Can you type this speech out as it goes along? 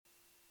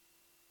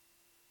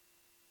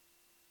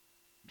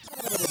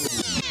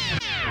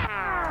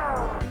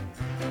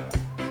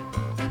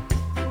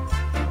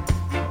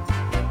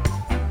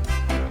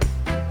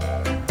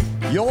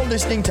You're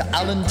listening to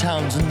Alan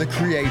Townsend, the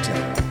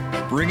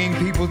creator, bringing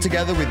people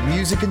together with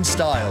music and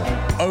style,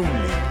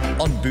 only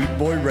on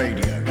Bootboy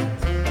Radio.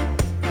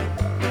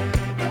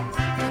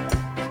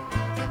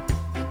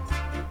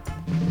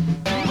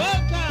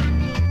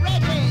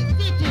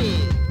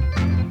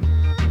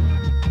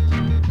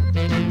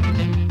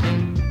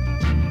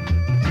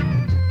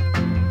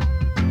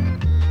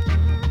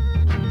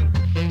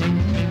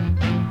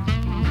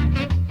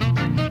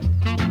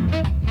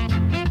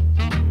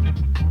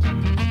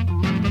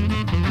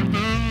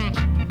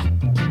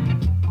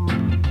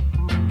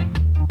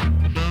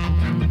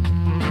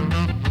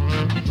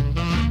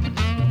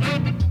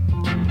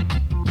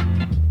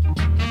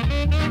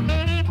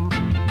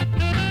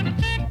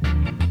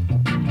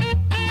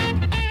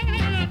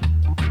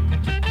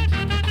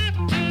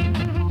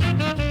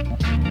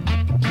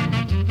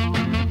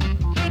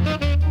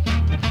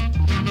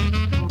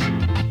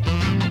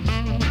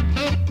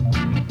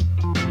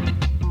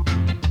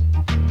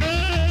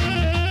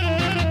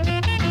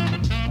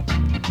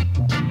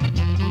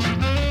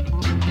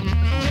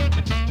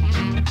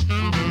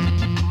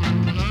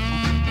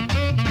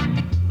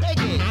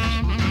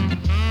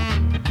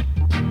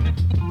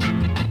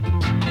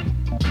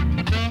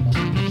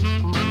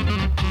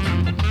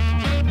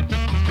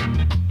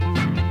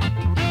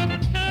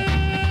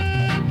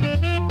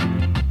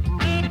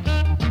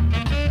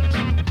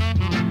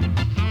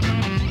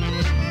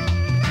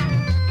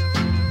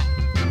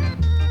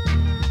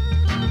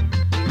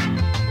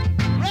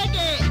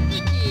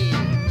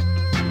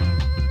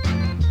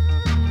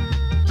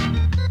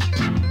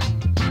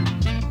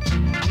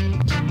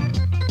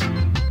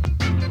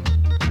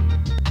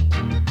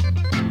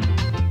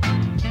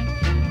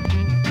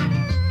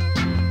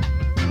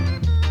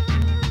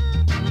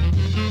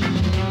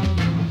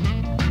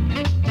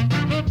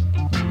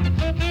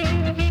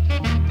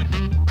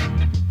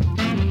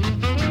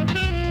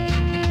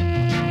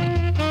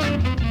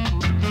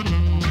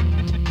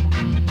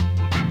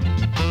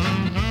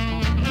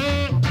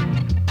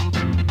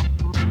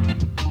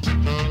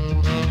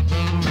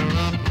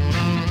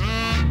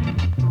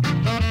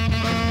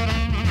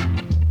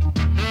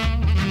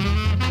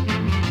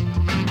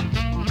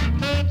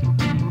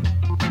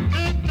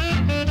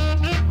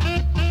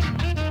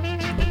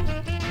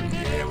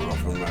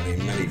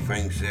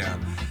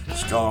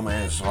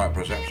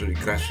 Cyprus,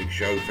 absolutely classic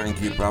show.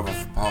 Thank you, brother,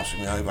 for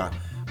passing me over.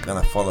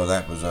 Gonna follow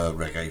that was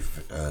Reggae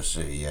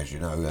City, as you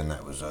know, and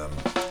that was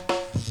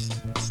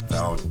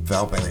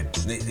Val Bennett.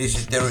 This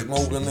is Derek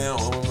Morgan now.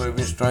 I'm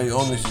moving straight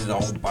on. This is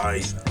Old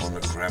Babe on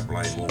the Crab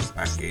label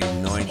back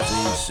in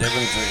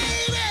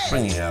 1970.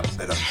 Bringing you a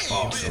bit of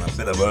bass and a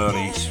bit of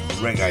early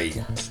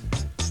reggae.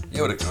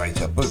 You're the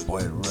creator,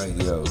 Bootboy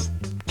Radio.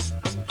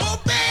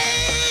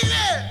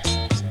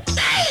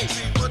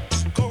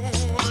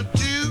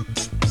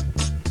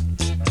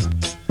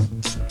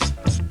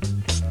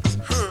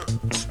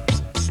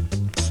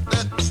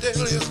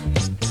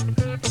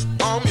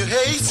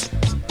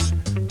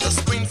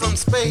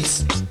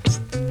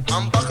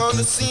 I'm back on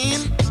the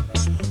scene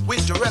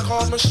with your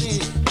record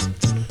machine,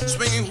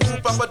 swinging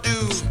whoop up a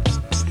do,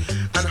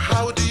 and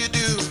how do you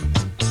do,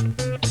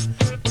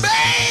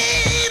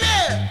 baby,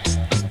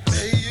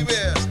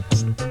 baby,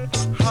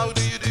 how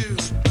do you do?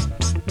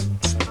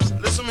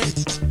 Listen to me,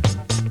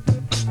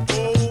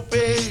 oh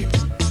babe,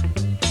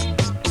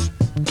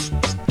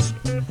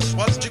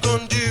 what you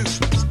gonna do?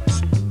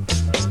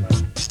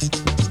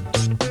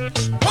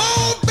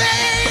 Oh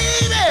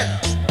baby,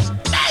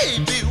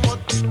 baby, what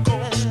you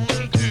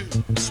gonna do?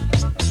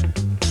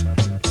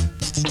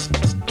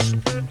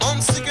 I'm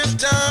sick and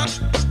tired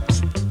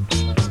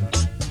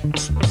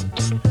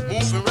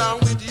moving around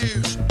with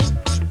you.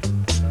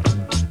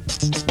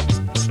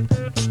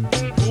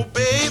 Oh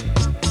babe,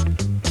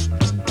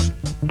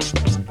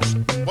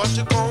 what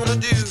you gonna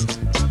do?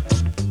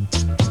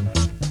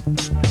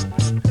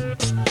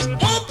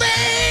 Oh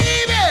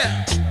baby,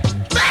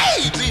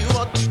 baby,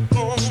 what you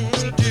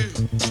gonna do?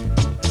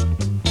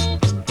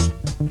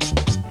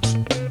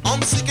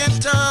 I'm sick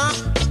and tired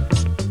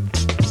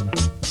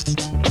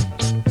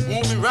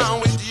moving around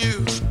with you.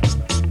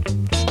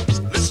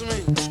 Listen to me.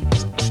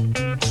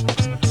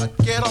 I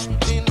get up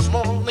in the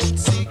morning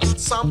seeking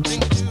something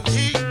to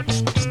eat.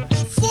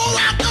 Before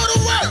I go to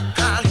work,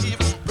 I'll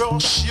even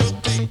brush your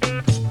teeth.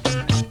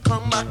 I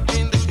come back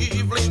in the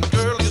evening,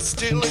 girl, you're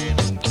still in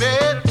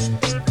bed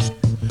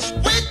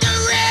with the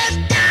red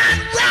dot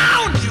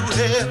round your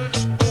head.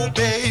 Oh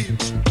babe,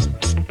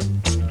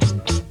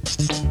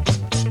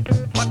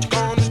 what you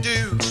gonna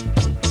do?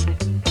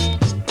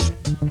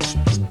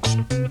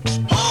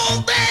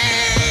 Oh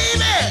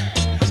baby,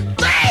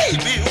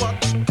 baby, what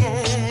you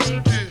gonna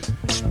do?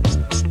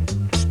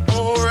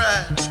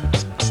 Alright,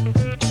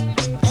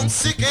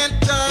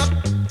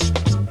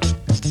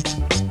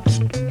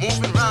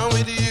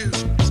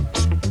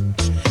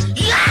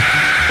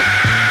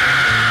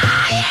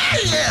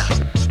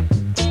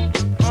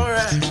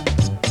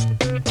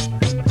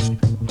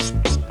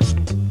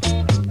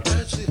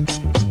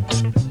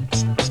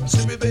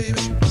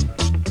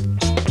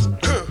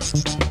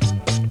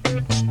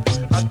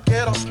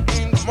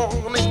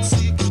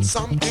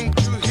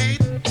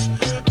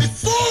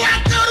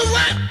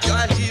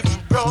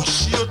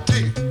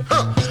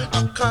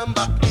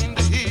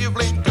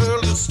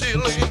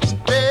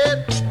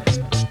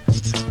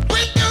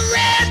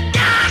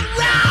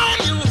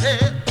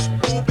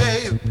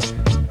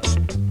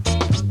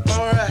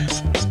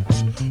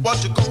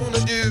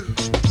 gonna do?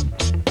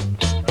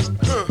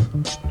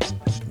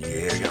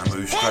 Yeah, we're gonna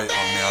move straight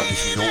on now.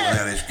 This is Alton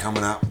Ellis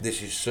coming up.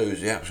 This is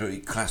Susie, absolutely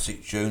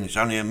classic tune. It's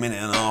only a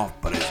minute and a half,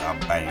 but it's a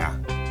banger.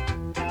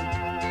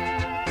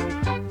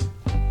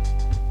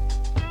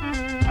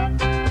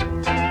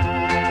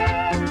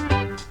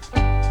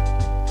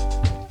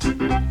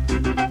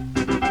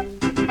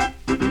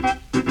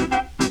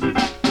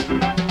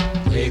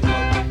 Wake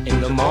up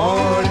in the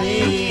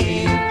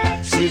morning,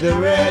 see the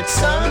red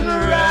sun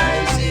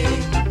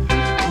rising.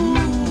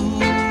 Ooh.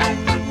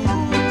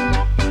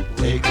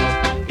 Wake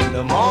up in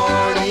the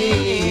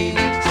morning,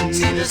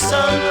 see the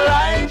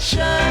sunlight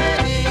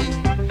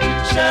shining,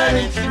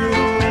 shining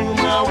through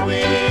my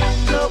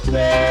window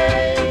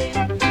pane.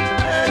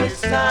 And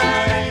it's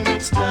time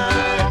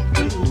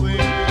to wake.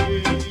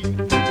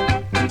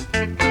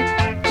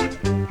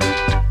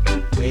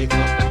 Wake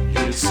up,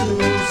 little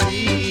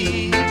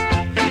Susie,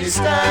 it's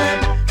time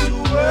to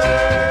work.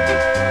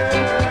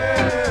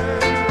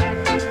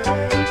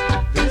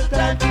 It's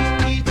time to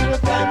eat, no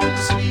time to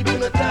sleep,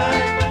 no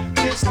time.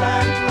 It's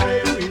time for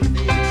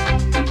everything.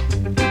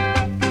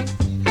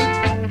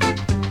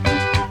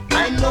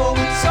 I know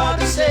it's hard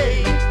to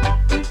say.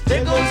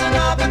 There goes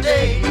another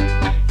day.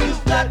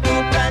 You've got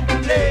no time to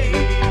play.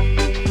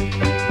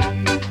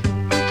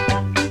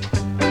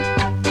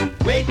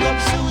 Wake up,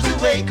 Susie,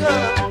 wake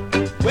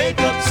up.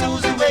 Wake up,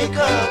 Susie, wake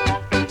up.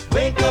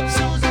 Wake up,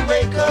 Susie,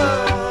 wake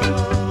up.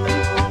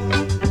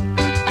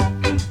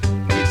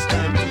 It's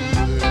time to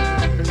work.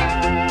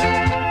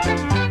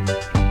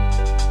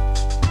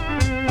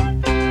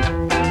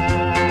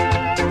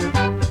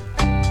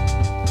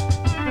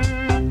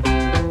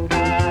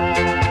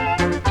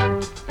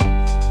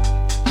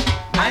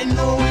 I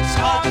know it's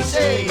hard to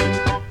say.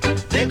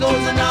 There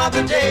goes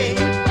another day.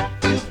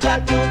 You've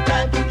got no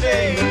time to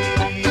play.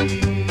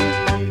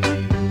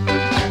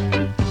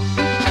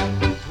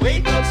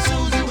 Wake up,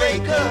 Susie,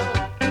 wake up.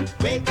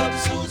 Wake up,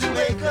 Susie,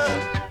 wake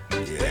up.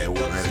 Yeah,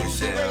 Alton Ellis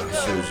there,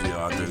 Susie. I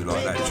do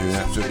like that tune.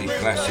 Absolutely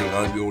classic.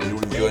 I hope you're all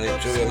enjoying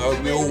it too, and I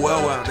hope you're all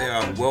well out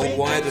there,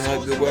 worldwide, and I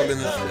hope you're well in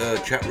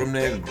the chat room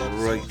there.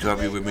 Great to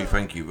have you with me.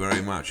 Thank you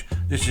very much.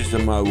 This is the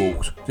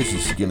Mohawks. This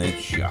is Skinhead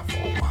Shuffle.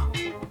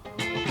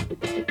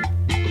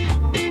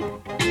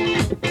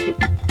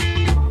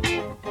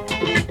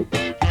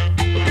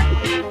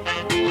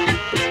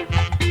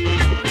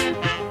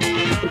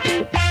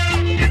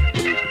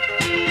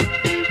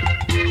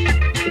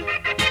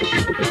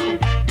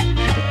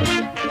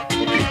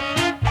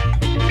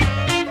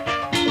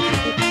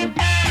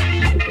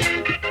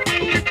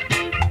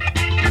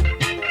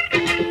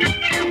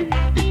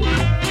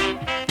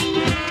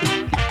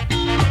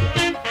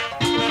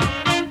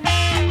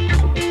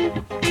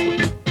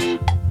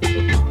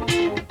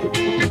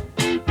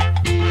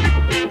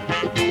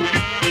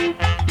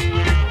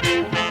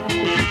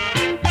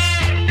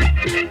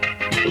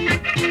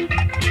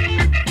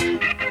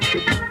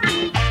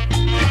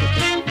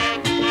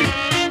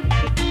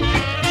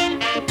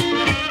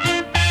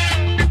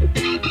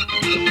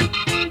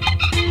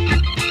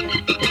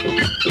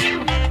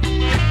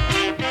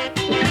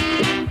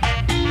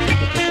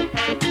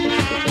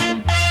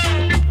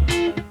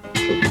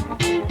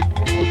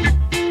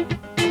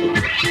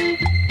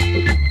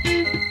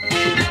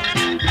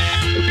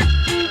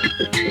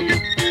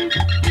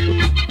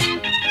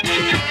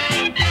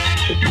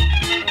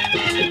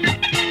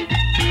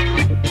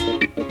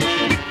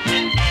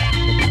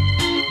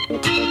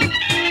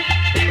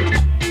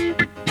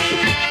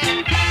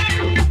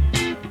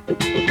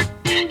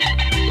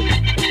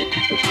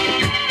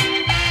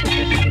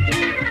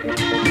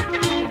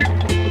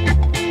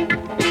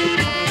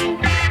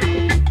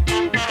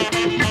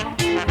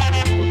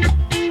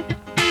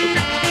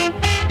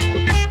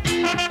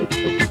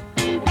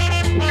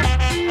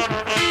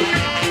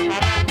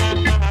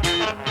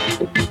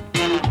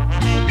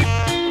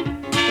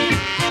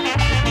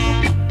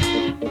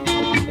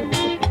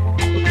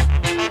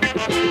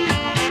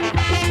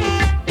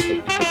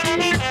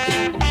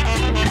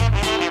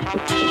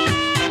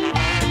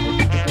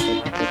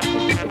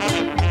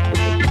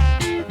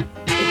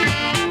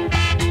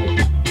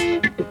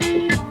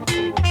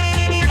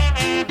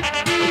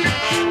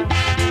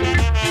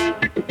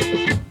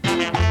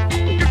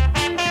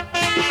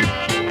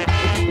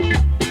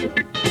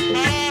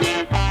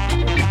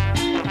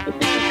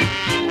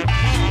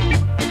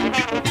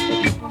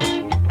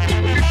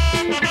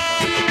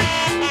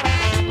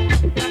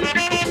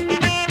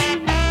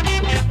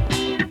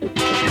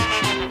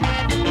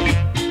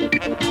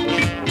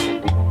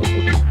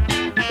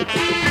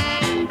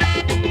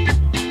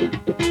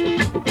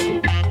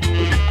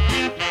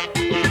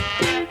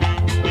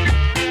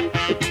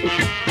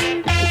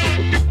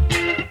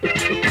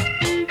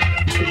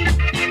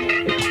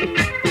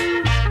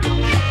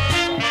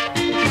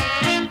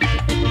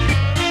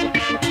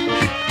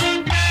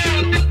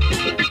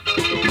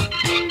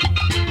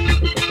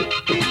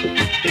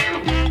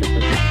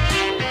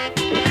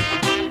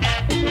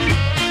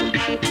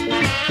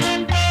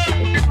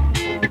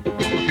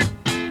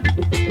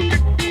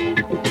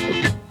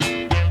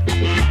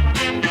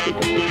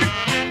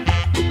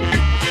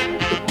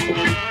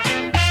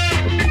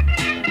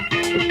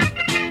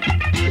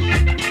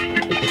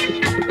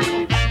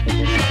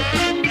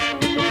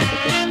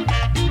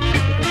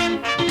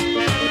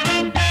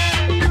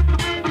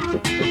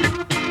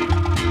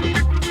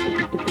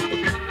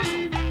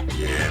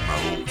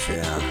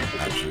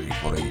 Absolutely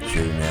quality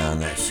tune now,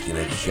 and that's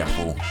Skinhead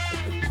Shuffle.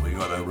 We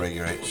got the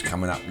Regrets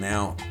coming up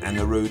now, and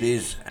the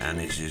Rudies, and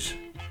this is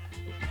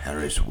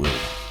Harris Will.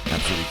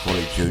 Absolutely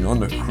quality tune on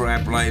the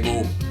Crab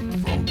label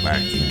from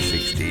back in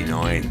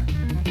 '69.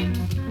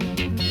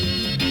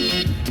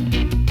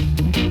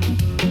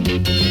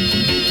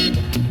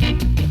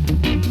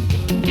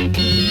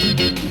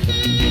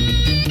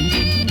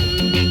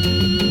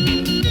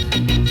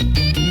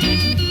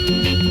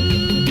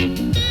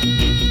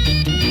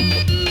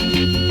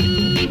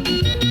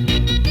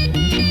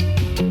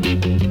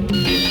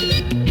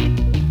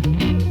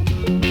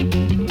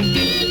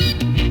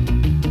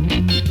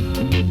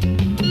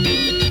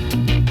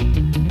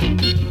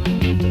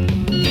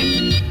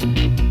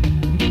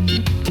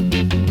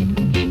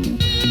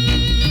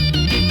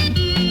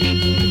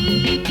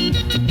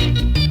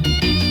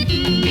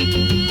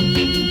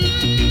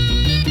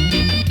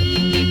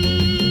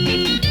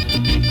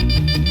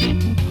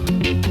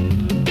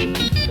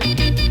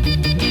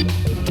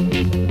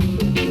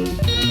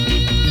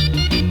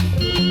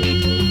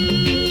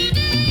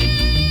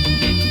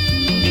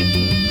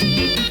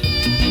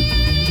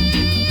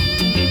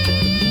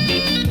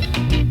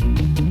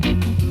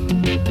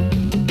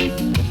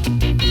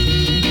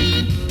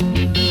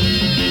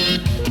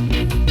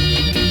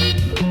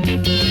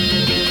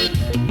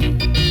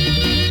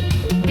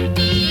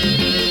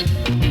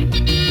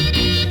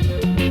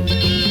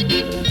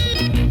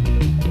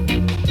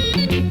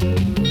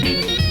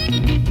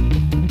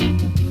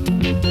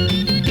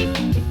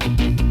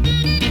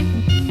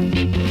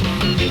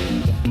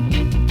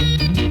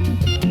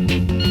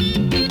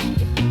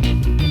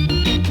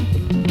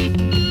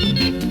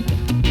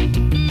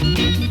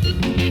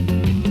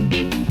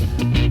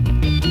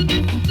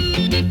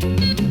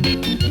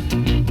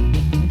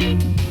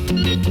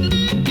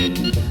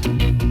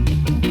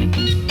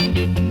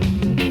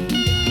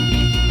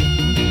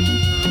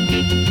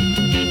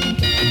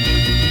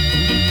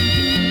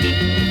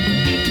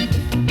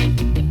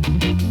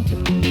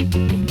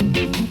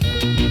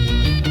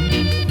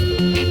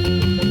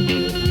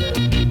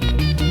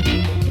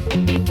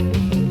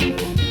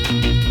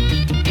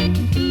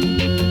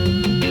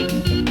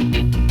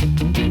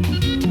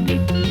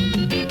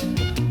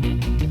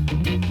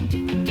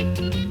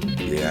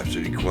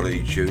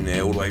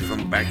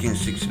 Back in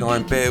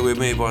 '69, bear with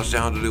me if I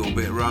sound a little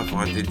bit rough.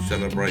 I did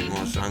celebrate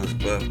my son's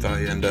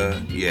birthday, and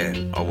yeah,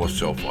 I was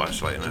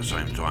self-isolating at the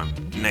same time.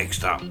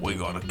 Next up, we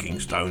got the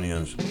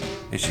Kingstonians.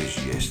 This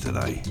is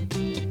Yesterday.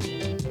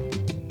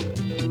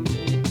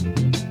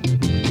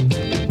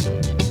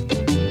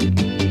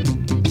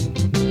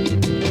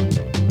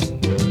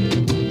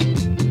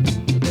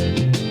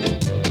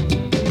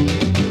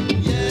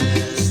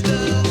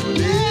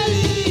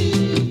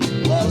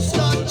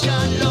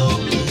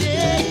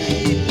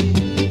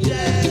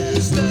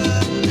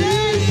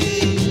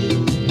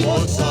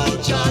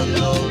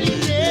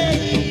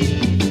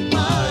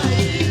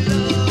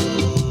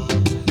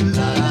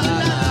 La la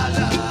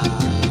la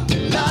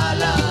la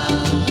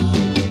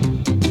la.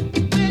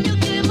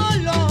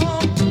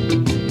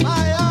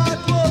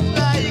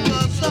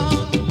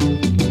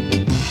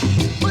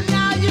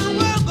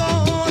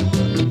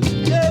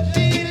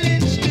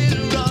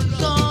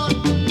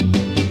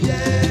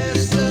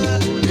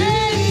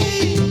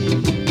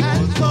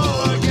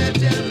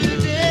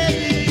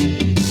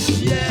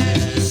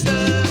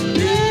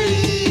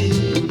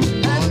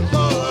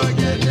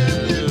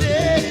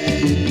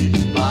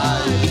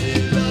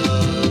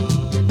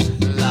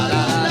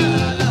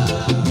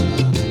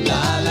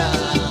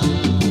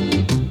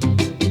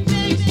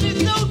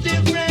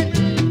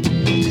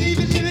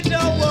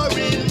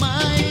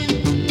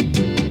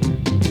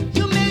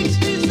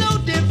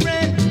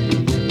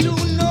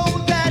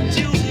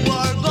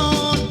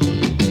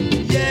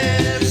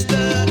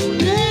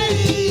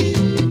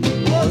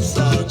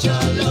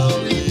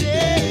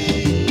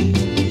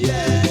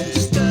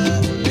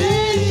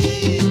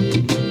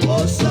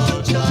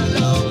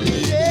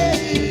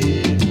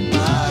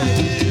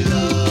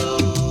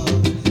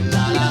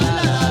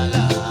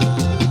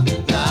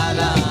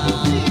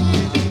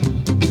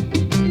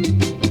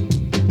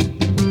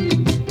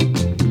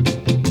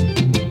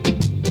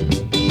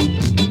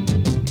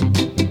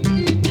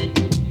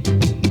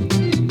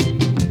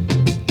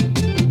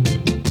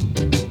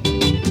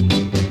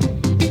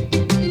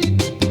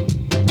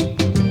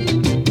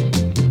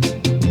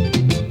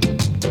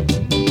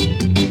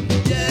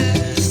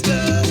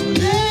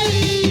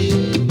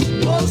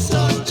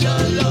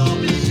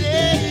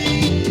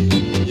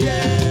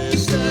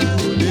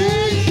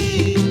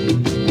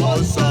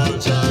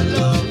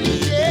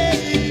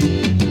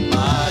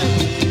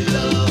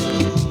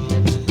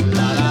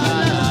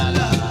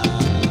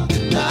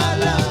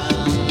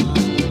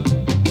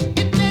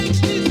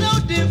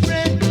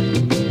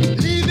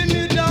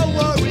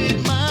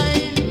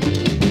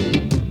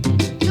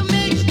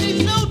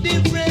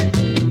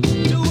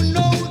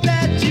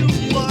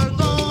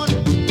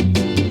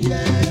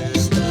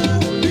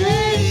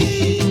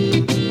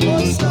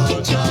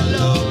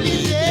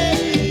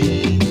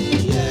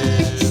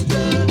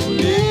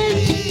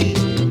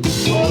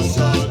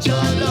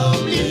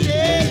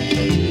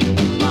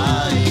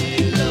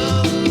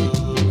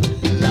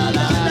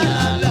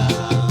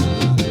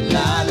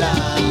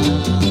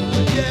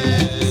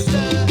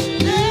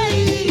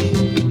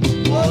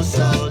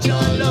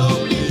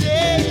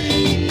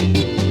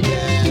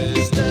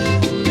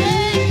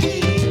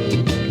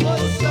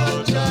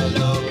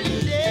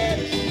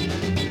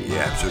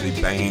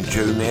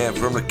 tune there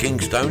from the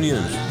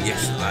Kingstonians.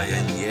 Yesterday,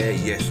 and yeah,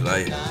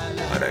 yesterday.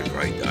 I had a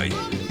great day.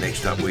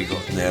 Next up we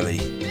got Nelly,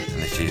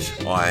 and this is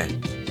I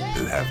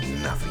Who Have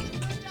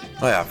Nothing.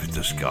 Hi up to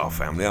the Scar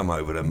family, I'm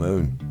over the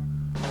moon.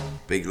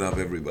 Big love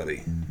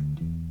everybody.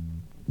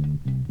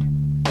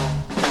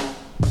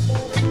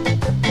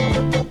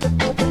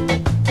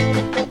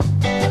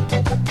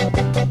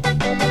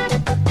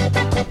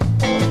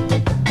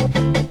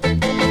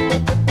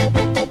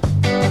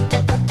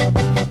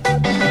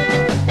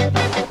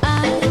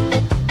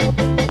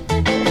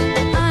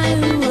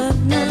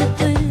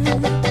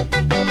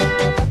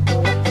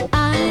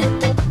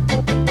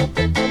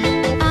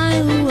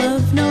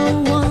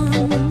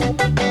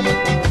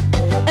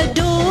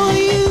 Adore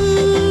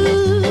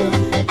you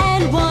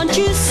and want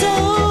you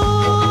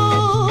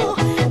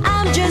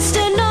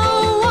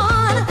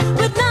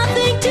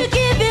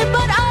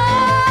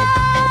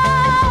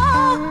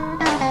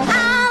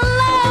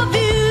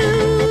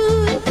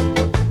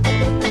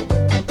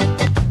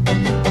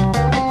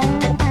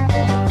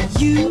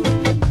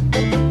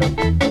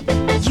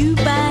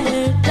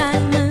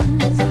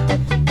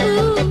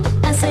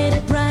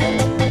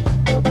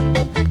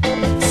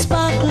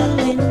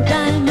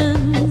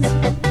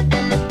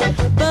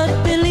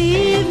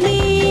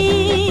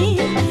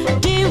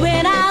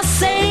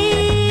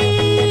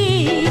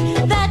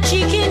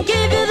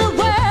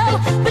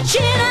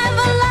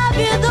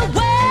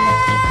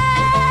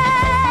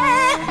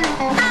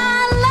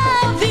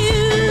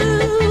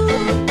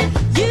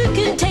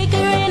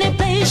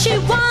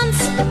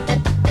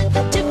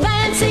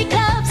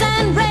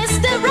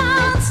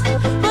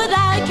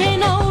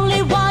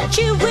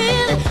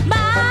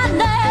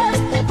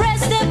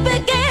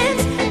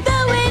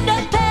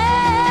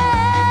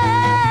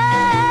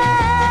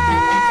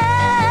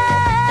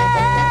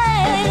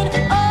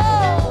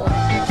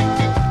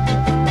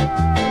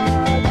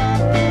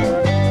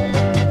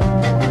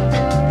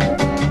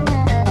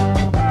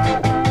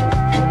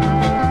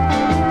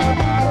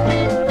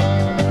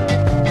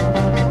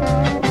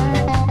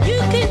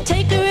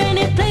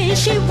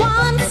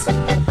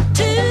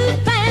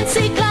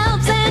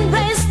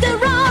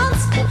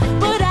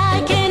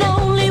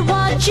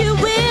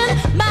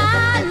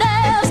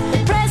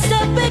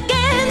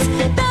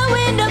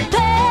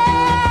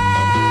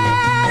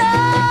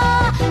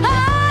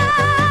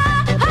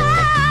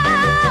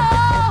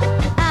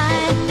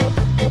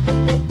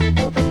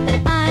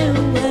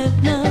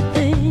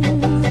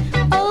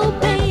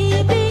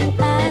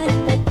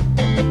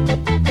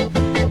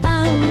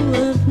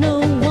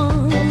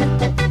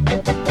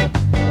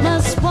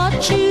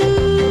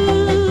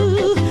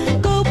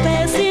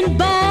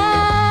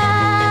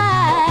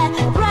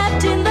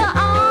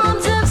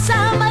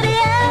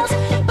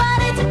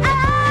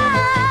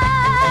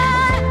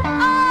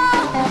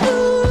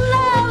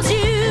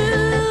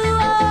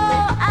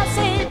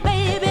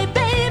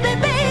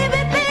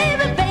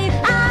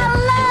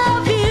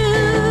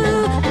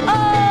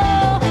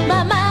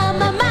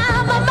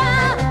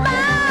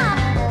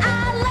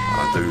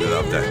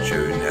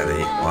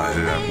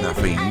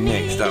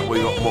Next up,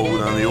 we got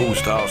Morgan and the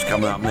All-Stars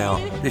coming up now.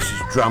 This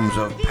is Drums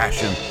of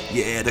Passion.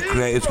 Yeah, the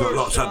creator's got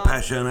lots of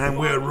passion, and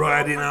we're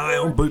riding high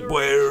on Boot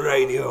Boy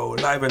Radio,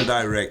 live and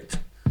direct.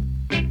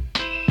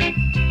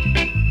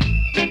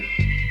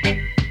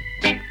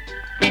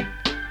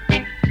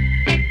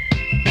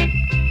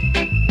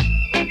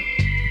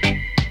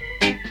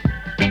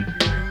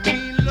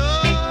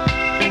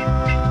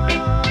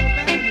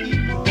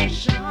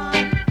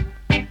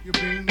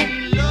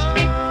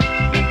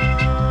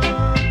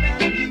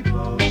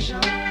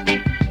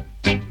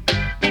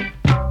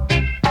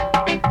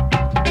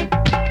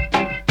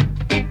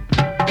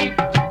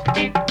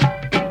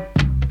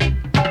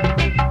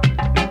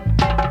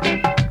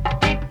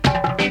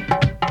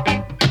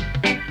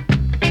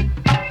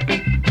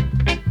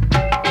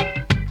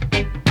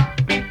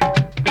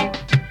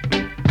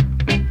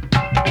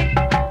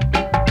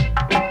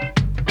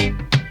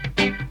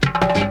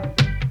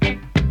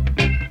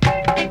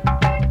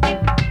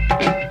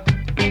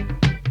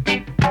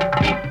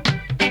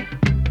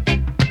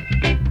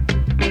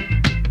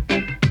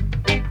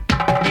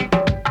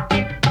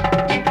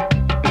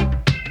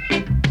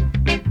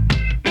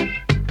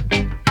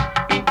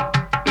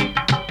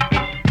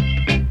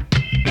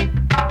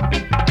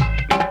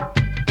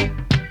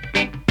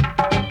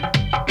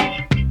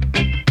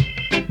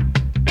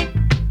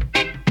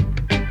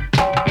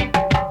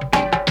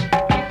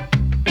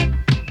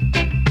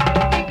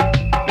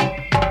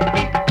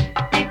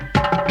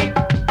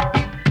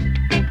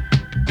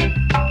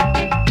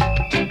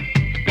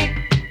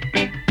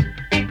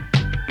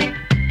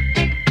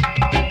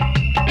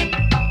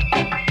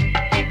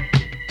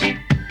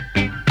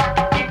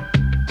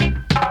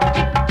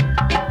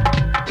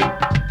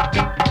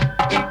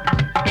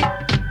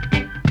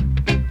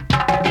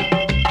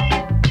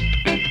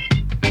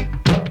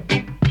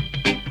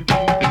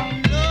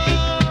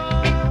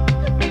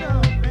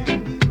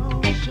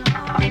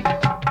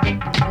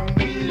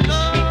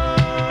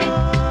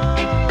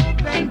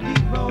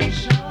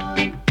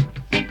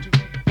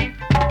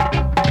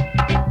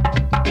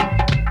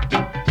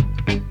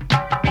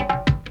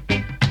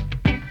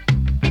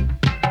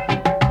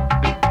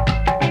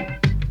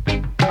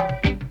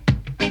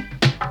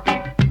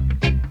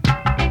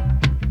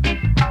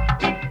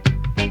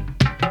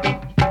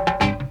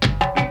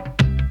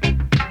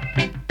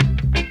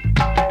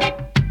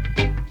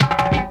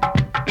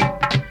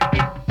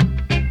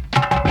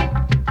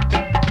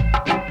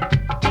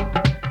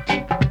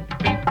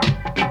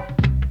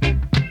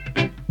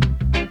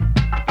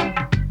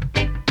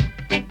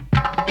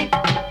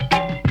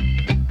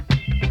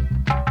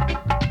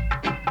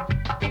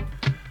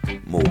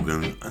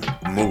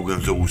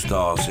 All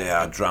Stars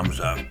here. Drums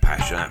are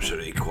passion,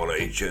 absolutely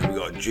quality tune. We've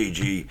got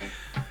Gigi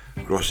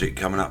Grossick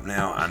coming up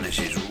now, and this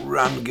is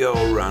Run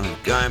Girl Run,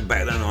 going back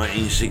to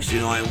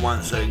 1969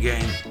 once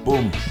again.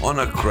 Boom, on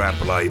a Crab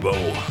label.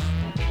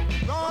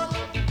 Run,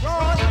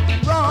 run,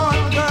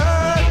 run,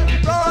 girl,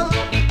 run,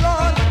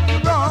 run,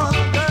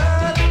 run,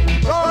 girl,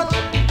 run,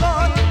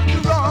 run,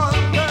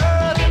 run,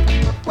 girl.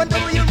 When do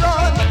you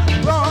run,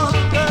 run,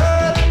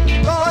 girl,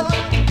 run,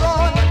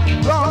 run,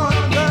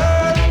 run,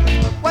 girl?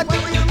 When do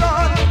you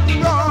run,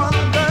 run,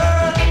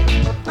 girl?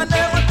 I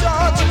never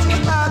thought you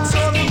would act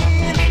so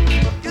mean.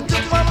 You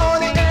took my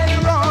money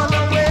and run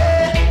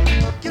away.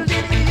 You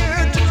leave me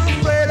here to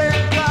fret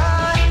and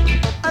cry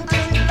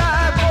until your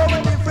life go a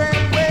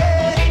different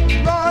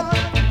way. Run,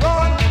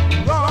 run,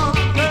 run,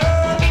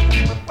 girl.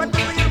 When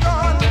do you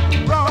run,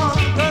 run,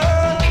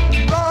 girl?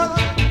 Run,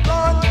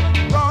 run,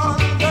 run,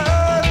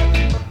 girl.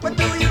 When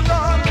do you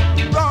run,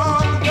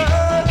 run,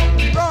 girl?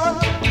 Run,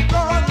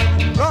 run,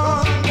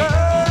 run,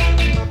 girl.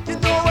 You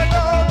know I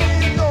love you,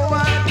 you know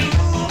I do.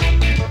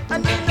 I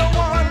need no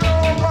one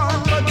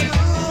but you.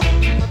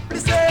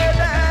 Please say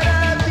that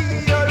I'll be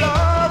your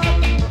love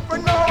for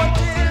now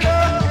until the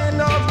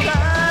end of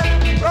time.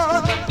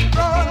 Run,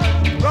 run,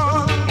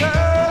 run,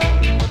 girl.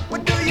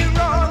 When do you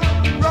run,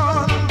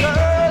 run,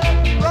 girl?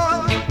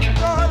 Run,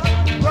 run,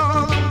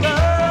 run,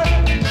 girl. Run,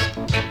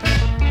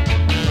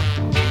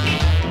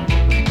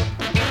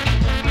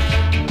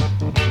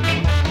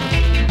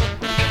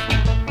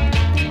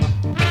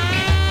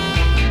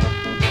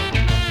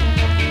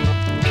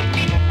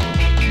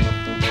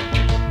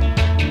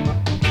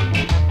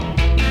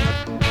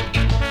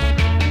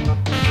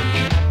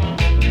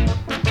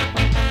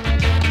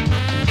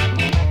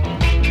 run,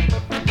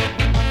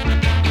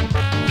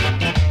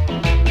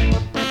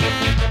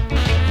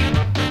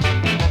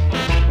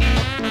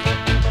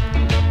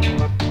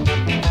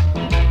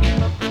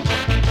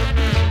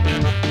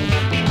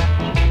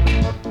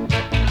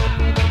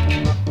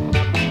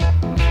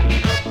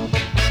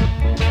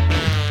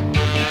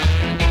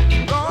 run,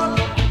 girl.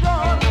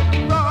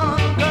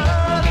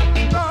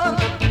 Run,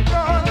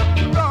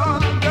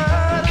 run, run,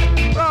 girl.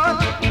 Run,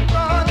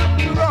 run,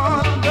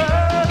 run,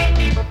 girl.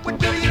 When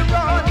do you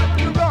run,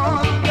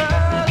 run,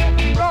 girl?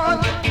 Run,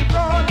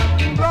 run,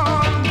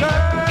 run,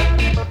 girl.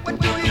 When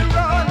do you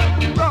run,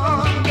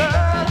 run,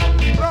 girl?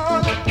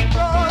 Run,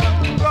 run,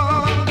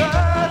 run,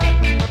 girl.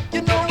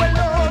 You know I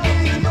love you,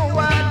 you know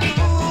I do.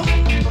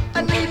 I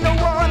need no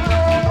one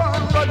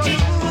but you.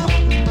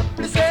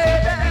 Please say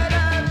that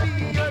I'll be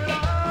your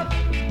love.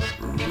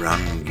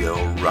 Run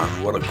Girl Run,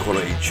 what a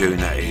quality tune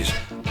that is.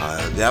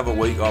 The other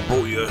week I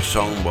brought you a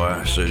song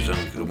by Susan,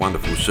 the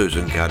wonderful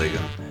Susan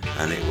Cadogan,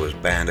 and it was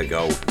Band of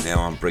Gold.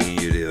 Now I'm bringing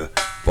you the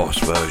Boss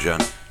version.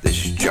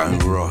 This is Joan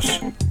Ross,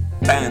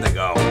 Band of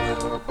Gold.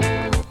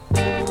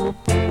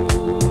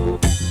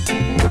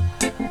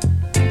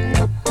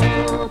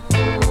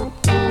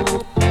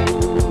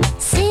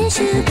 Since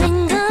you've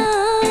been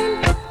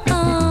gone,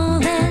 all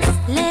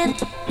that's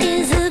left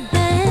is a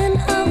band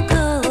of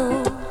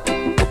gold.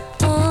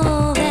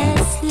 All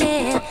that's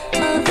left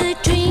of the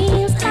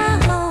dreams I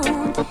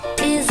hold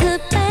is a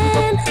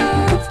band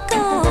of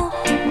gold.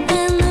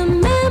 And the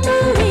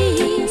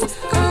memories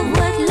of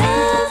what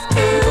love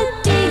could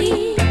be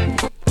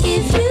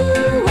if you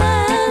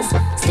was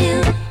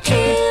still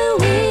here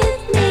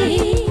with me.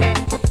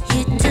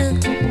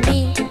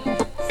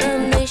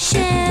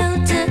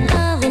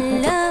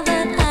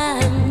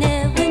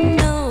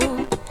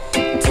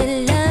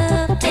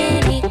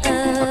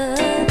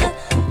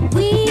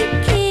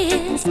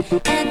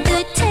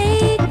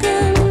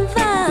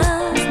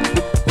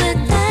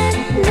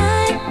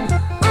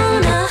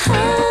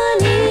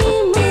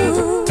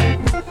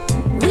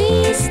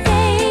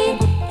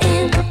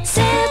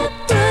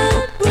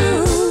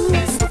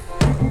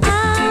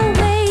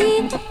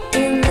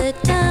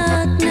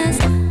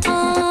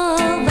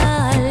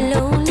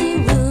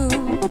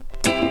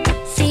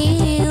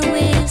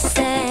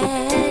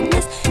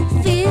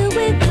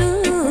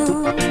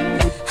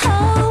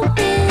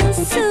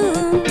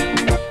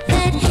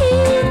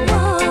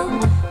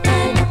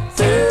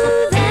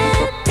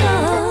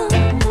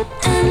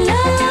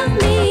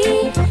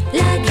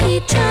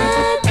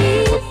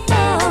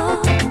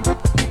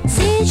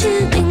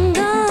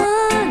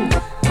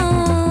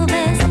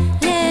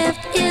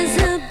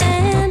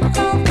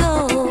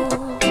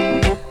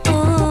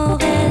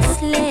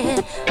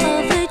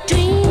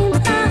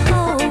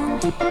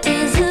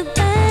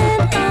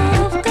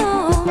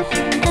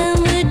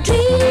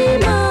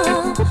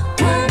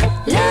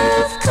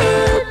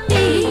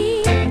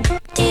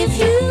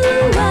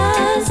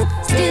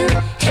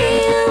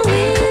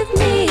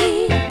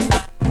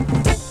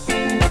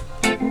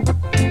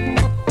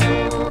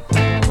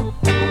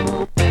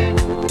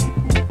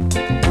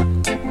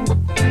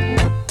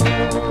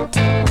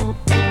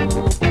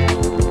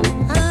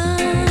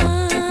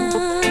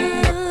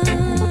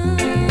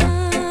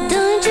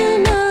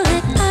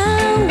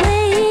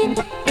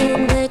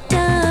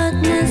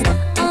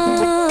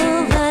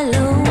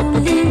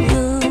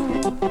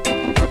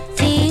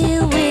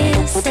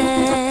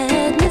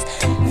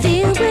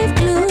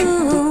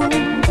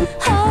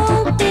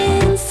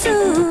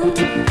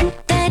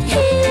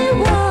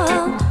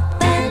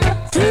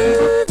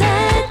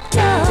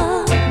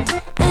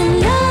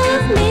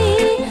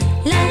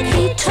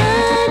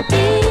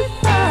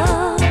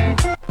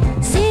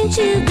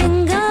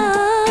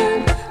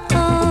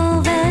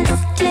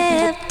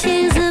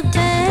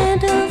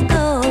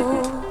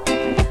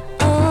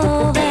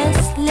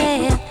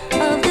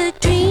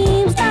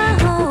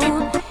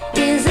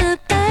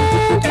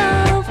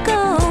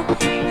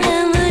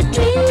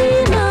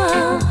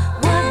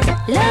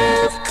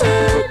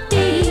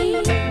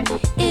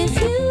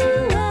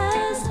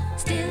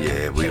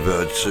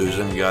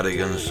 Susan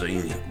Guddigan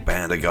singing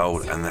Band of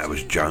Gold, and that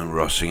was Joan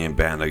Ross singing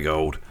Band of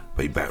Gold.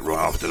 Be back right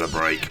after the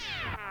break.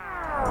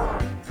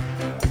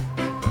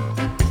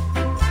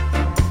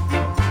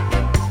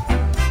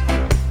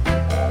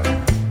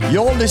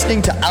 You're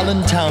listening to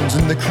Alan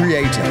Townsend, the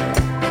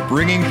creator,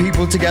 bringing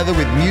people together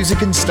with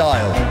music and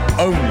style,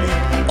 only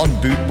on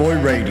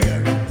Bootboy Radio.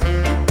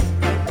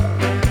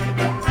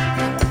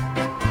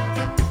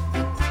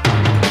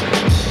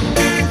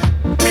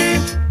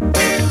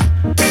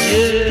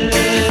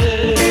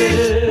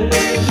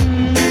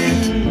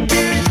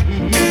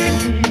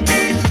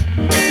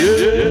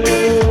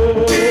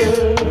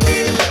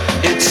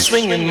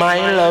 Swinging, my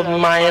love,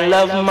 my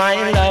love,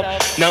 my love.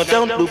 Now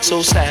don't look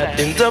so sad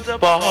in the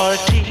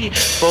party.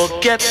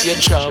 Forget your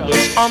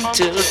troubles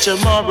until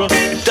tomorrow.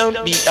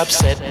 Don't be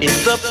upset in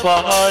the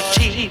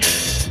party.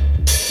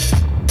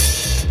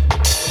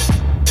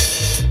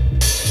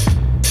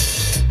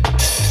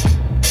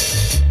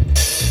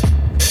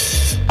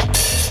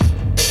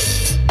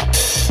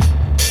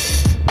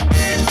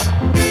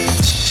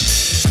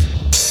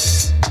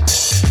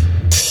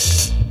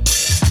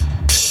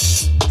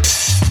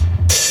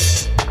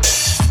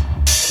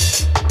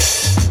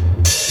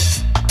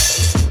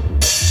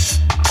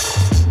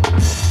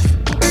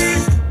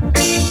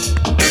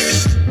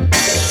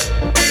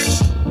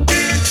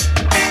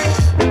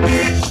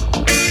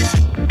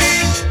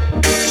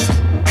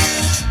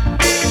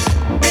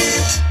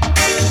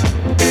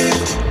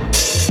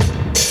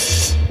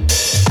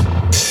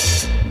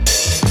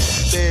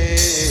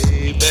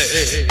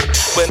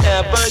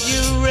 Whenever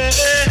you're ready,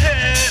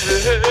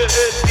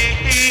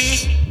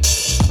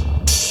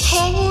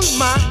 hold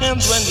my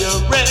hands when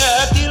you're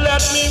ready.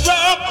 Let me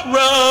rock.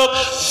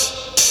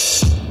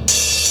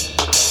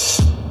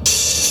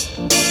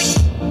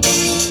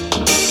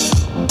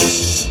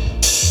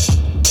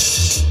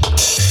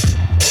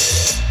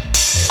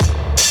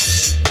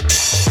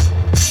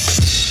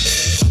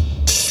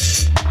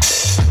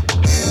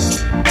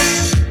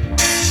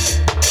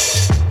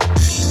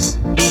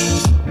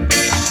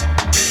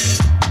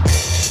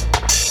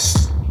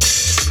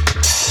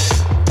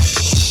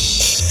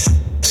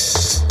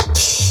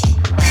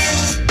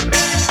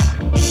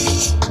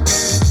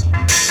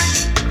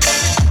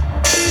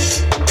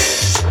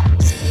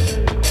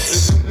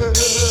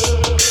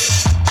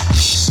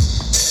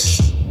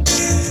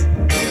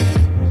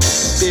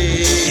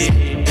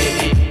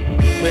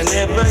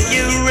 Whenever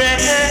you're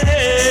ready,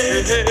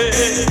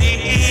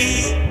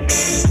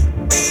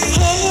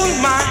 hold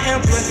my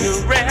hand when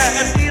you're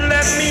ready.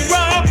 Let me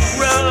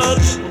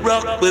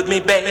rock with me,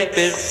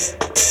 baby.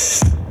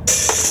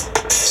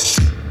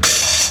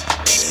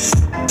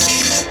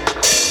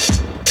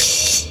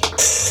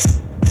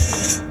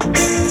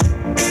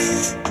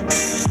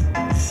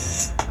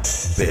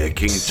 Bit of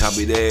King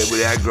Tubby there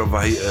with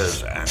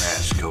Aggravators, and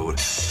that's called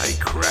a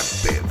crap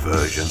bit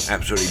version.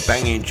 Absolutely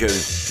banging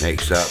tune.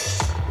 Next up,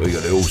 we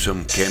got the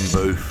awesome Ken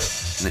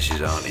Booth, and this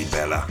is Auntie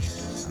Bella,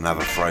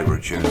 another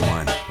favourite tune of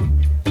mine.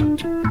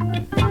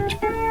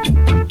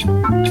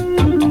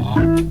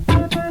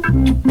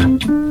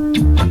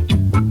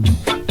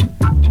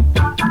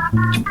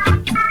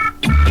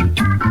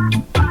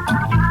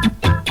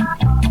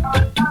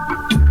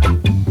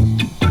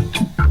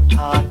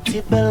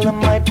 Auntie Bella,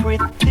 my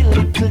pretty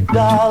little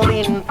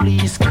darling,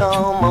 please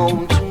come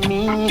home to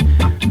me.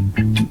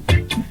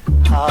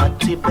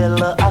 Auntie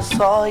Bella, I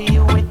saw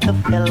you with a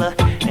fella,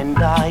 and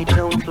I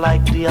don't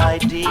like the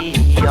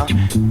idea.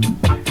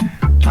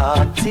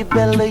 Auntie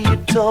Bella, you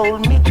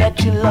told me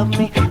that you love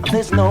me,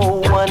 there's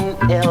no one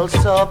else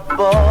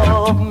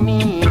above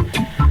me.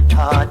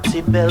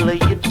 Auntie Bella,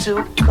 you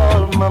took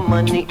all my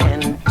money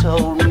and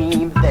told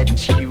me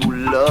that you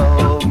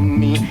love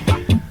me.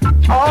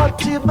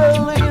 Auntie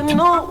Bella, you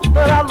know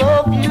that I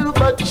love you,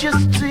 but you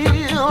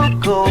still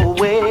go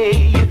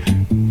away.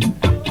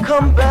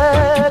 Come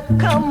back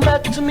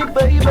to me,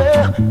 baby,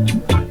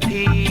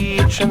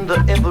 each and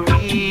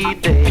every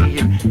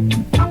day.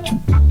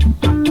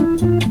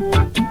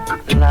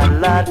 La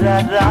la la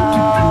la.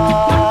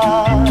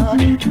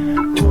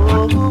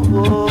 Oh, oh,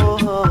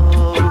 oh.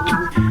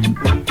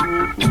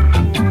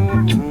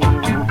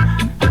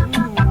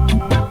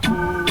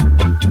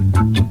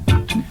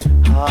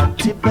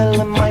 Auntie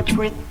Bella, my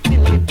pretty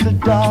little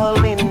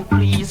darling,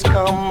 please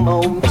come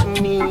home to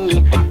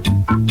me.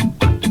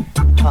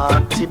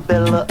 Auntie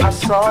Bella, I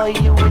saw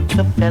you with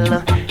a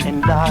fella,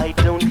 and I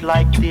don't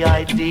like the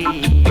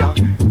idea.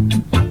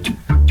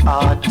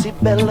 Auntie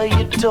Bella,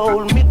 you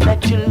told me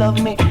that you love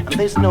me, and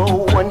there's no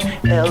one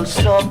else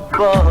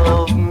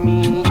above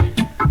me.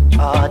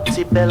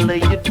 Auntie Bella,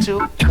 you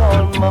took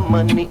all my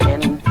money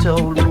and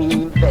told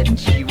me that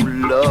you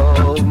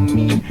love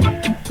me.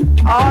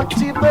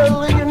 Auntie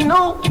Bella, you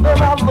know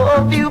that I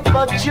love you,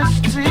 but you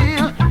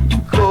still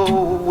go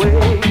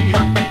away.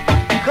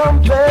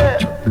 Come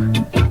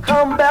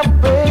back,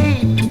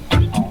 babe,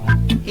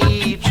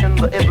 each and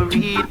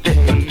every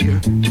day.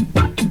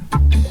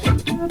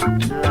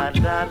 La,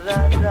 la, la,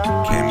 la.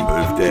 Ken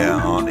Booth there,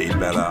 Auntie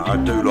Bella. I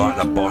do like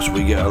the boss,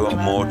 we get a lot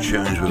more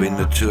tunes within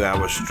the 2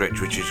 hour stretch,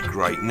 which is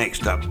great.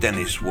 Next up,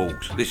 Dennis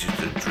Waltz. This is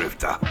The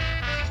Drifter.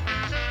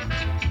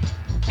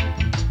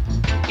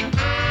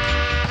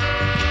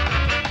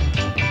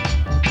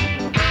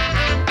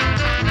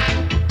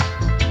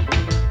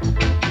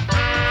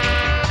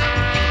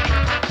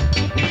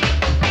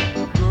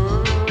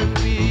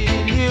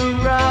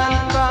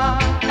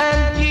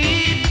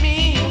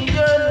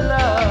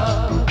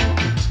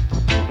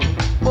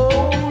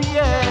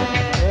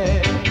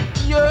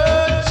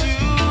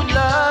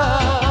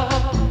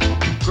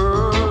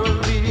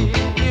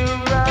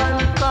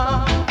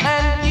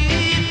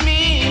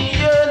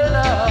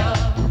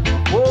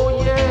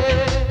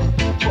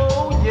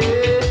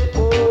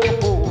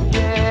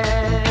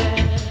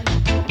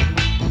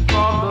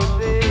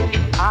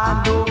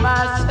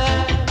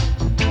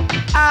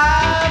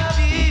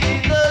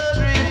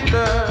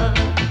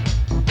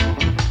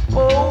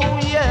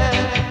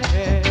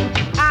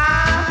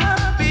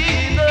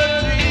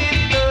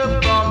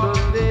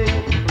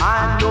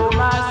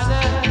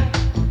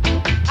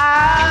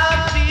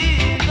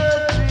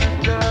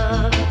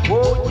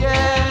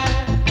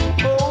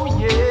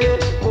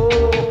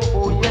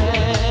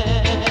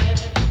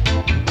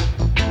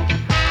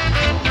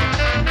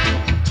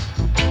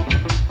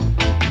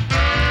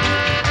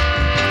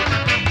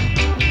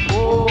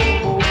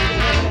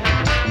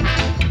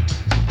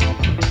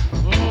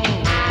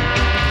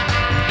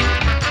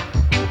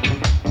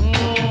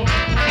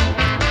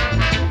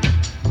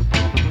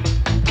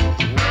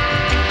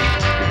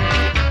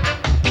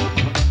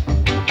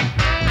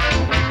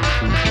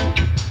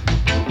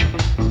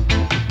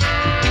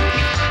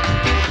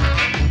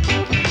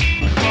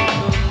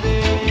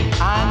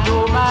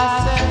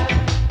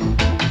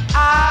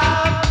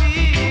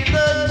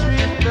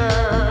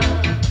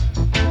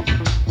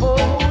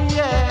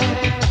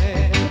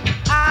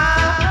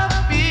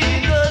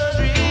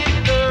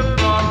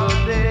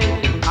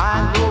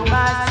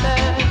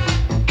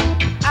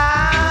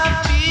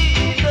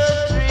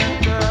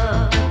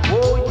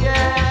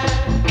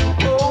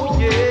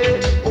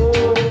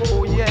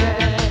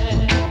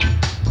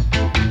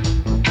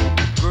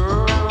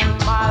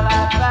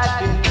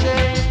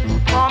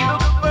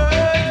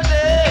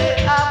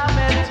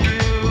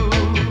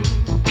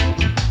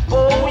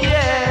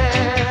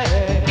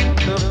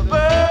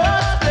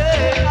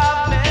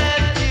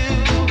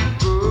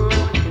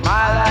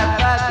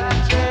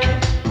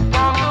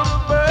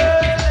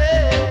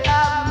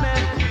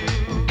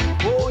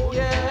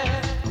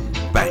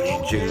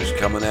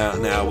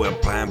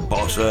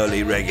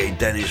 Early reggae,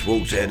 Dennis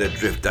Waltz here, The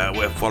Drifter.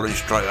 We're following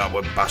straight up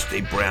with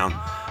Busty Brown.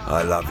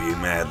 I Love You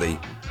Madly.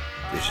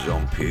 This is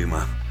on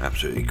Puma.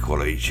 Absolutely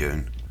quality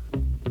tune.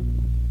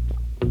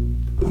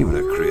 Even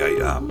a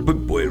creator,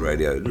 Boot Boy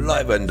Radio,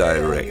 live and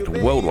direct,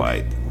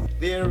 worldwide.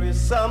 There is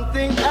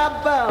something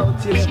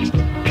about you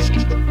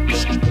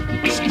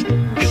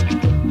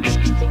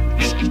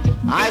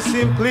I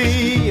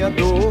simply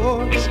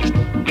adore.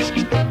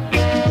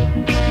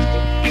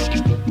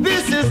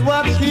 This is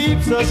what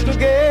keeps us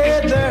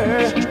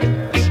together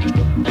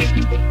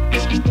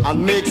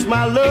and makes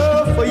my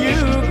love for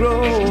you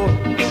grow.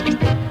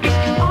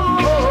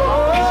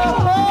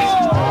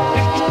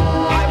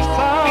 I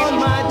found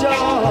my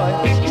joy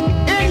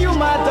in you,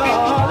 my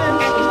darling,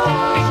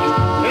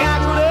 and I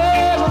could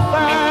ever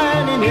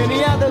find in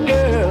any other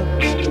girl.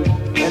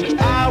 And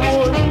I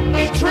would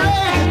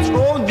trade,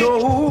 oh no,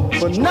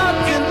 for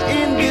nothing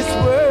in this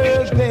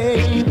world,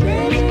 baby.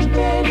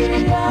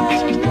 Baby, I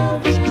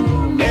love you.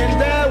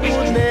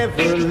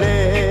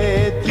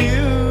 Let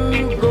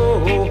you go.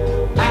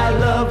 I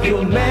love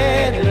you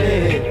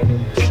madly.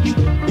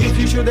 If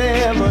you should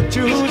ever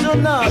choose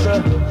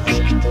another,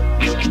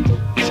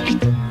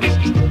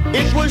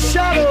 it will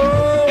shadow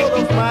all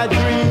of my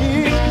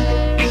dreams.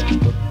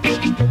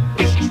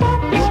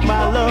 But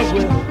my love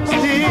will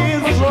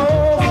still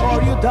flow for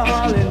you,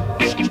 darling.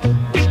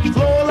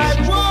 Flow like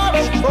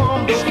water from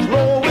the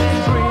flowing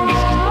stream.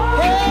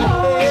 Hey,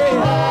 hey.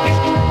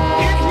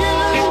 If you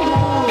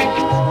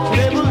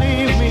never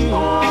leave me,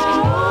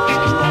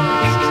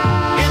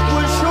 it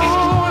will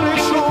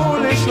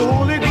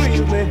surely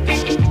grieve me.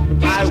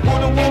 I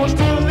wouldn't want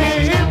to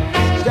live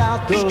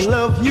without the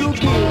love you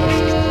give.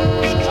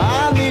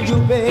 I need you,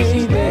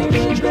 baby.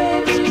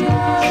 Baby, I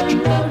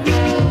love you,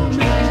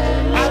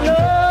 man. I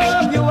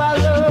love you, I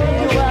love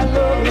you, I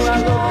love you, I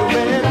love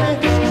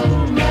you,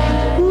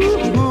 baby.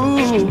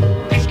 Ooh,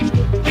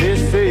 they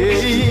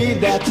say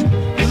that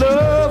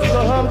love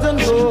comes and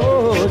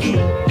goes,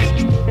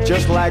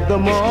 just like the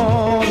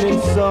morning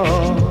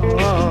sun.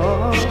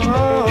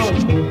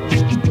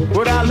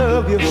 But I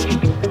love you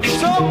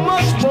so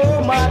much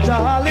more, my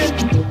darling,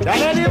 than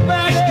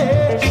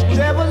anybody who's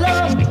ever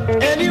loved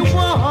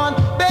anyone.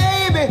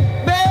 Baby,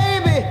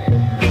 baby,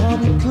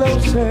 come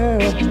closer,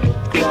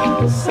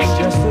 closer,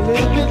 just a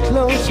little bit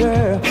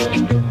closer,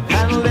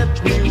 and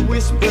let me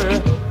whisper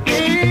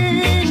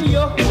in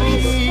your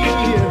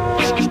ear.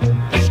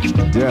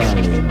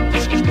 Darling,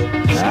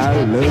 I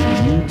love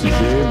you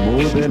today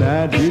more than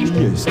I did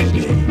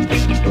yesterday,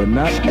 but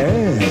not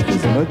half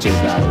as much as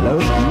I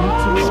love you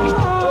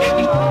today.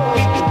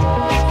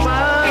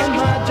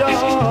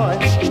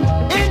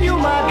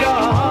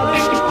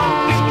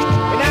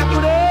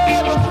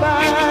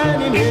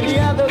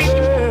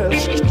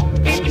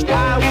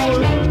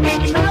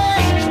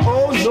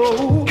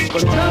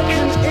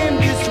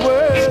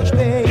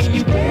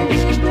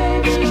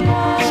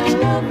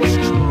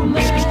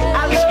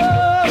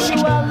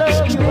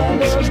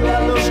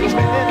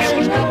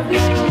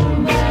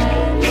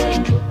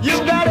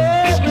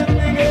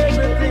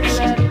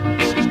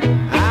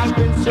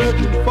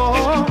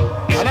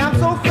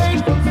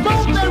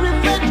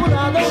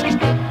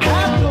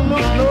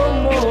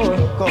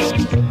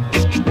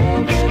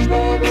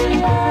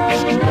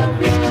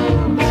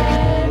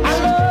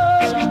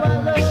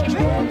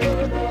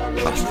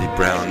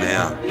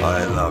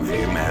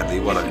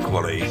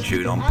 Great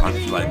tune on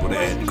Punch label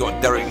there. You've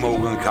got Derek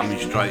Morgan coming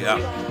straight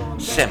up.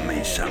 Send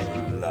me some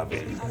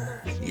loving.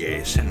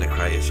 Yeah, send the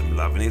creator some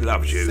loving. He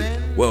loves you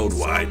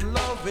worldwide.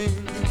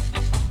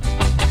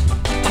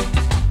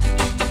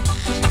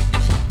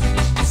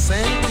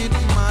 Send it,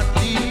 my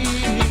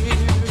dear.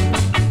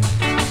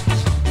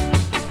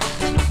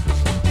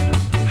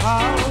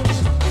 How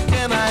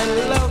can I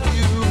love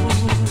you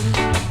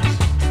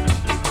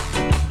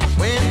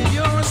when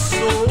you're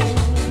so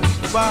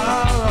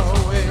far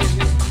away?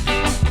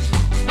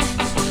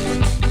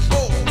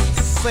 Oh,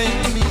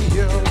 send me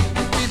your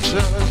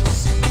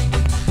pictures.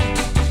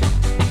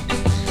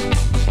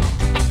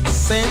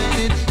 Send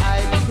it,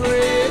 I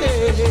pray.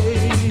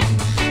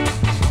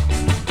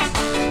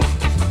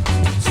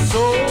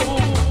 So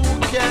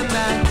can I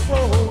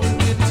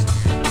hold it?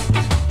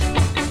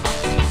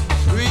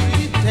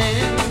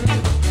 Pretend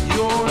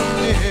you're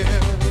near.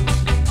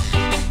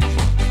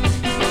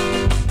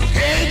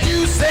 Can't you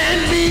send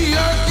me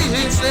your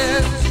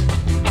kisses?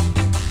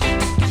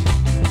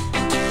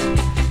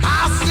 I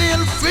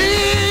still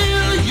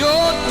feel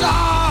your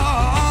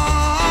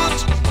touch.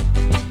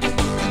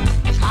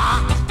 I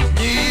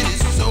need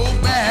it so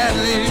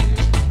badly.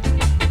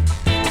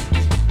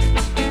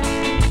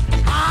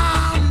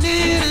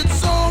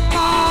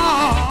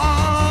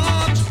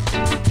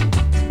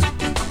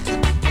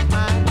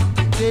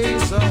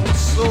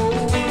 So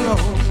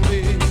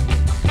lonely,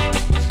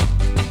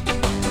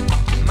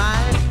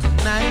 my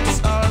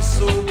nights are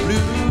so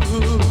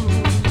blue.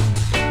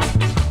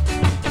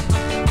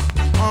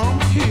 I'm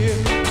here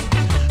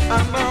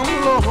and I'm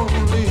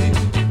lonely.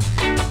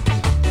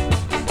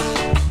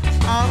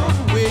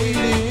 I'm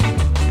waiting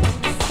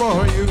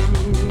for you.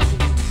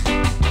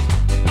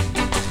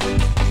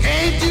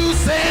 Can't you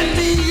send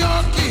me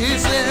your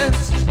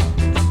kisses?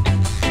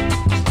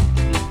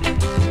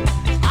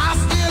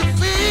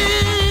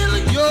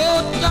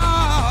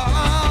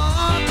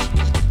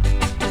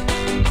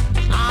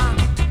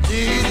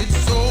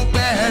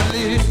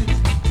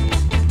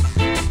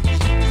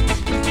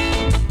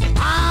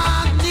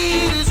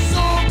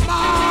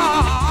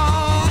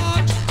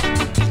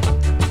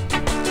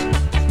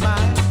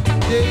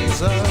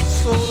 Are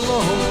so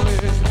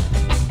lonely.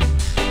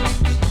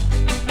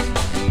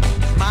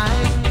 My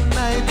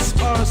nights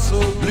are so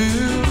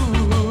blue.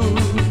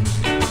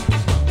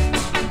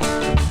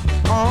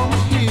 I'm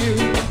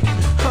here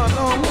and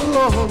I'm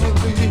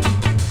lonely.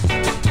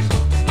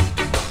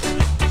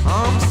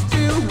 I'm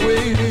still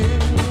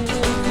waiting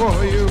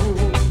for you.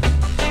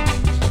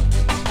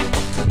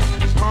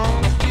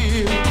 I'm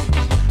here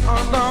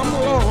and I'm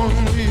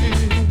lonely.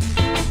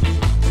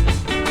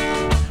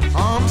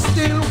 I'm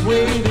still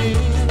waiting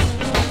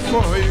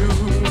for you.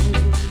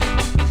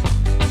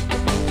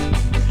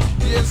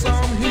 Yes,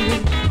 I'm here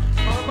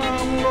and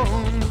I'm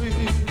lonely.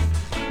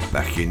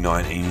 Back in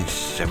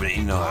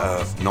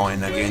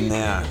 1979 again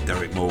now.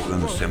 Derek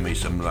Morgan, Send Me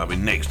Some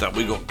Loving. Next up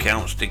we got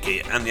Count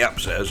Sticky and the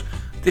Upsetters.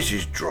 This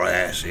is Dry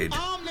Acid.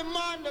 I'm the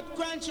man that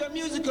quench your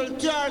musical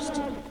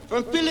thirst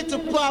from Philly to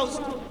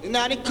Post, and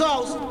on the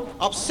coast,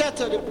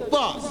 Upsetter the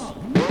boss.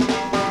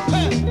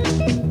 Hey.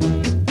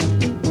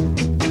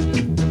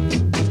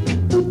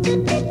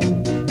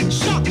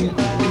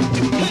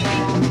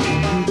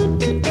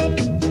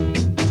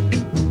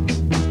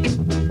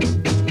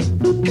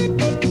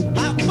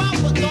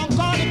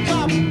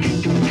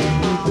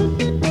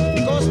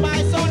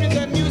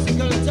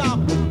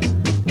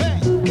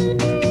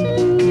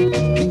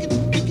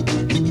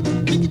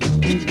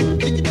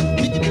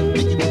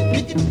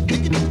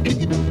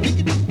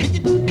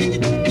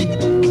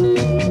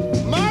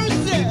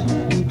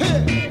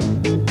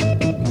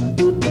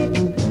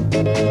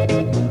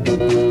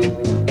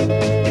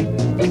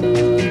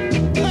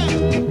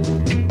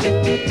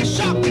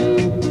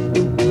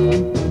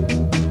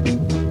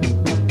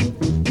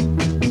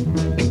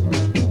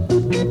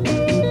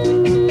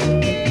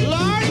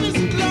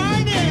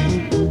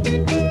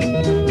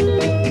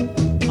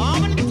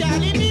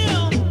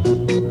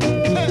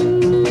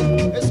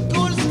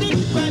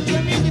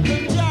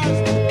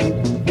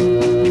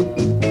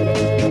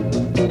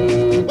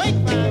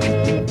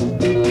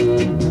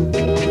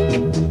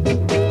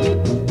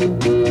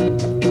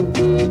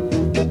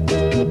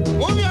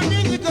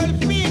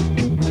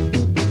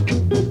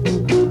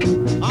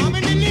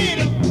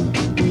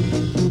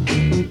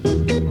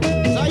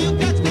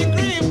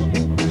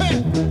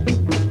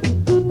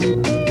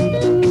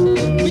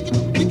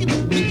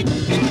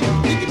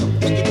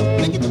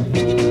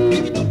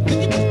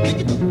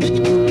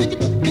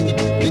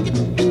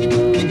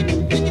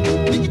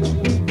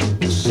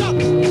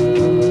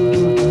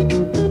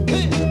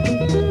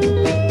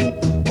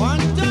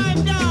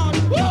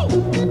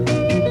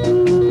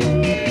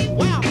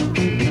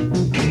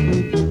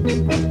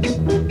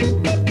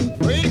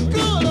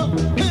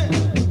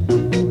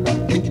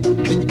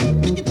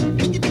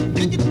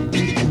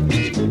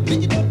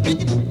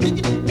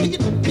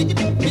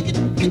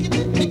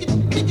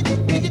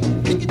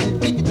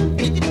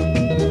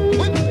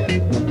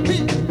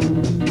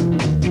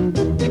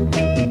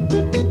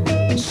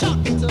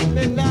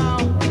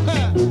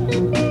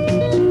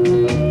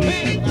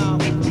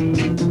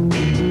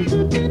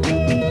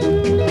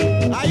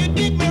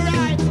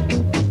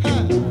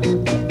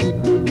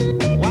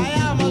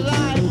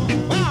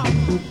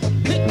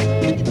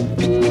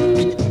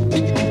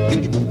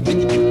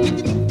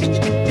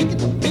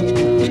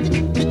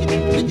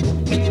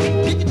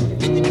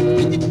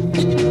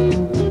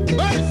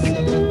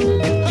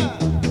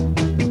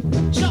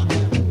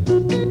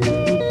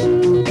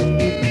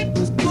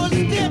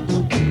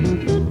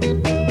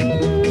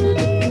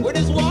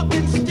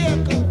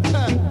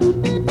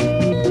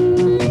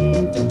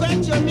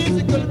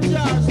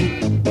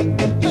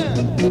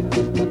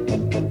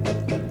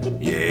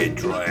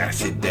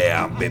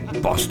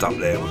 bit bossed up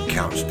there with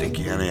Count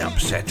Sticky and the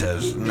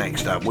Upsetters.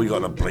 Next up, we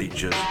got the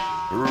Bleachers.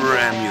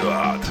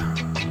 Ramyard.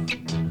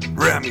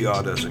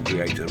 Ramyard, as the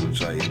creator would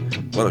say.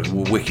 What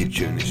a wicked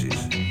tune this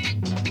is.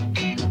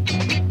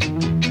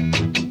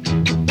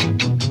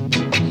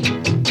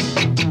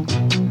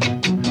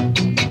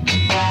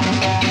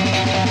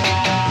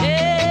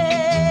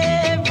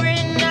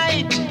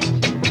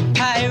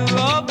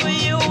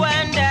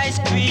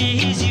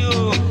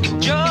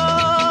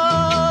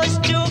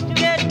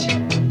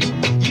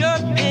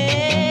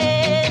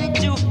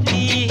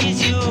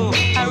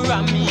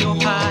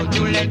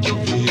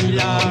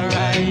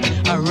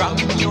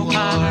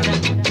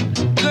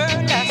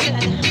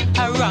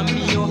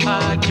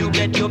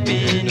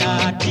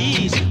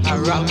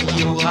 Around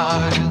your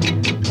heart.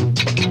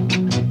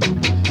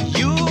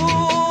 You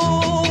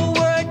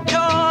were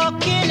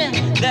talking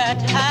that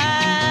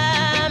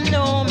I'm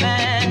no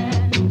man,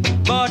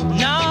 but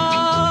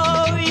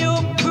now you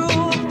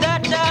prove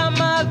that I'm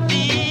a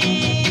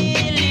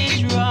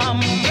village rum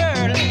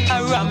girl.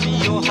 Around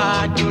your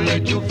heart, you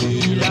let you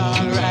feel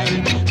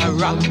alright.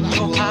 Around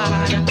your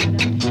heart,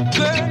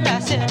 girl, I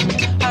said.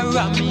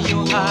 Around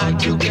your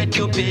heart, you get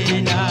your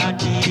pain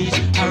at ease.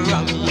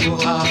 Around your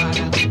heart.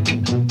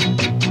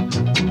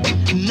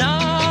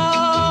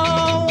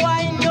 Now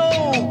I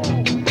know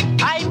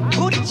I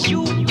put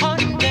you on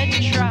the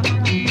track.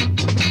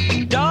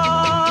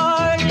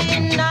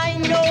 Darling, I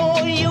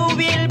know you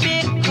will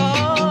be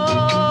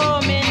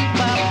coming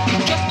back.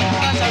 Just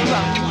because I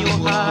ram your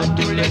heart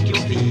to let you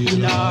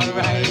feel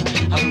alright.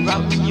 I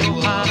ram your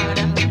heart.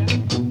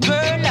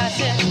 Girl, I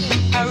said,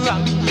 I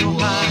ram your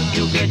heart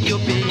to get your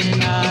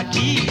pain at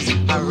ease.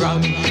 I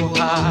ram your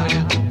heart.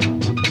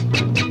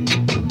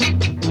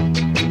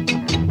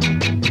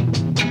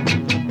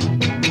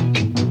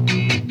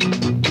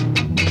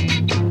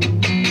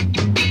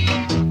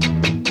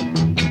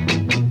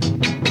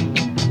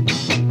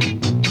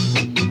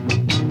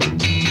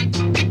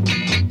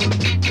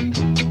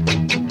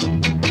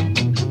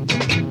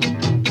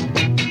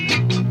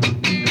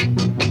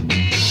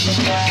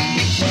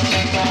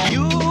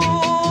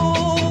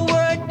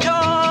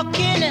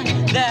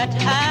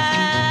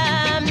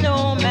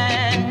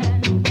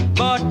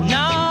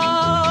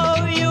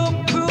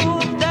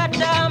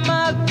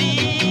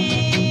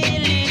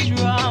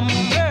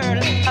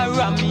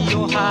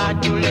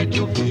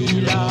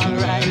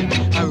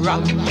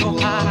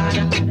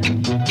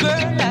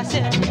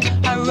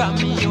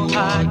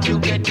 You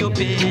get your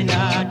pain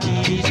at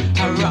ease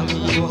around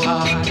your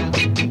heart.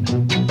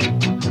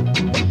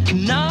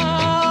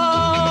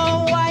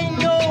 Now I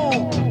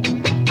know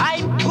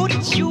I put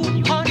you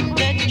on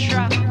the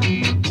track.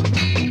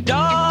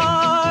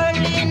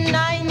 Darling,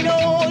 I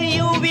know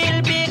you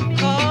will be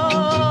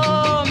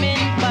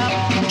coming back.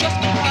 Just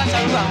because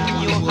around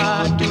your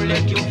heart to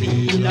let you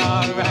feel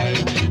alright.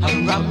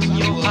 Around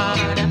your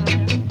heart.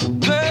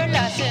 Girl, I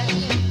said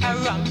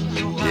around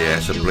your heart.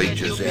 Yes, the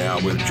Bleachers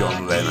out with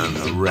John Lennon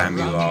and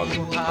Ramyard.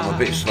 I'm a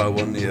bit slow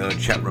on the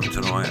chat room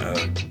tonight.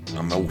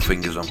 I'm all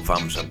fingers and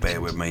thumbs, so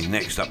bear with me.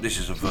 Next up, this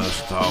is the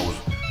Versatiles.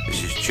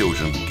 This is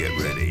Children Get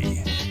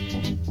Ready.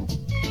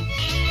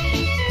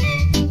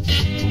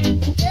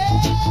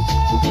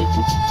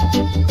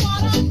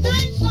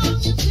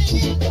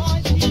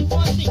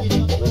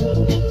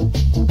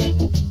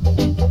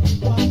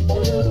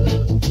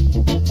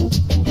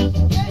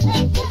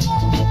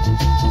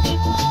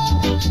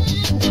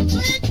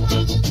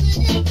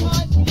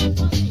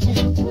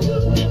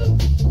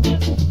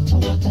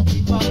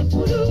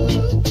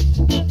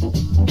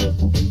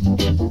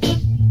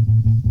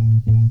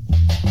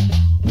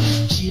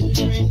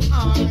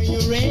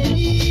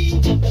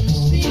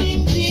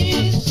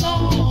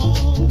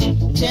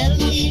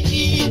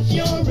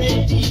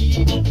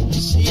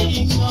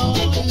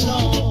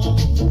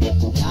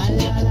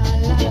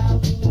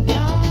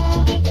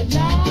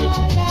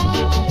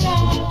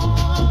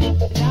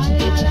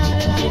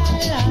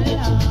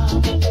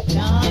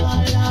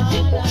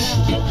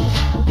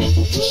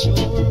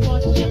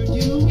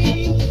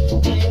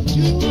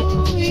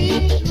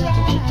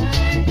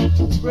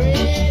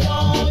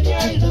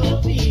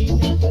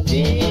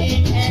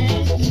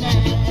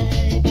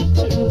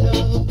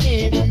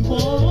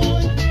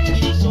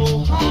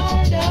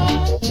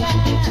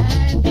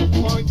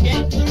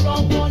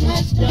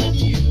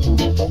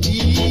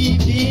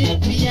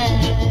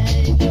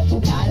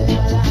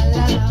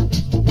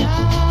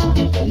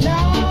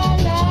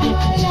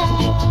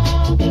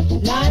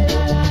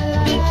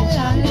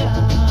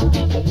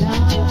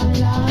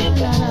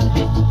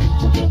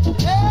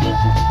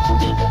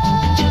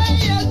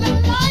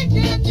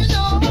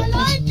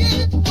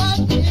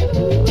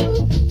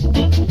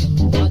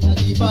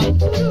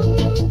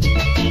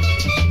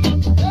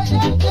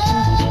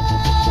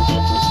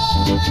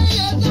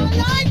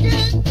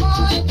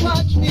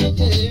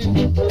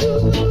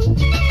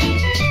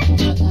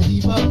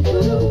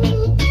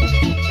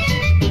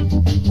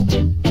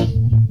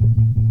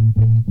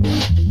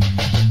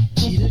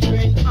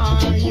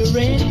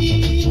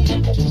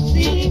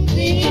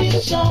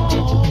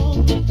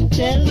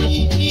 Tell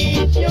me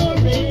if you're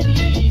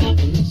ready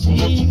to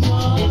sing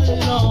all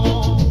along.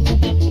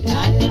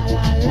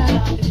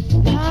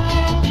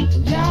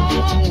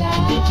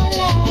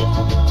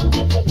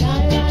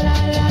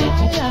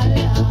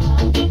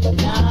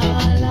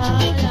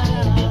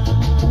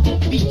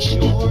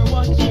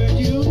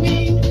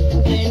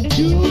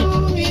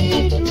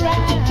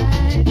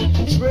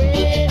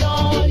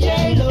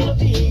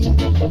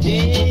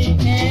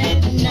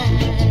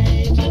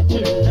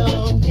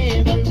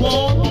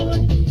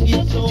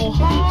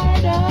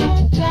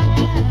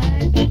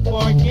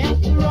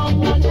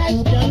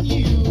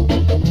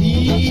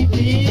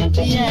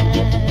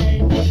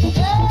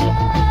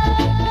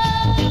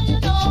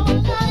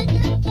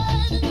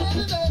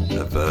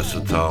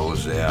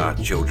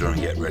 children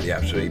and get ready.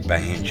 Absolutely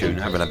banging tune.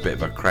 Having a bit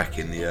of a crack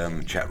in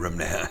the chat room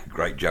there.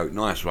 Great joke.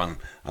 Nice one,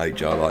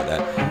 H. I like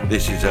that.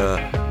 This is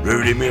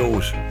Rudy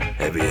Mills,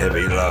 Heavy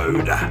Heavy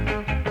Load.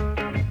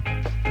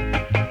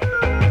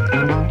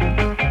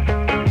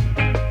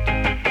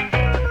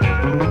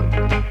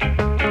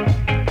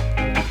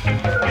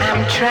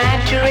 I'm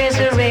trying to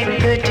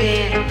resurrect the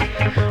dead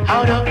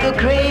out of the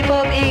grave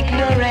of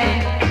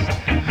ignorance,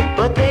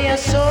 but they are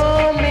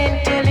so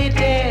mentally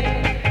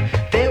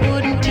dead they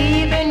wouldn't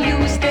even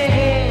use their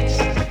heads.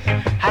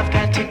 I've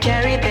got to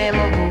carry them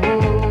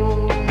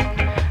home.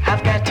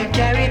 I've got to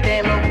carry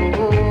them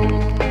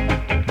home.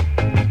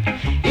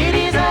 It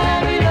is a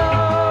heavy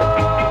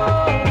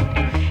load.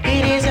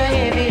 It is a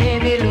heavy,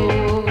 heavy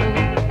load.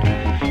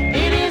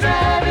 It is a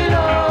heavy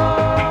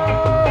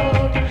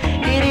load.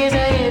 It is a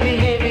heavy,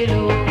 heavy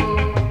load.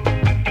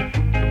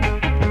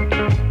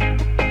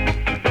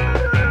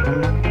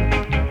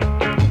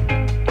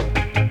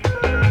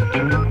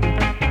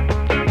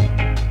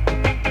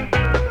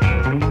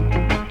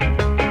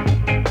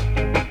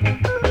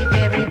 If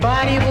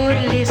everybody would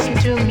listen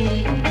to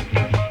me,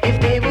 if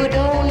they would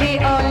only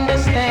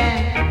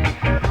understand,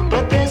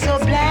 but they're so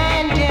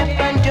blind, deaf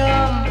and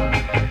dumb,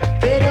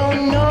 they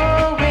don't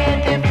know where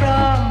they're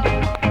from.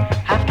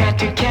 I've got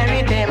to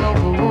carry them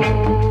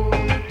home.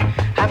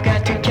 I've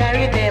got to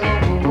carry them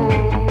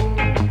home.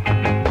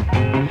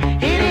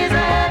 It is a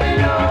heavy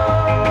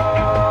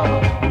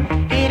load.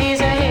 It is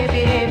a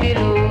heavy, heavy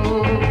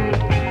load.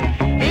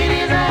 It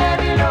is a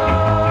heavy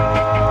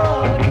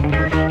load.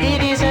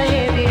 It is a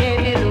heavy,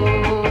 heavy load.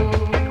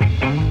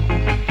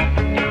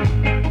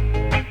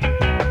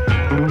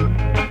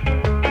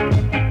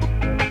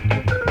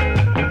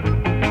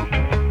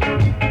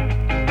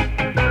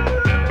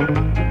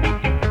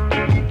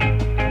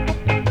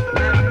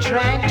 I'm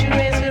trying to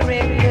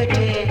resurrect the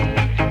dead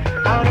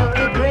out of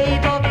the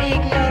grave of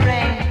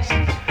ignorance,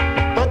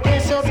 but they're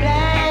so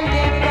blind,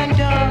 deaf and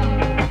dumb,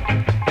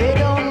 they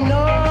don't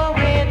know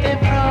where they're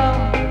from.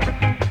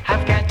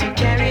 I've got to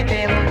carry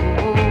them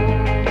home.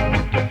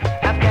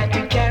 I've got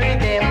to carry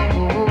them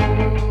home.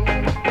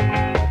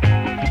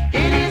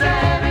 It is a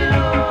heavy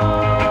load.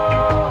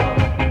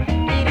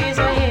 It is a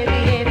heavy,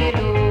 heavy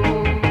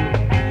load.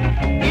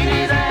 It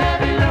is a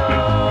heavy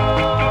load.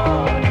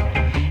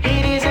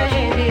 It is a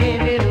heavy,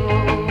 heavy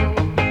load.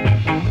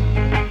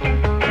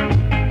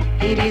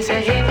 It is a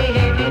heavy,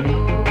 heavy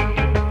load.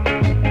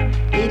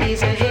 It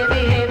is a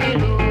heavy, heavy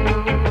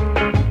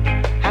load.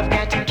 I've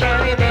got to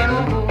carry them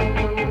home.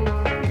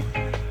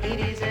 It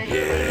is a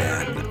heavy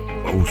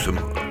Awesome.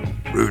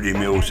 Rudy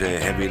Mills there,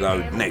 Heavy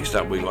Load. Next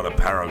up we got the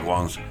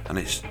Paraguans, and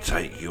it's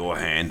Take Your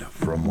Hand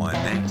From My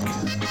Neck.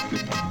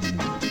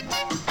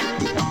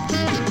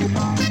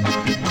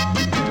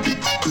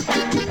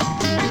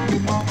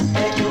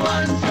 Take your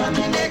hand from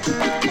my neck.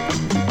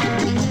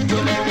 You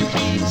make me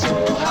feel so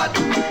hot.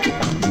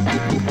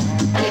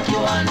 Take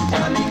your hand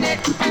from my neck.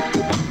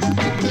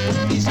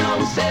 It's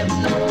now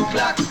 7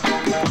 o'clock.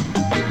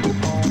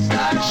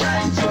 Stars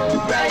shine so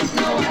bright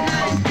now at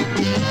night.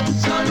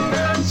 Sun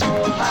burns so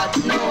hot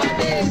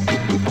nowadays.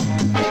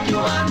 Take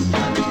your hand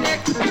from my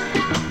neck.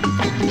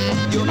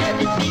 You make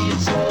me feel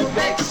so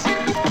vexed.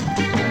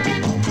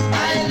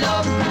 I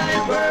love my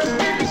work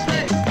with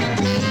respect,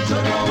 so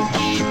don't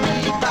keep me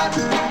back.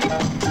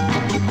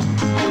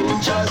 You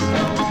just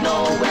don't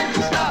know when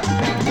to stop.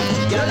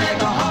 You're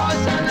like a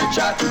horse on a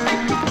trot.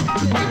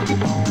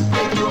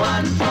 Take your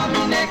hand from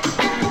my neck.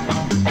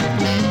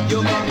 You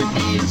make me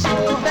feel so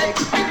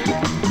vexed. Take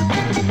your hand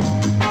from my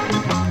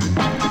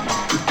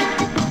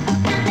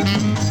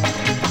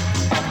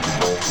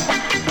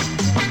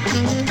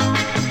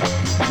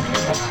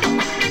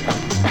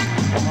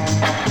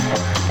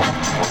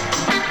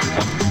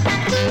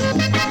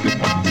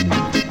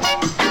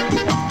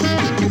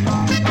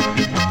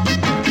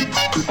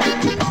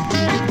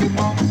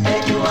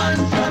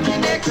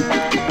neck.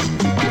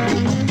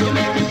 You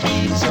make me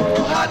feel so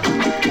hot.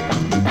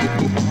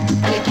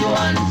 Take your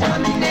hand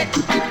from my neck.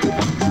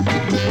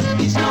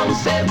 It's now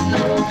 7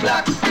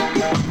 o'clock.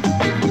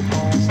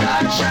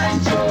 Stars shine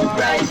so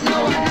bright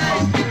now at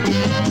night.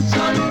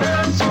 Sun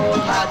burns so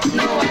hot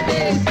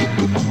nowadays.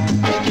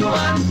 Take your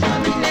hand from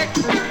my neck.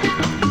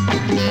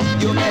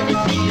 You make me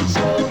feel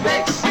so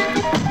vexed.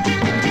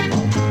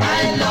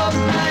 I love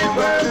my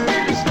work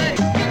with respect,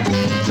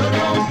 so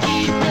don't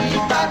keep me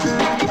back.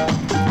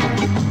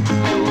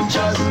 You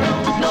just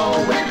don't know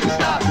when to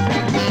stop.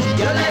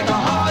 You're like a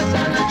horse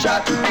on a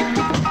trot.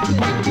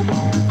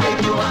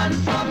 Take your hand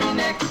from my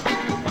neck.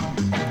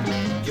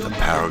 The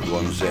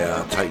Paraguans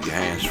there, Take Your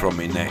Hands From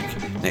My Neck.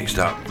 Next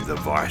up, the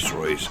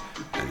Viceroys,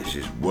 and this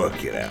is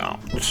Work It Out.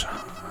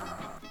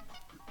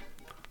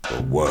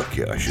 Or Work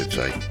It, I should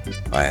say.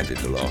 I added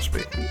the last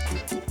bit.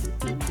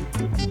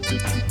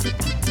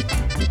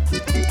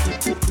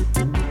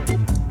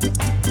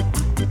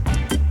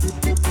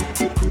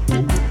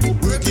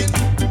 Working,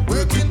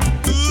 working,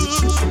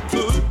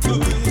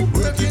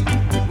 working,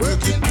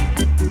 working.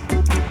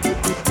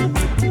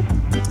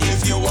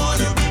 If you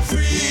wanna be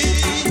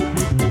free,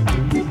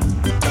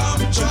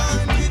 come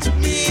join with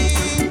me.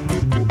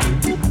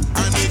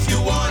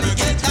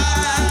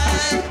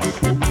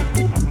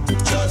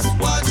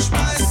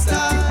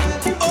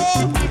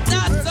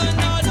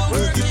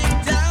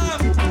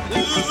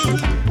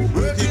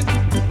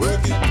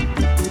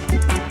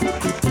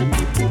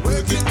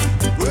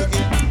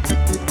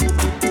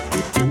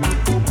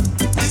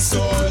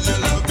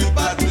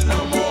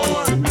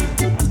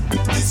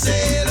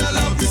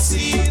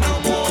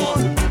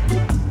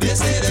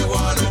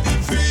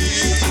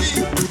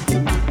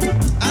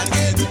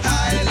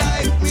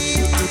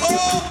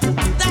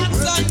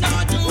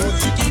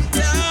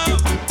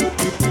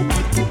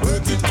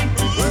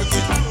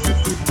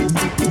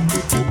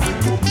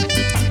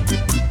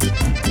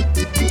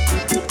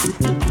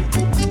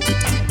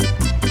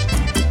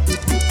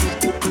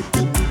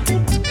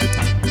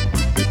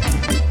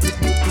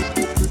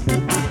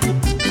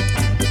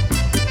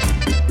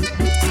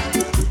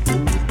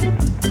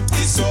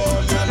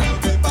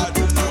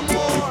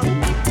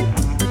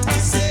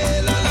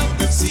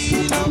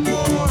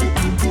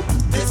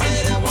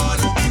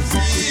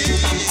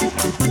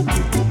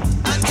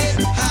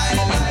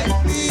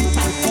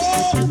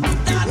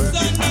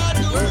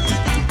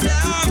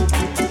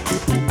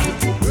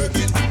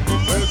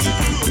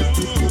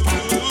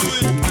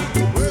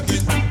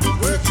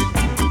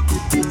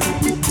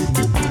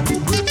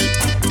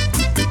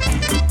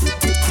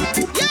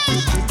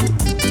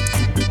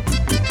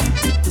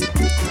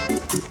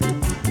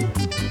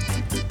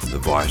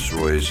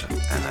 Boys,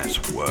 and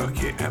that's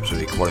Work It.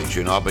 Absolutely quality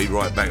tune. I'll be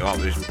right back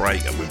after this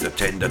break with the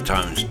Tender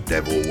Tones,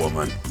 Devil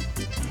Woman.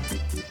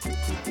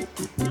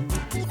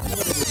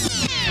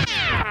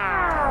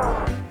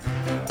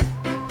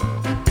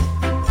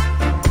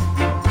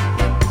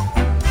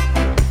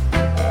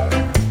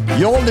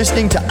 You're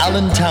listening to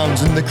Alan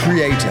Townsend, the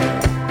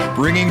Creator,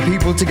 bringing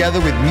people together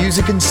with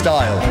music and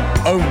style,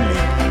 only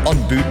on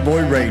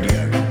Bootboy Radio.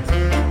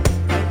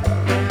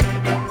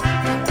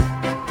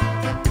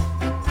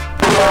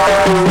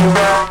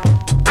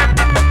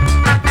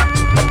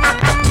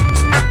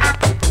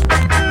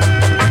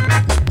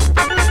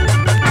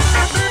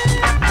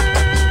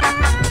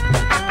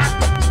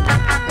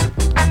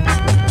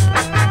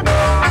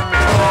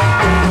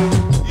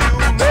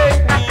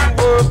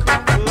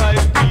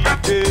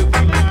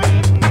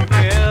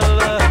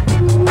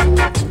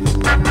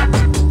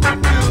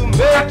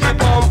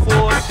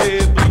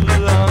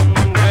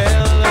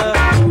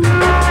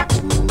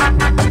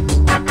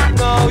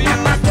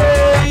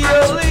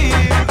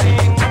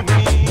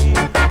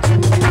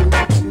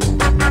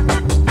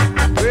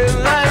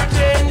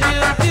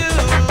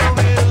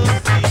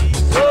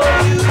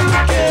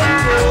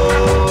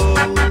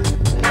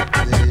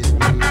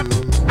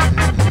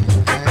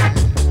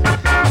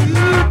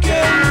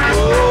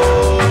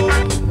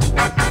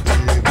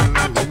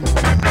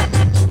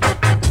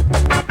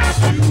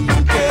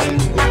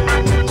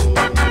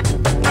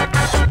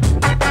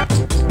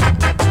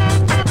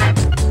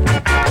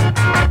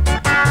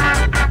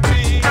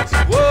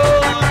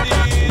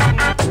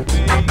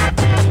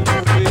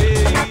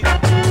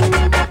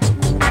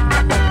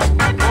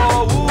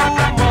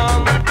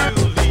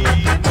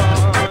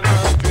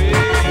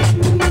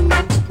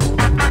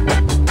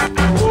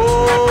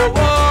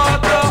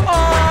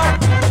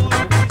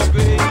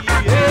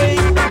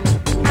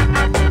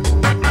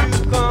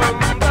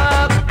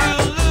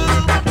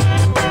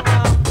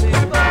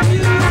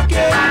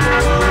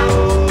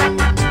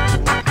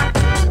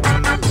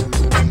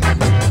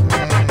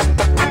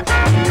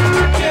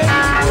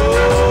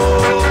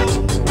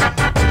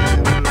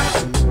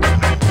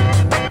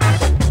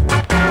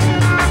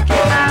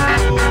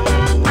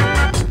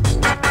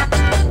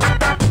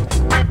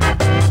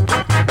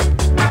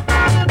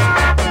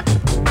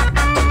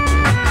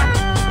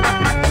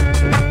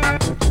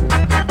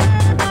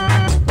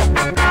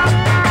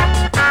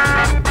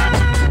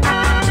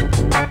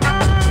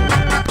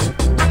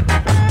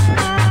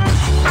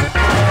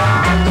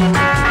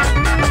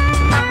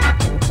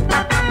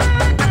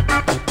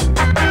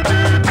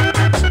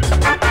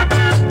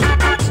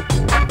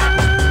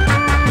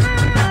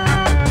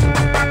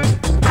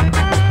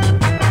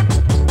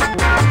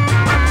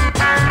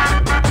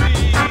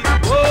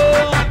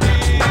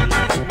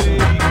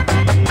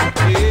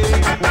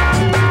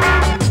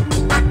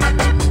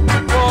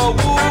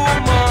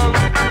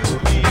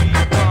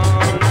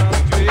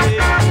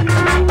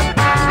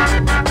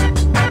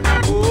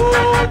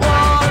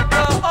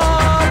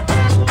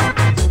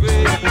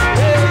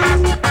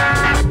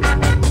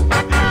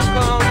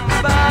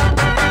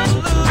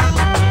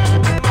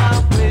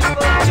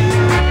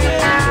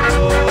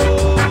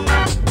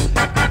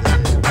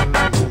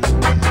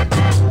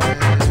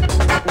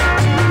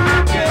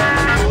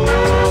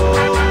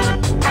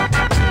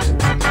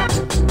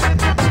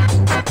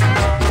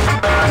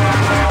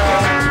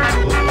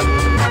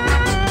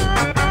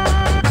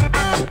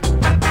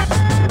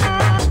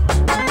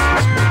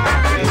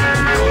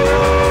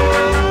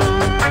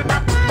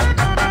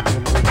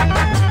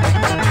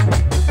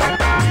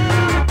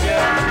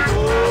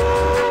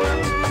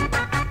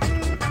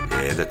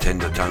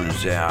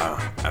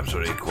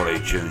 Absolutely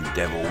quality tune,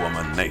 Devil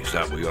Woman. Next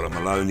up we got the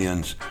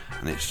Melonians,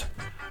 and it's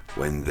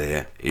When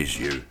There Is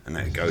You, and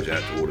that goes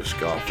out to all the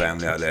Scar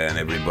family out there and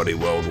everybody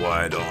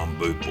worldwide on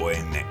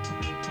Bootboy.net.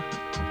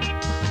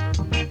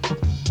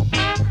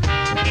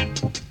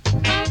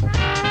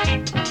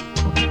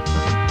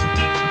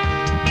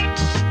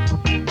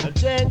 A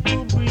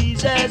gentle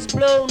breeze has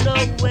blown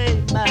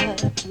away my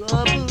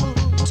trouble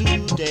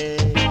today,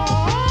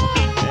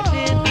 and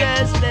it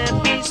has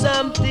left me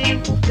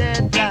something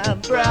that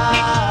I'm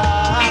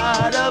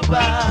proud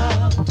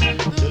about.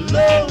 The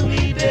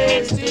lonely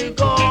days they're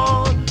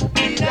gone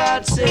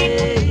without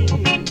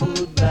saying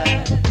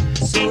goodbye.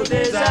 So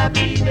there's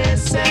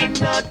happiness and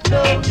not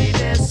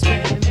loneliness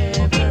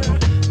whenever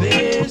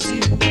there's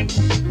you.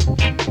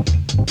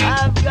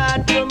 I've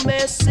got a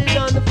message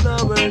on the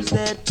flowers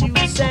that you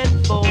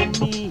sent for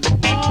me.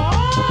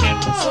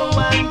 So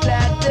I'm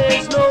glad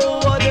there's no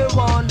other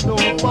one,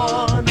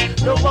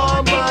 no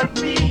one but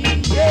me.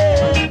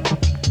 Yeah,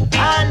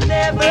 I'll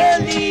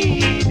never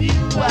leave you,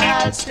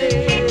 I'll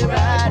stay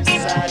right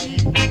beside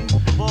you.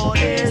 For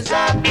there's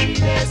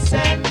happiness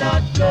and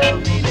not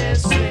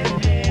loneliness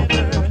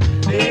whenever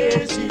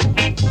there's you.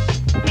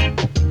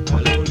 A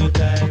lonely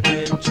time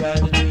when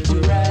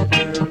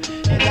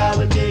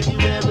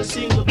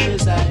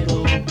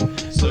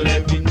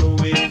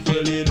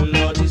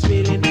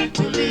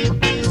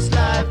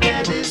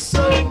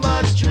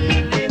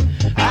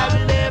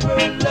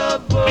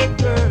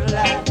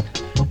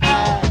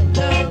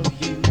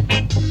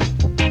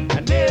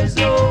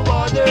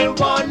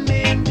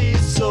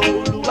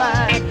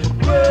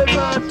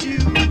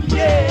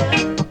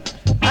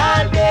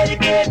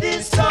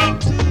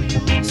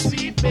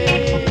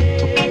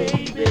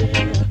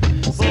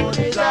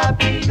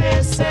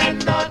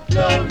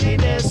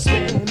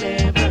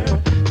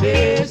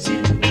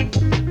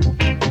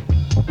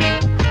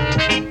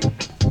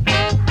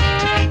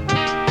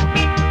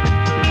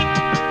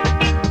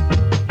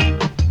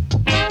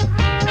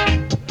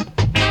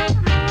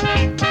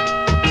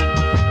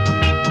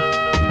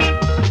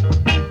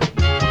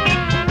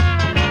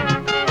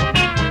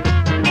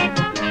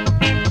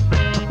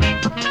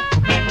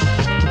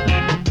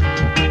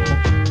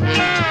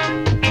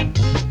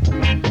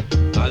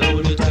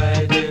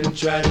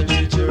try to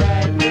treat you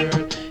right,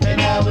 girl,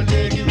 and I will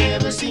take you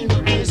every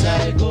single place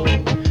I go.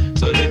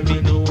 So let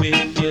me know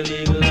if you're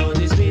legal or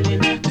is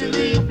willing to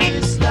live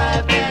this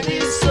life that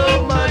is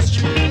so much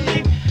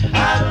thrilling.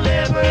 I'll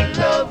never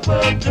love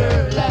a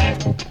girl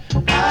like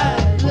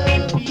I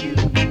love you,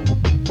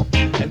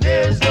 and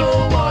there's no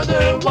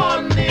other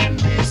one in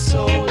this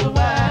whole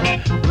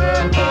wide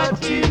world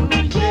but you.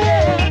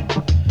 Yeah,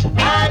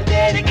 I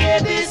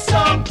dedicate this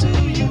song to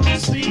you,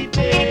 sweet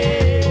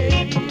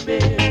baby.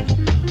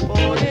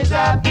 Oh, there's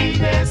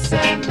happiness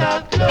and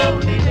not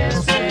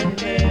loneliness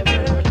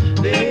whenever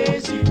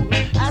there's you.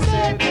 I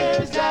said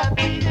there's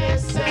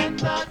happiness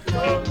and not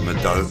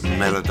loneliness.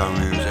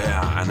 Melodonium's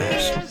out, and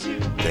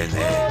then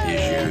there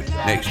is you.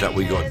 Next up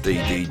we got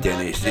D.D.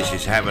 Dennis. This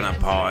is Having a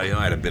Party.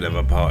 I had a bit of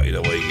a party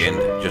the weekend,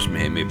 just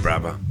me and my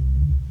brother.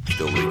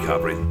 Still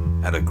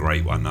recovering. Had a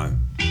great one though.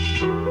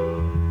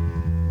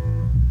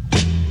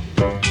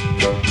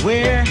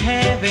 We're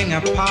having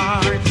a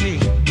party,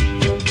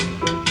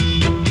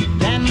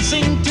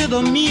 dancing to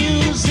the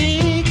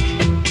music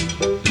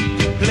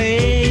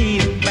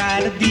played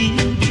by the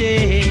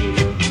DJ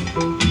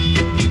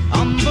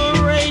on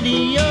the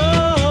radio.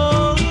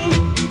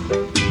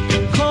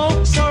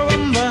 Cokes are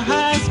on the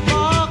ice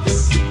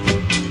box,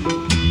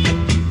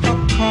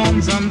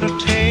 popcorn's on the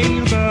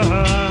table.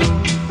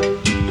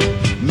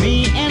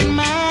 Me and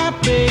my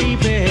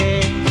baby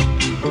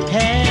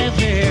have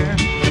hair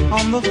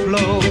on the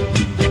floor.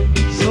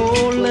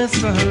 So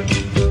listen,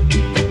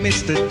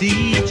 Mr.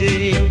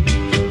 DJ,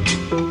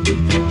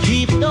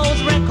 keep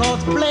those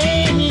records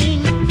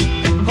playing,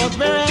 'cause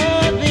we're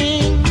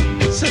having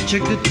such a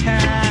good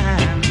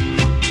time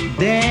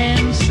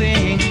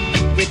dancing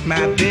with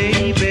my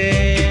baby.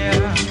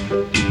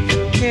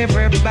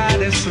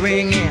 Everybody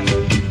swinging.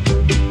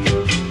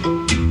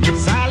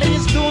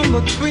 Sally's doing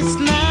the twist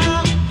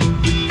now.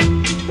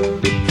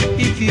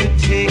 If you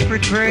take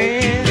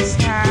regrets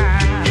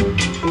time,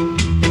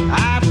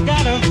 I've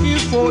got a few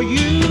for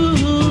you.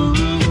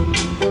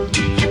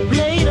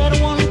 Play that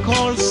one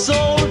called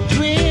Soul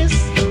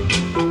Twist.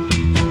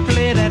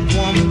 Play that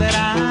one that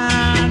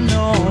I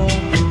know.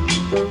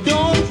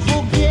 Don't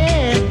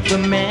forget the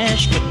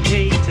mashed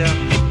potato,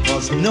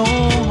 'cause no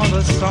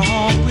other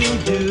song will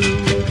do.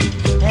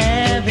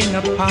 Having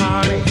a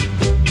party,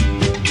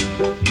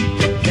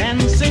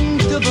 dancing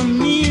to the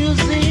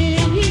music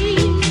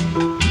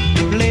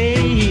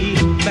played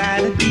by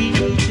the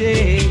DJ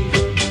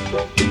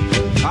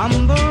on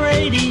the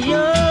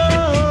radio.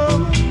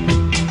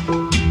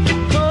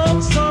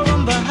 Cokes are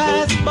on the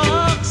ice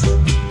box,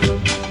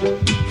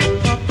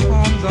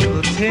 popcorn's on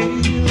the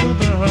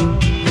table.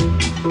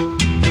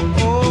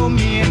 Oh,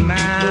 me and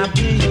my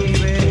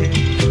baby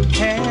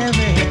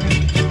having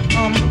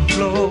on the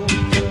floor.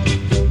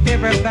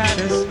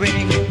 Everybody's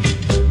swinging.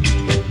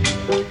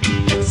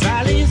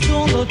 Sally's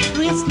doing the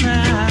twist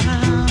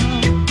now.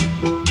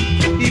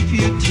 If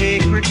you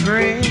take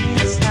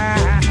regrets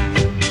time,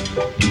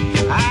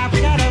 I've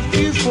got a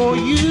few for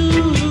you.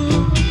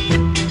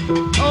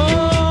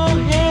 Oh,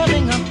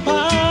 having a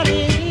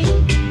party.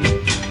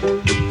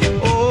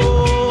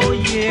 Oh,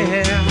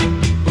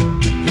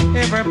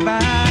 yeah.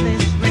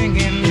 Everybody's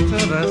swinging to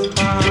this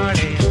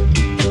party.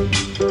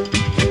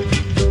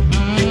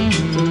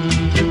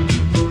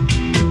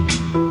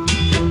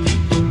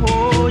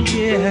 Oh,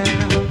 yeah.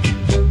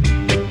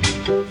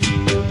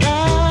 Da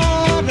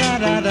da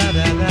da da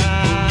da da,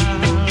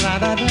 la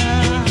da da,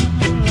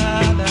 la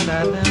da da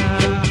da.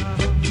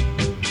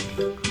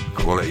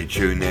 Quality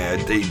tune there.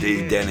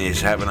 D.D.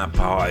 Dennis, Having a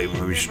Party.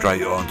 Moving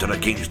straight on to the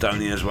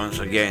Kingstonians once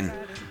again.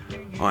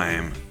 I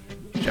am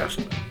just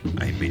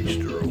a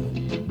minstrel.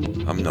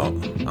 I'm not.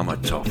 I'm a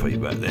toffee,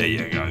 but there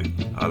you go.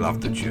 I love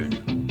the tune.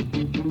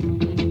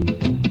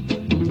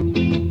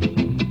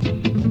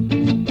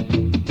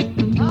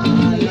 I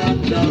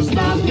am just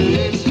a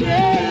minstrel.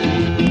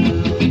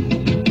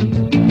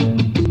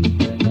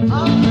 I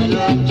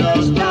am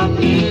just a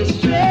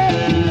minstrel.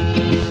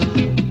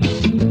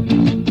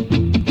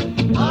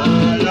 I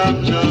am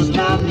just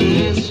a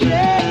minstrel.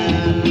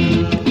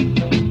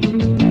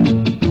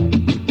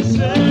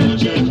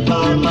 Searching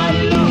for my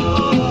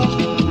love.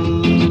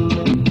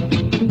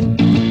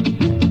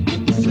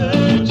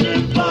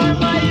 Searching for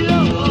my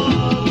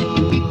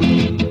love.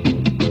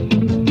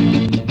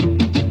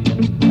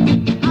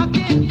 I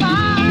can't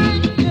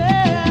find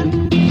it.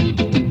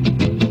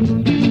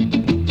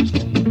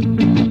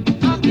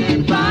 I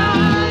can't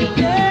find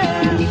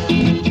it.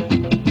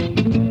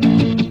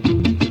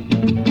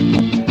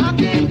 I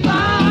can't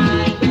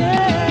find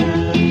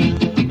it.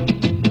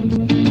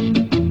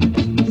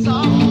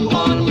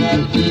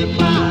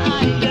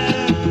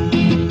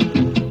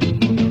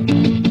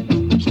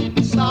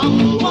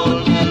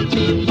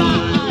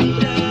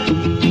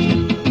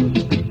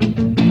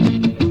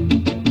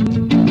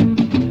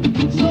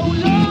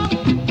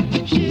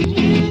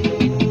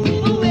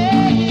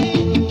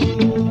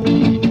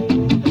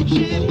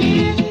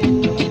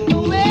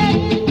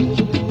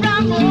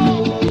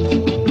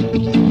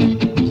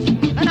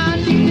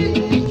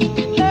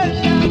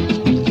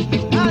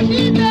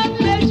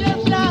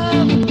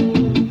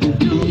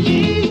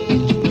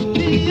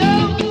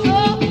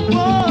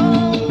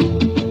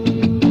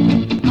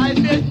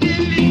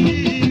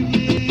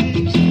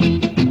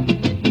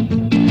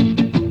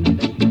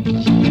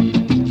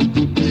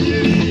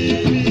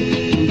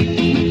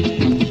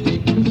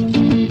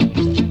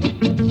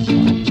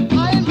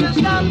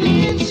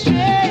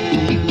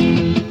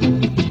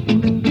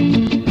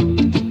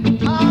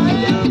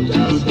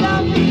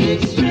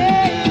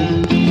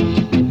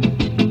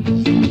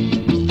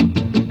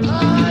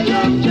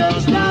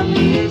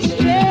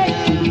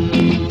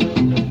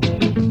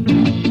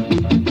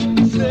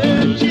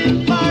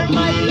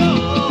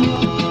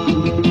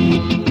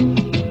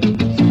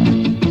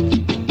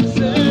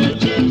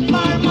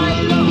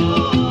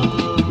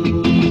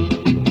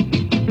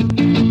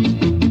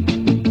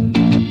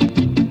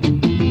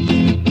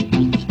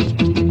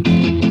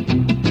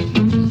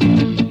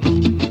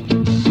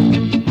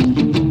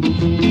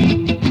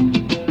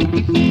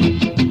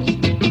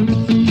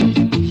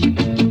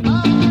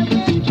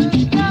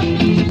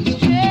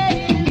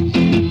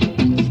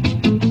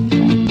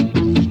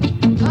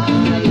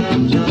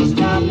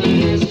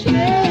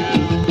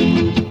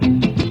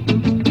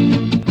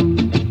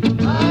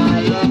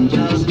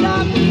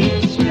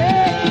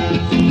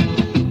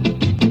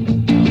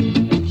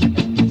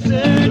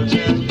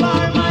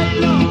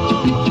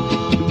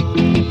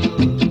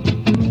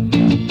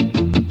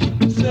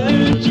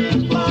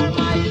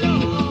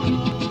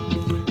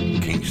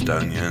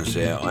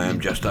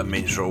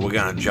 minstrel. We're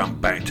going to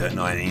jump back to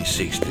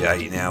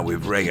 1968 now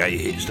with Reggae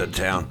Hits the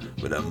Town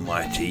with the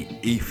mighty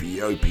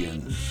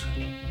Ethiopians.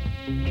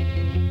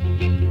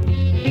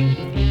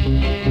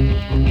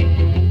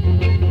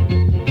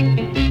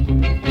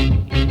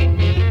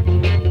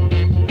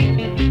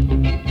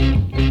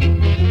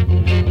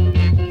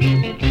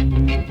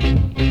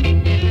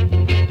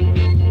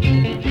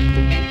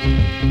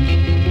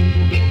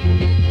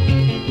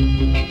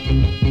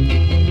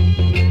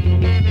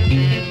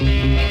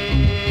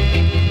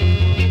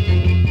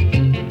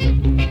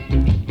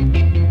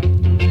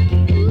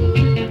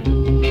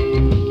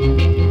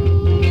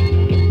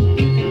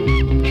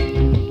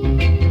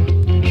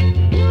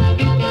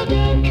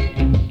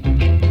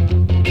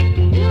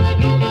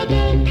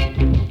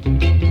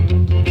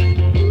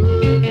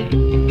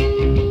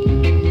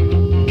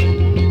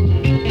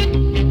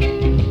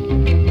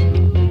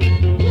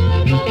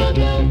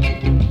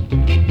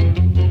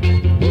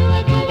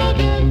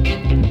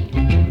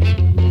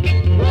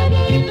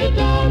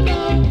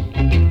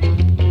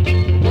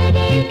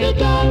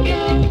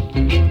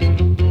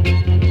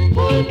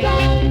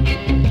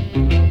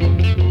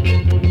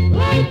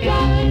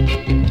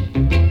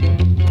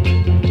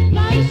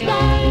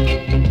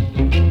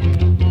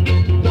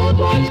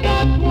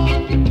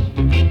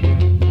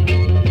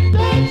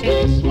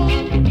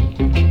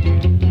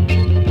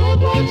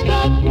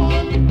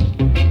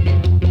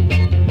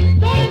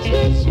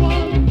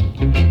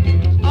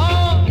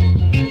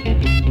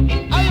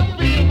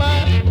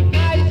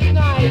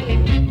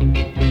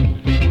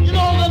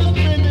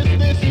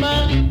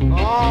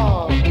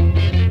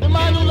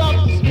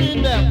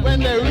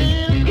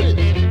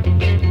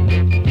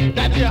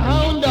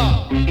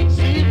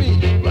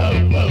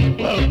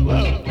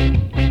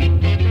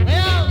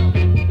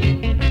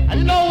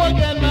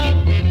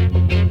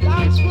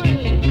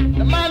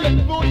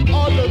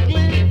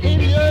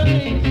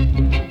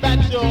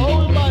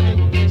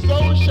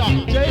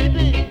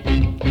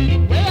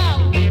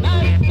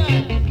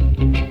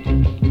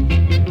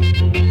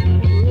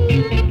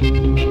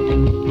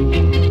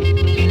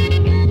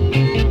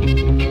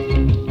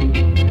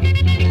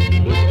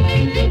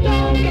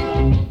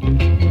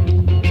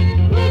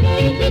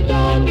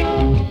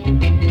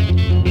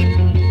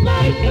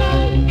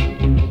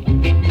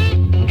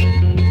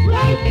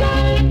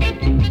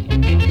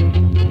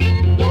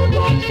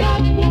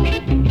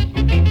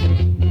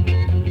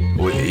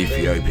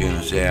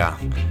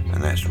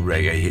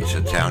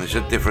 It's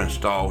a different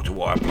style to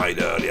what I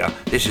played earlier.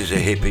 This is a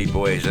Hippie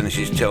Boys and this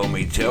is Tell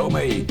Me, Tell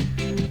Me.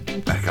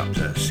 Back up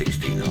to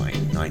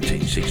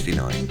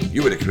 1969.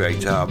 You were the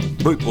creator,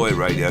 Boot Boy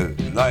Radio,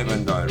 live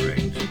and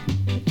direct.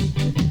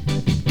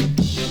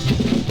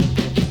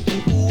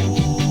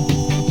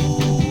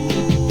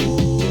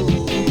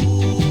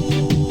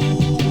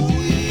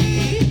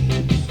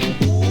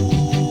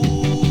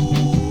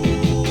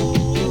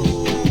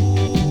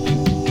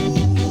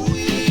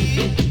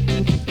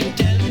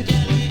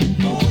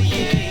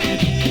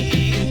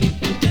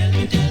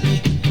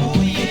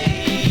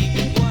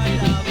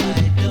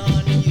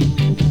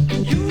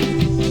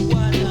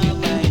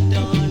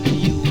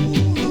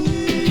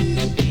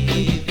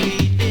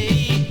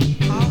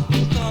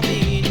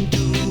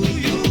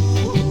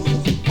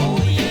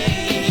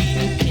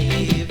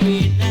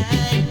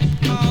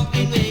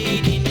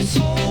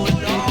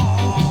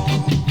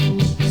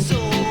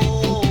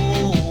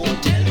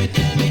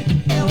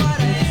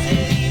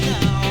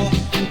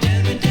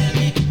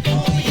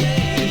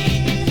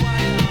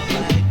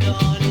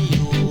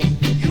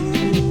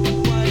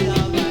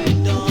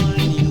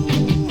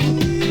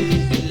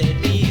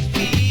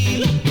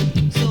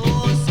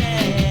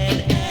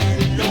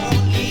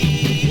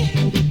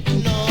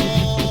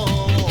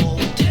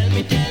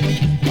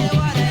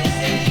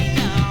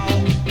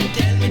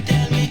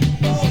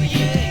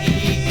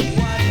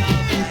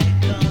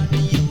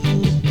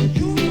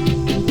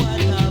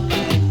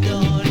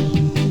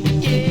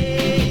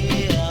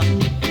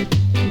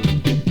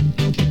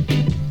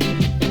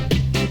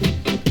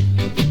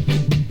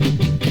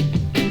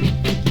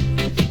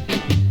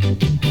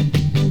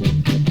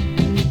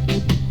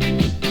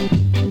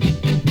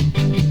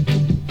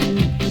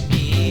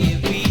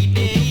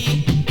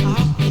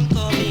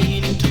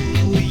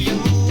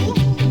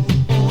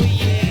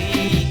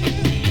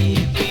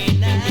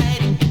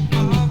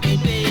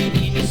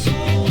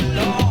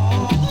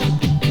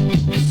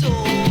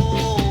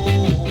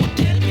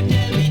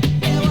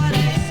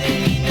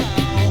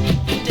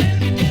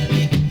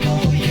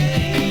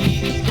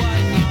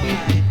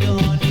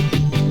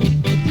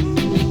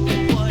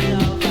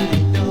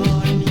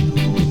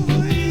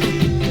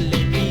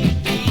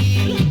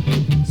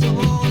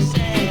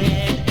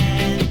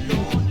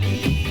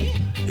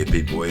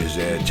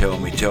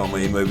 Tell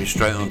Me, moving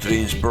straight on to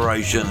the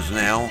inspirations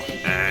now,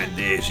 and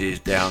this is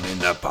Down in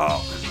the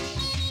Park.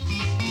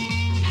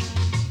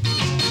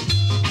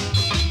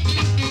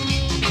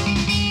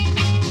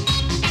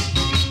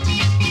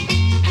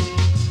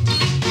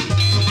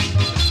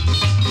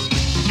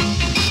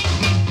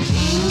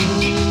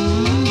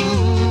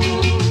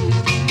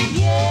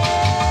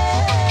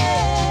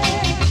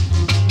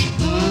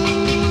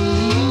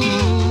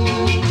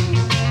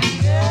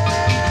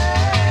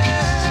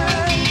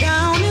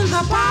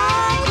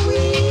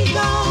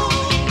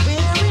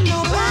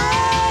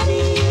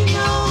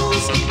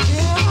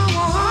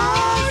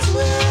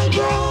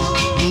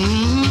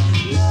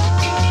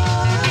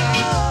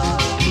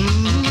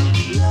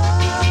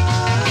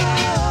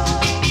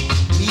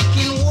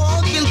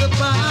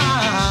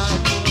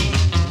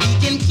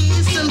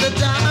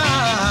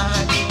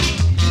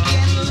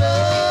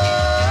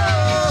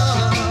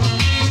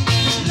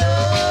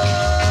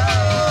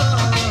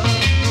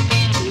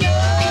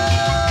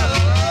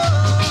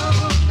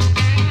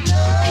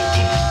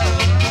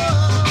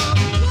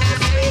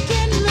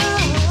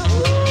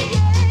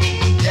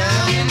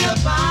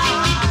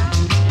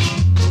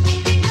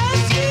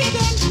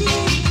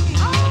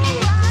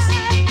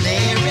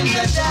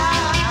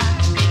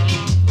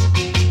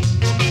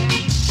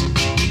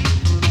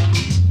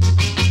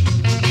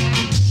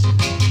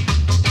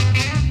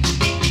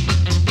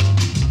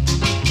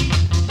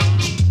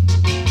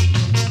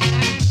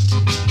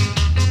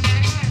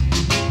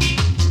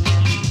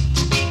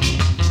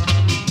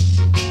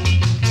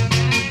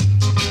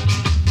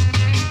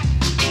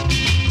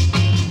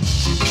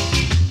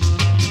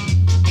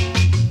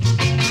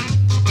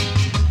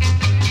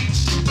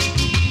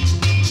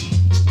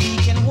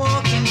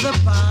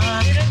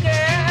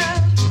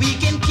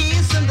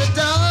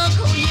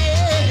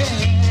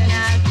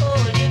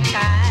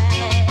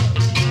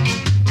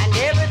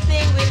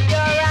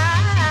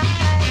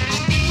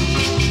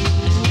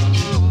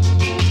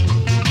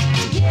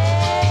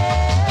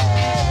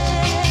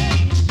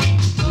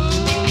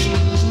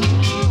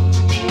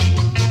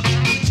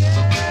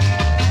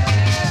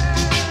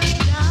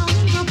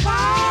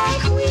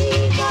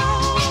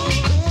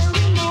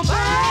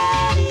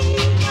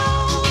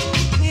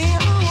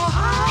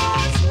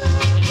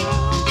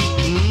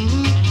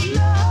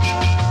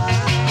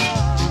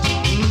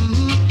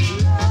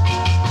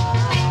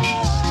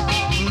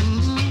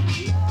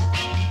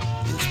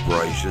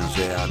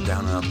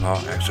 down in the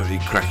park. Absolutely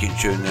cracking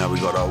tune. Now we've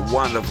got a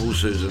wonderful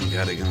Susan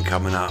Cadogan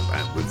coming up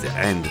with the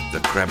end, the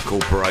Crab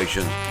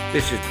Corporation.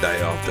 This is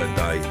Day After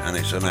Day, and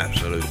it's an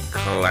absolute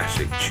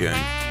classic tune.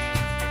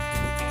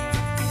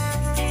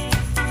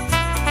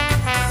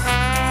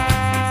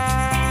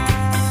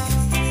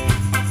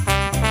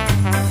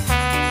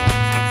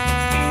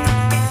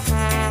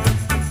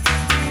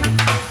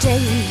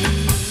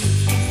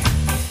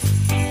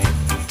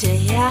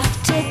 Day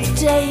after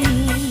day,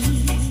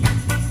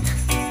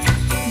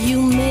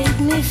 you made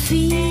me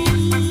feel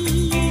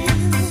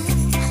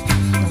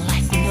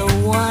like no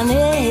one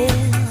else.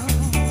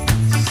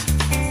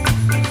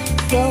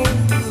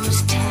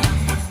 Those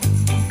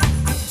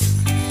times,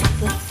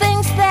 the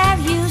things that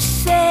you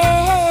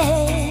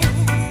said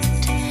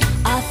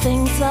are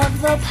things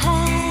of the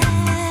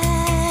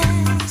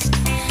past,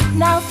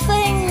 now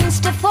things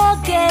to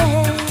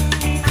forget.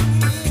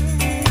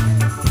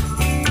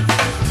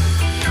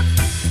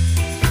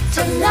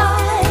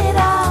 Tonight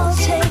I'll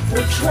take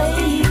the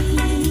train,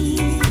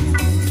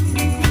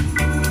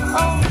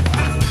 oh,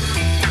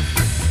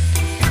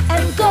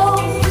 and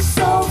go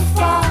so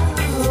far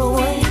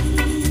away.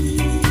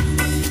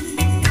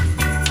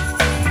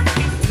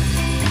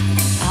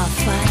 I'll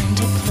find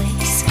a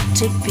place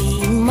to be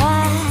myself,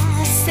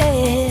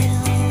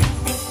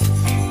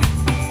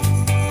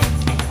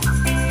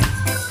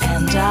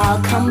 and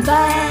I'll come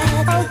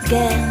back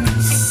again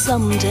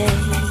someday.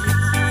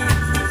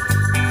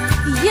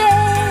 Yeah.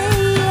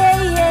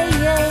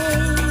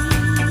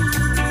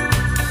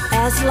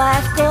 As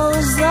life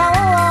goes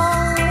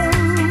on,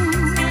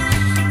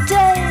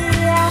 day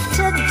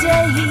after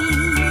day.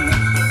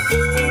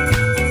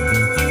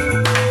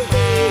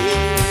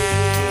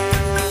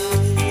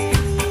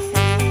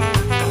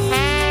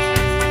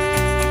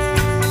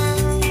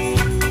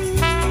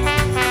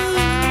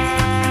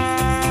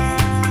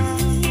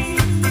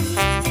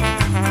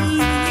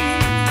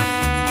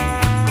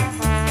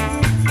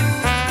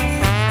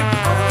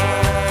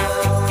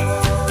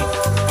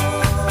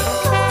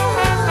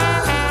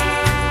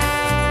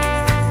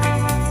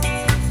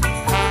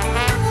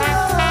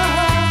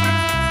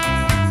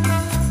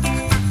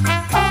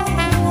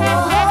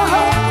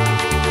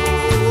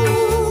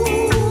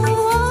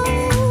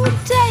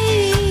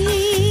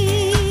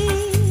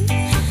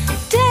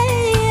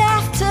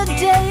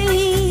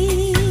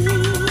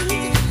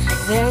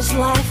 There's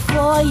life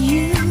for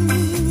you,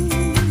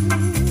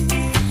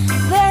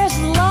 there's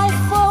life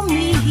for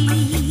me.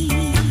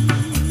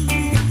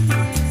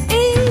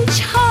 Each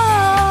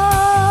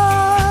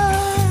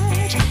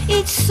heart,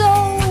 each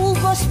soul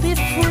must be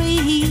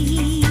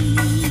free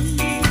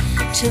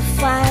to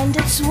find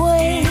its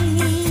way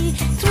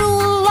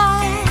through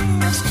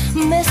life's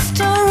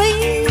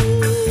mystery.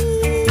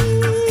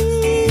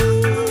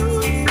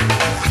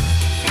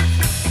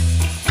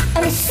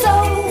 And so I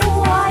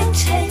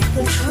take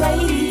the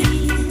train.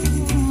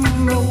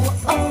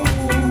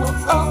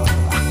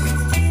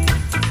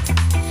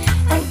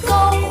 And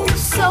go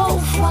so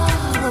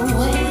far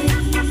away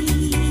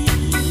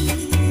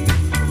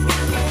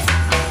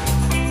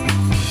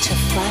to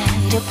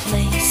find a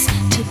place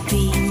to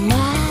be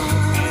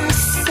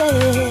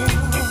myself,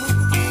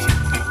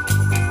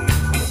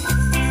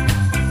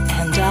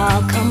 and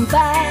I'll come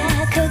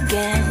back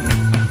again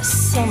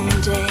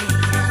someday.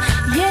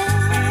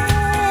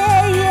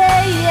 Yeah,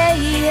 yeah, yeah,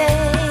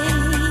 yeah.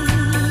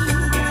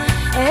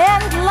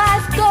 And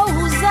life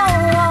goes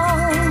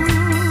on,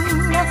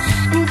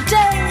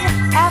 day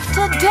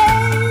after day.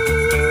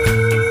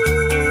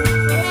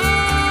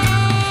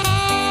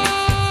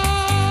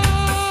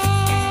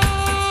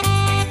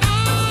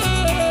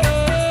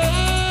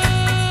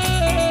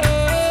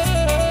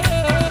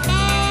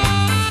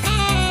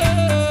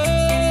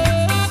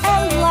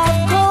 And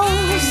life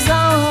goes on.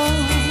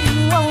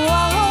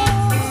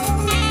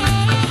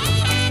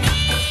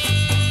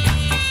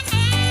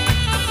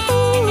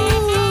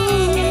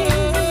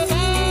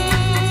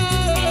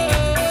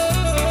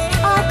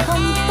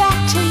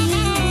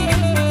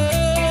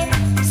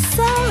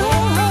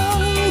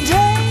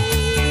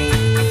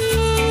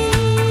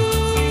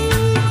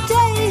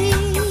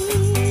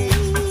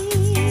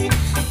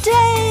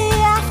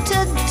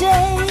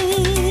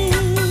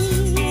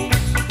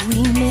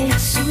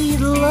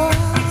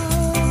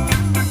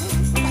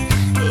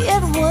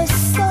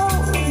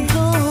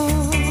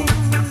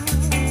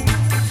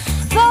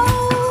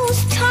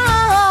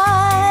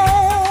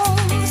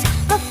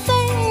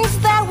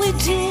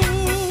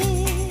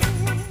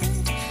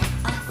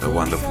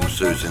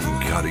 Susan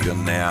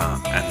Cadogan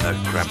now and the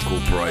Crab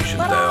Corporation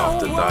Day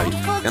After Day.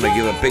 Gonna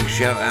give a big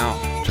shout out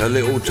to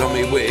little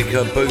Tommy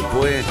Whitaker, boot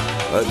boy.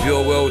 Hope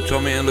you're well,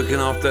 Tommy, and looking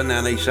after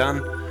Nanny,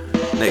 son.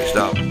 Next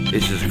up,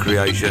 this is the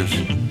Creations.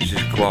 This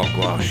is Quark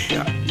Quark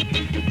Shut.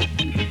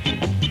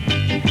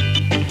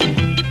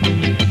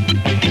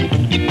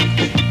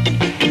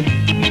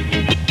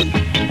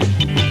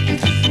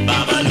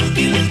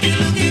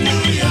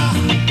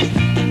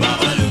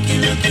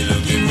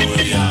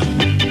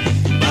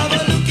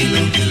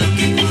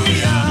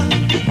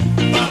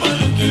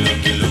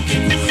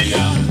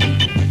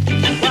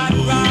 What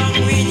wrong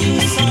with you,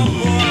 some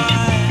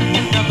boy?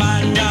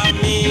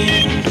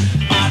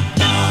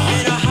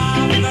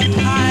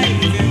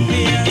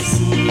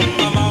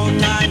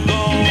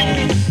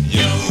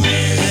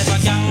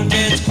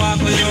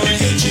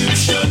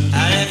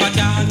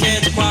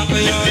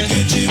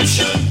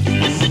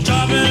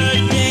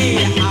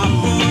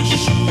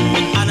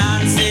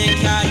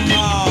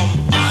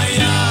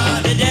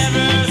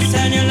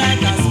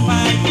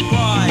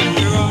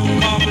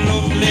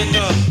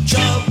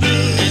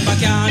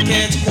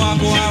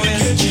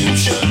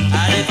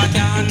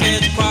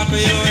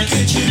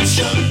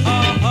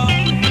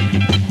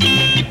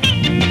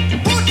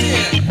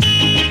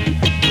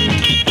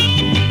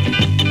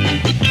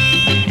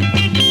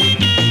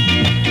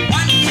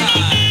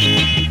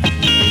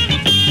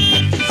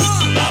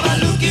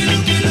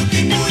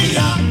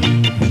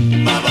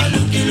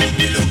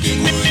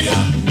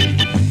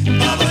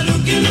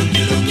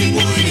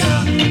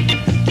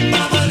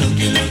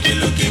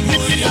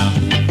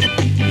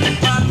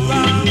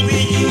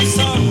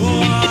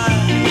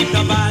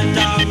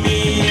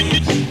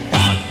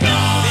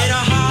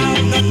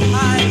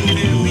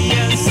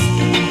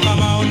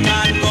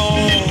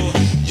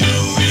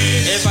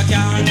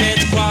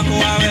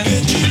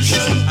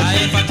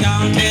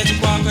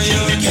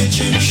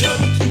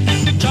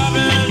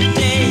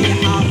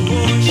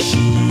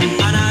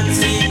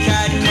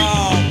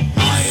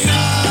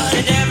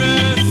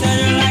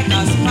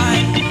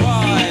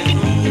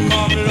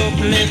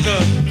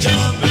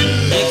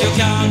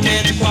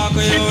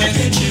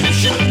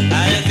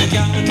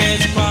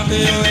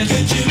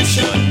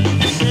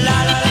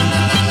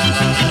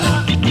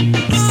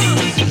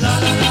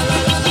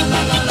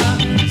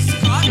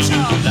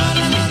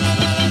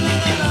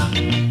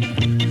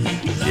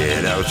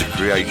 to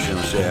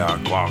Creations there,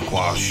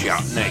 Qua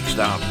Shut. Next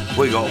up,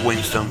 we got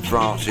Winston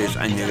Francis,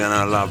 and you're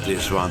gonna love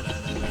this one.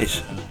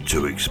 It's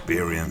Too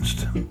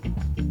Experienced.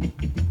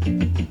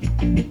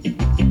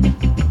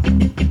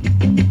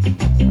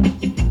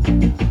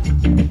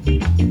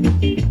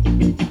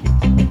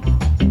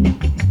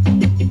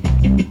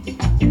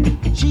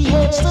 She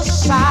hates the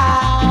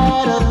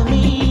sight of me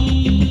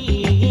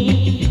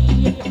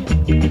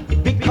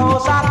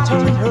because I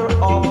turned her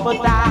off a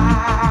dime.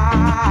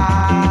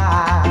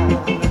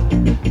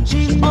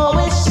 She's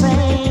always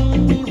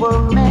saying we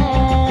were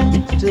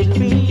meant to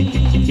be.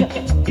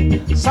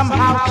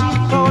 Somehow she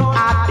thought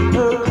I'd be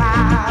her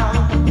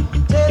crown,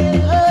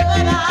 telling her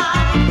that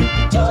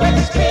I'm too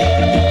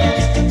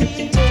experienced to be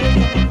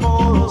taken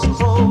for a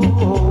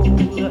stroll,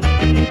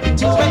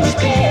 too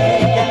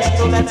experienced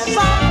to let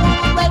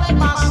someone wreck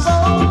my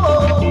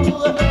soul,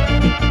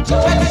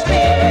 too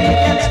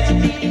experienced to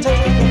be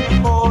taken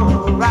for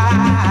a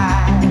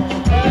ride.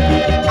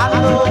 I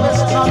know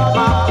it's not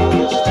my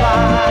foolish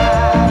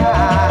pride,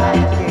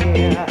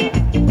 yeah.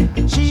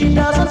 She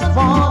doesn't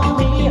want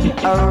me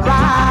around.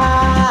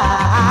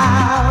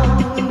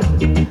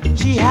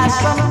 She has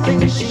something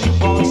she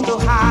wants to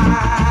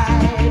hide.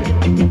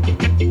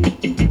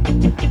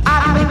 I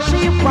think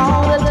she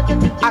wanted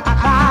a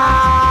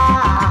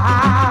clown,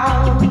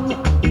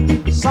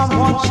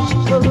 someone she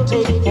could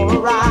take for a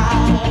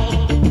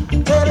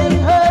ride, telling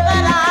her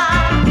that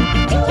I'm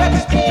too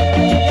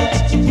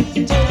experienced to be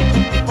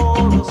taken for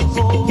a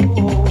fool,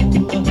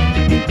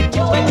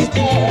 too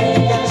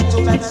experienced to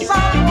let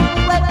someone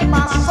wreck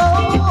my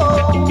soul,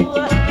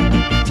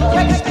 too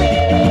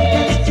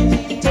experienced to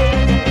be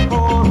taken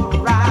for a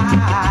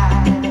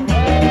ride.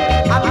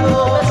 I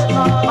know it's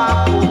not my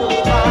foolish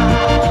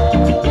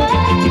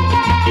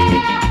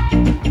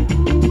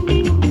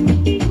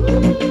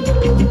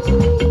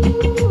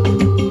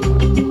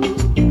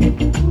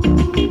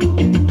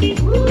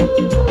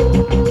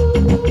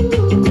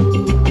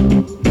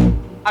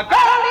a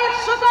girl needs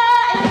sugar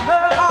in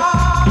her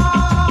heart,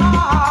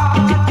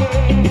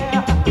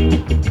 yeah.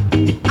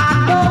 I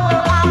know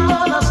where I'm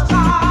gonna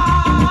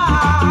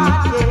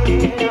start,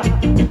 yeah.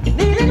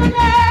 Needing a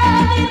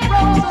man, need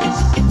roses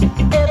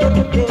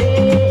every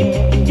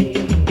day.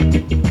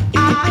 I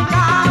think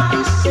I'll be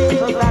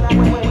safer that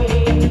way,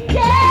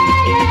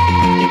 yeah,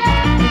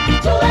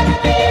 yeah. Too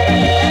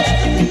experienced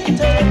to be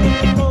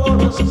taken for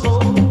a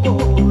soul,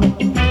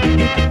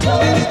 too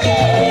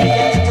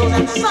experienced to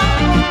let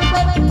someone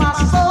wreck my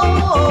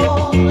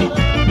soul,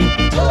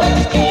 too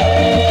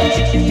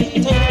experienced to be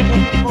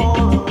taken for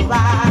a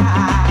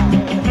ride.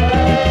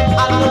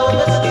 I know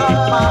it's not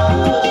my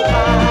foolish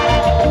pride,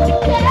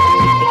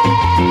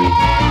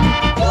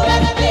 too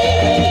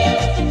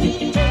experienced to be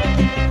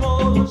taken for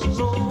a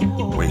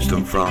soul.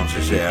 Winston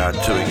Francis there,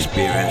 Too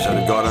Experienced.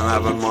 I've got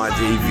another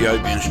Mighty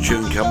Ethiopians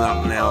tune coming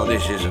up now.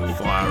 This is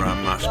Fire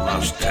and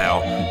Must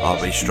Tell. I'll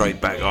be straight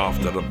back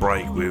after the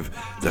break with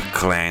The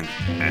Clan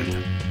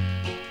and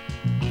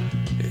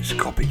it's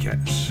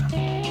Copycats.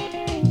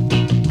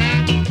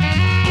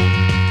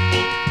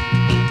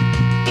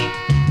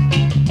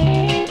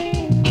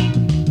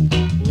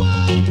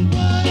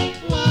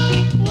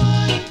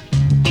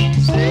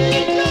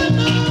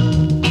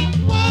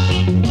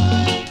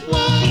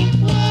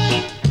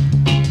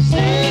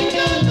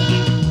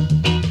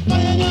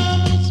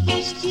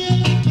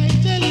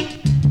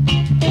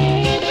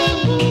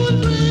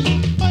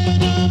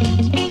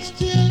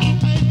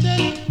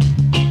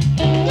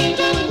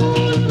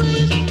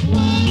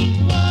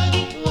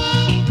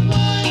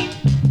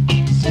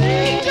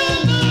 Say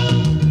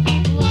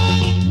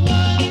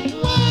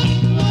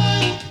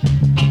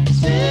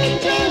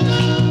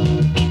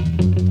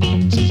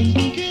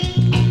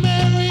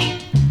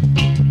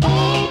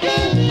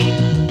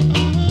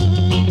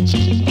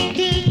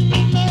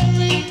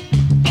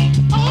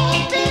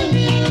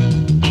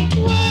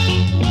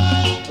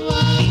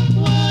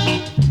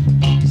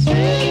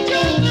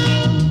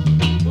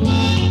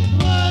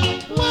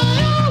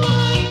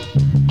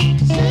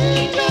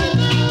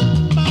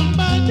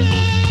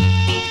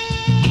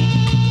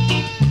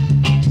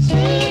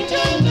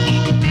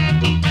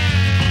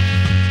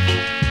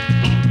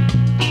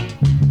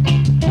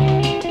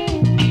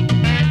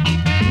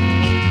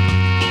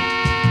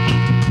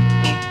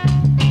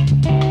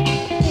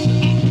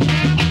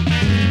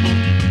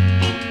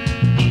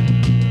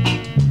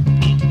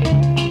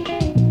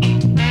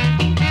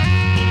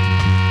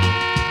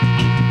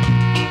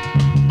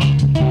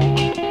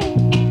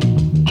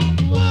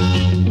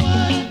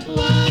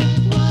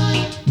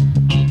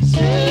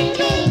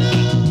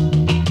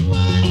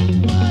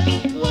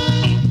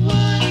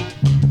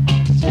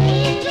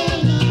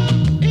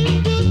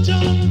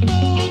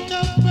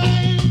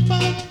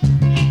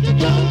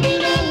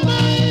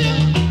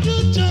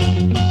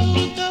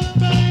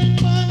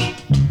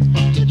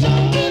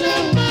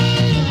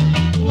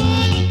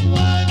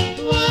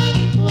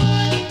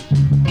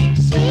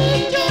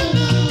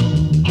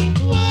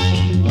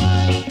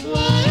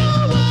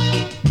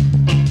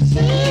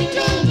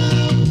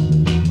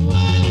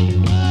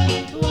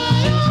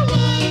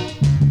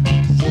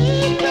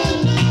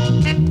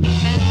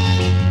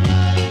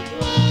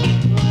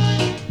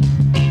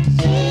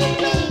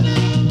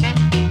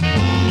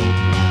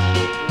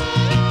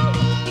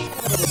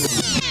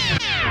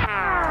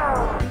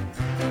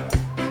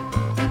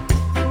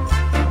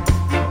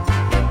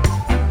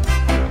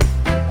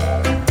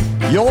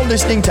You're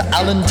listening to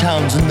Alan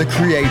Townsend, the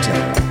creator,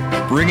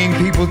 bringing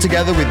people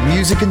together with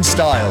music and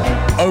style,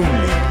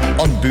 only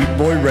on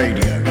Bootboy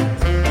Radio.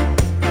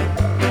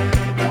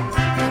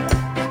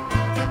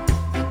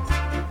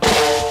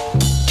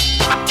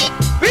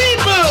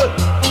 People!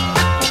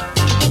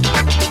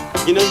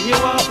 You know, here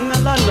we're up in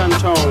the London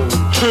town.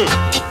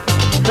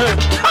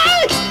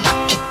 Hi!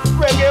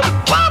 Reggae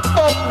pop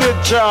up the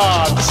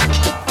charts.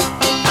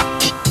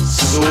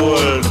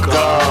 Soul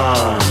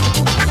gone.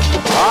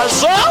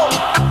 Also,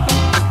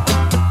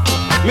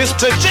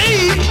 Mr. G,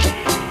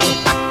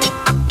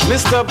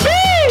 Mr. B,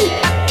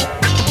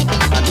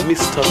 and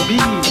Mr. B.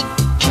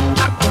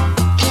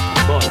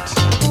 But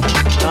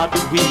not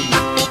we.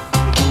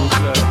 Because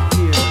we're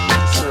here to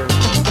serve.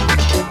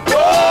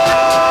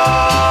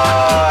 Boy,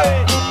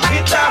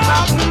 it's a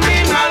happening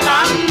in a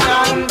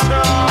London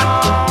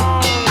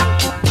town.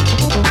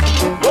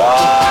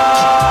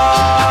 Boy,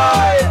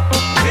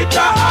 it's a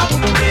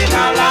happening in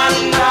a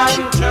London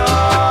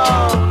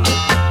town.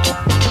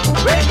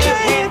 Reggae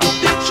hit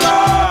the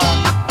chart.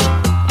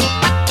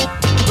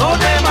 No,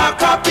 them a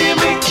copy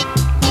me.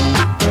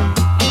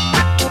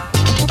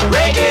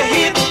 Reggae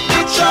hit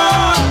the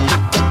chart.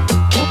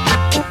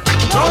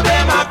 No,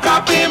 them a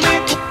copy me.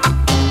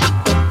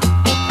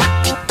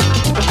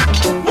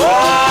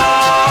 Boy,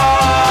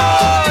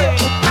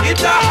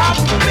 it's a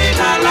happening in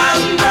a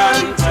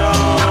London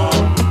town.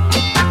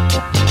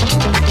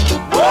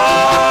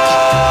 Boy,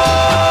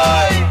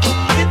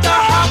 it's a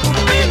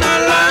happening in a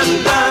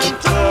London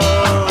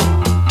town.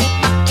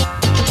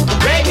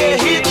 Reggae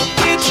hit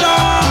the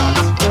chart.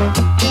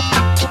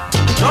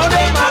 No,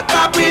 them a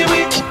copy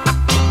me.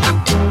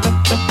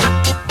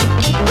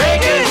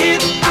 Reggae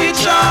hit the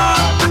chart.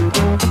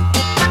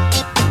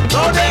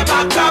 No, them a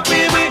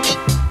copy me.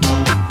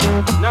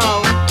 Now,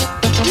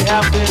 we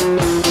have the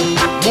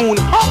moon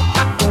hop.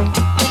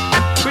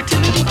 Pretty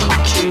little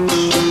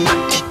cottage.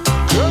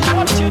 Girl,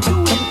 what you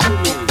doing to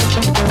me?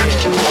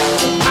 Yeah.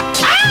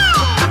 Ah!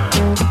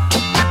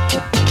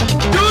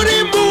 Do the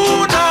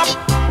moon up.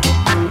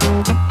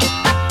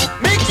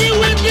 Make it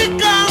with the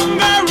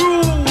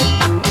kangaroo.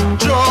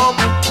 Jump.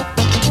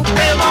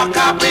 Them a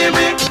copy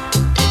me.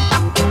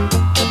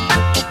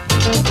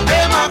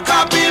 Them a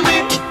copy me.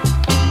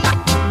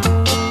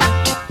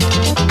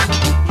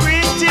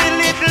 Pretty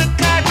little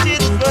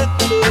cottage for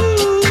two.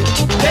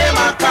 Them a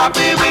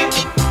copy me.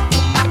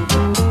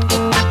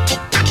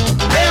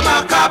 Them a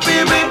copy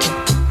me.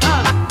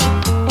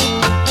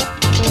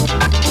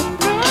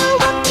 Girl,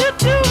 what you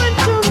doing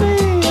to me?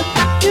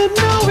 You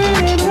know it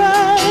ain't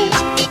right.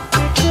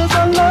 Because I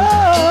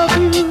love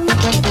you.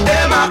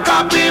 Them a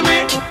copy me.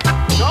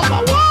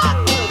 Number one.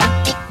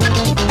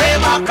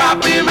 Them a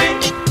copy me.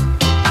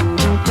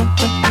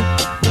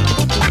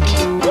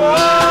 Boy,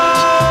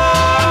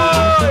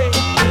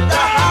 it's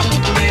a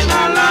happening in a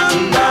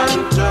London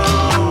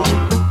town.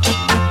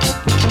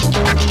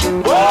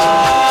 Boy,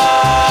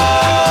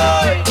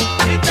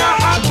 it's a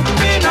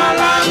happening in a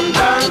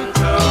London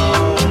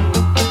town.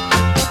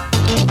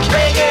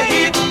 Reggae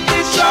hit the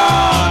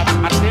chart.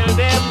 I tell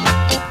them,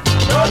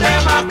 no,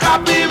 them a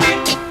copy me.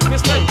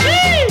 Mr. G,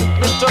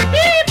 Mr.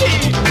 BB,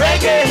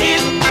 reggae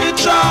hit the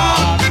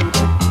chart.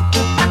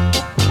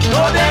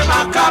 No, them a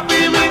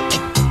copy me.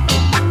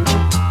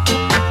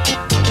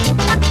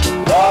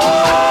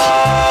 Boy,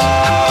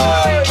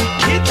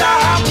 it's a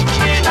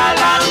happening in a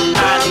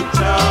London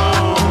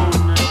town.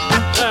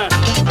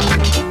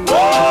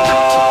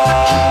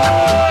 Boy,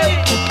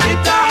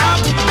 it's a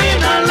happening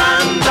in a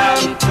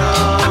London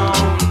town.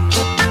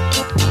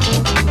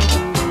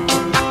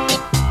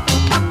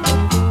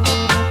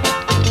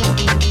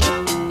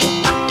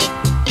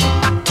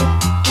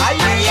 Ah,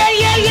 yeah, yeah,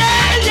 yeah,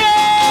 yeah,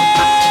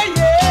 yeah,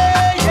 yeah,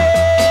 yeah,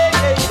 yeah.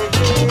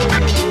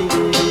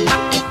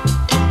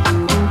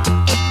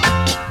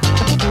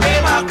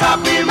 Them a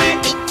copy me.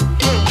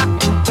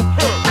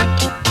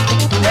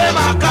 Them a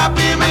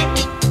copy me.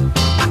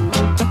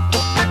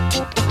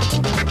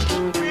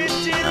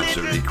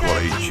 Absolutely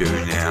quality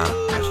tune now.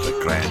 That's the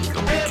Grand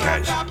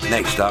Copycats.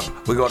 Next up,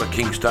 we got the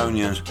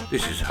Kingstonians.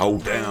 This is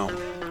Hold Down.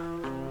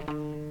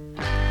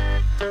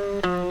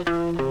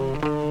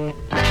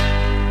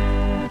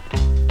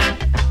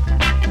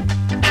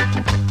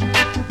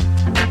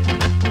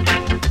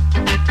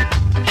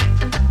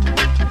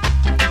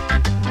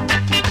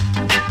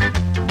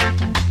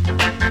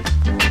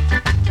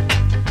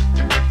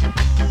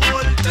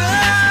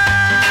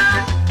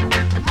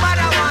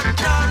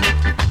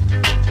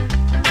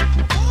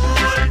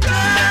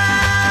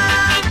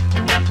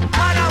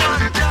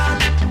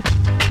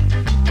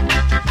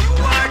 You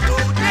are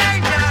too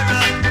dangerous.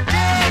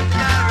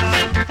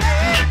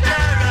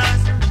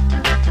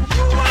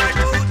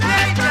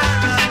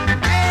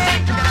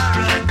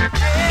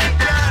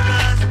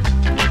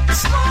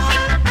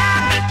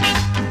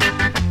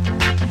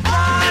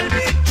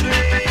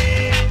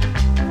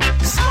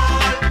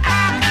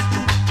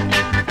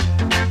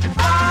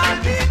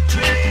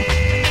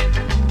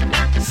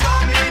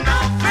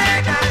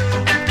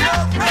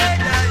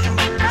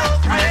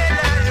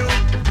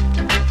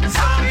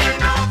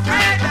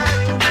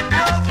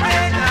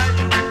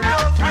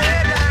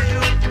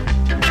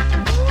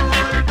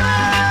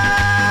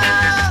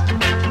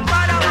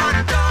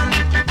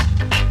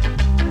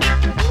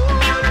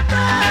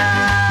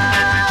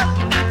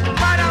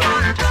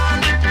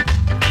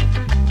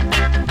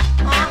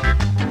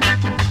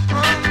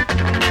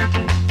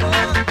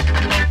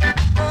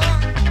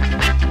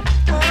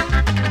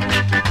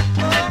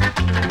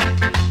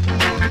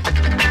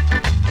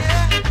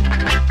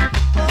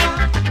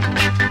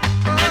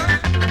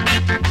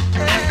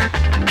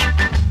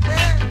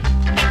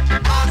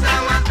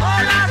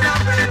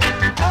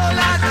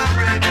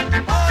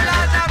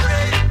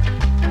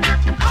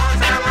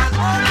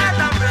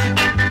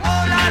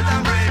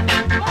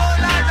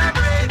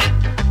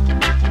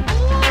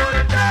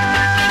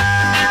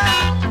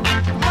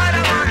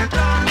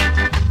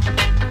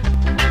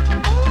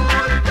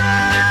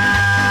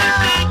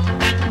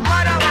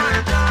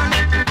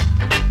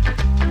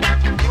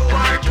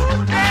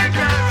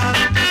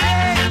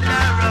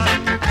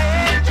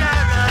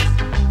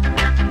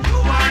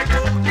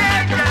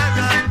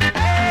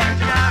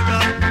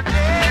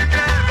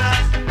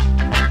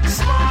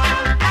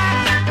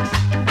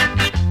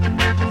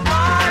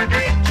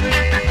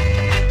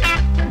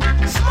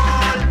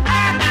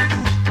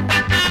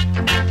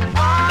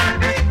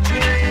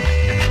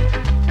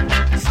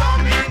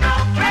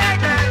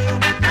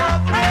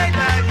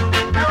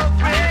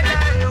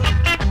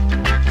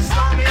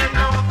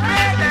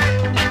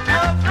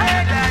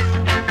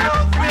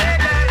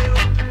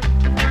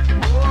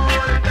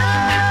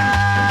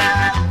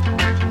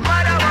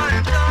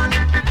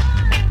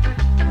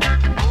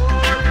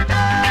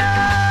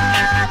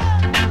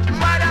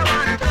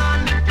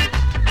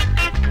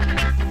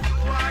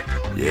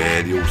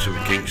 Yeah, the awesome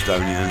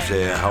Kingstonians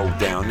there, hold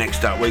down.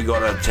 Next up, we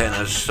got a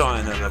tenor,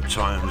 Sign of the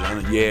Times.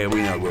 And yeah,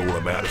 we know we're all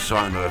about the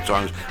Sign of the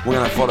Times. We're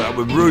going to follow up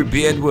with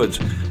Ruby Edwards,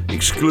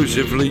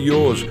 Exclusively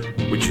Yours,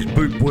 which is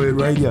Boot Boy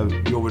Radio.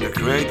 You're with the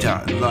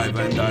Creator, live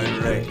and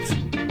direct.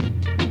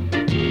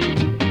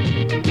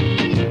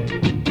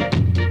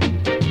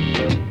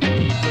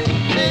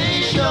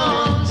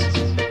 Nations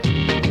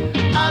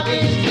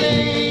against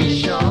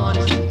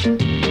nations,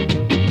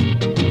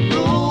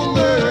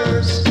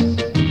 rumors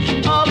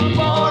of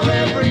war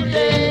every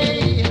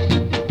day.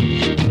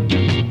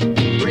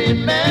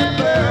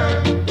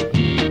 Remember,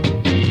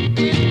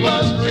 it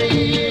was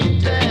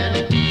written,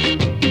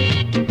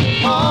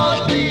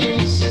 all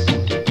things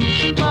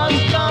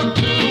must come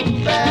to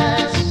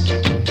pass.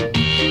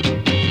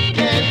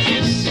 Can't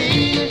you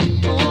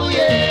see? Oh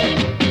yeah.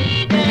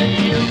 Can't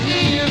you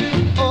hear?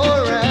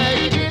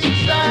 Alright, it's the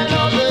sign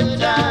of the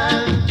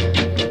time.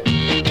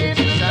 It's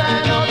the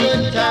sign of the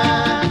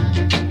time.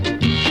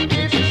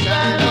 It's the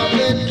sign of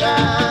the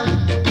time.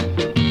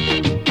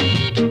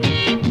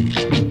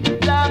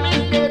 Time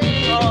is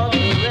getting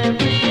older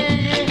every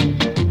day.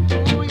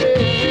 Oh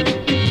yeah.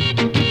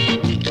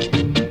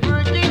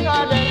 Working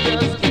hard and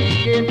just can't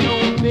get no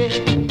pay.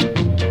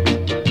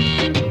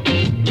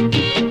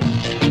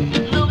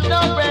 Look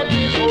no breath,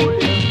 hold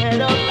your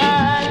head up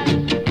high.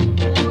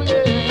 Oh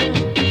yeah.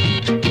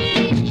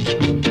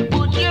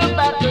 Put your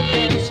back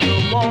against the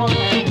wall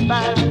and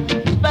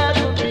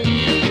battle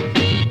beat.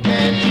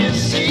 Can't you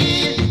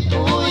see?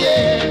 Oh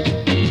yeah.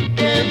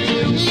 Can't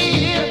you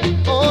hear?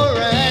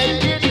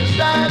 Alright, it's the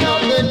sign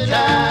of the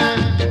time.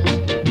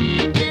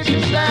 It's the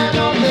sign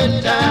of the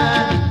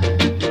time.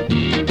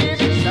 It's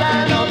the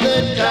sign of the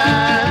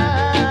time.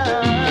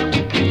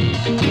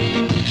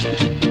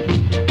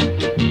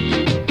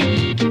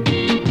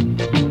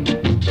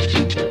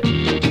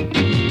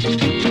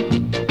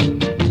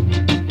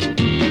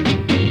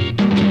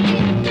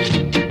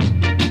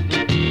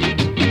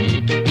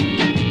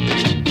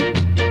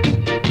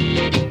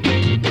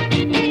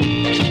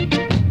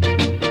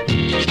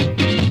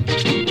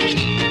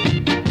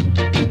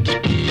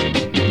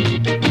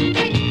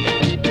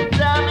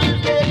 Time is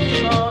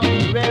getting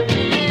older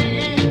every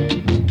day.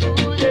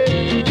 Oh yeah.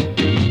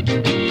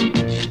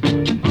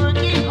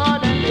 Working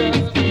hard and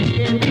just can't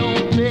get no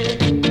pay.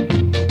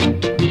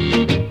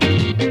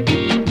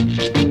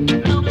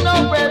 Look no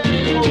breath,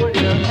 hold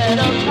your head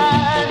up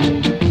high.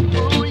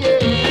 Oh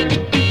yeah.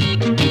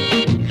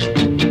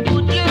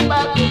 Put your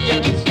back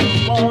against the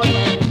wall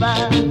and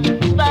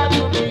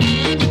battle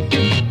beat.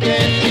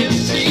 Can't you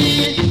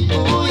see?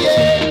 Oh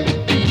yeah.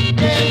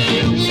 Can't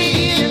you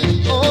hear?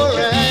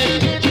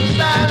 Alright, it's the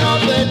sign of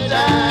the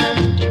time.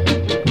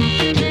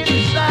 It's the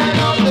sign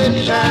of the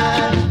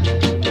time.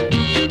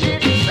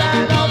 It's the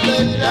sign of the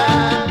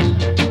time.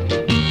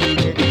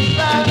 It's the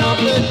sign of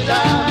the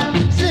time.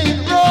 Sing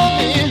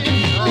roaming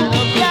on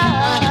the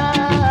blind.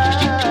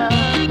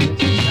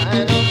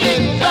 Sign of the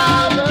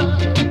time.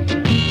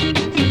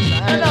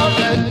 Sign of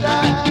the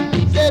time.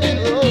 Set it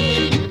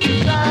roaming.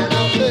 Sign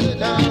of the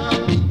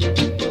time.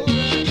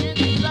 It's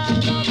the sign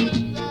of the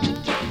time.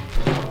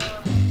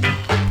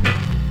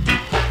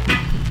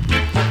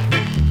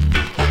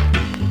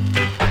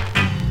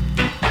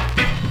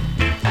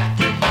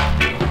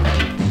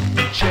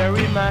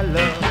 Cherry, my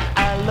love,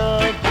 I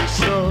love you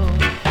so.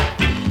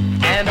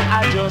 And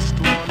I just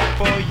want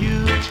for you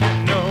to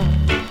know,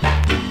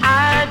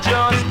 I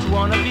just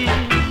wanna be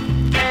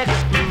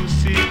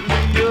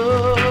exclusively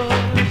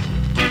yours.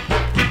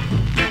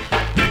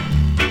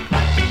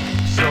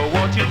 So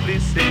won't you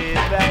please say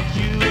that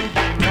you'll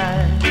be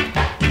mine,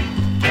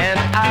 and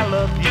I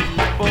love you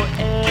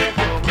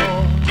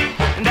forevermore.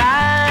 And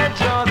I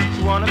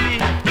just wanna be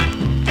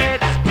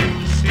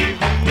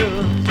exclusively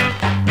yours.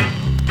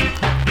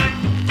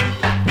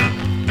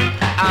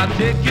 I'll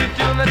take you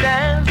to the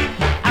dance,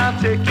 I'll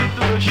take you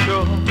to the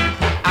show,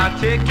 I'll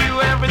take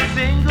you every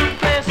single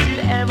place you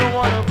ever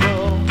wanna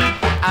go.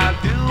 I'll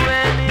do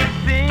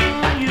anything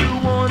you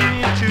want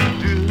me to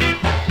do,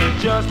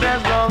 just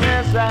as long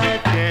as I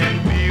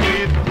can be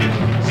with you.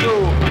 So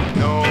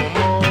no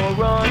more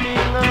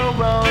running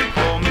around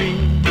for me,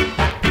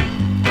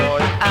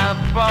 'cause I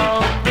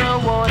found the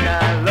one I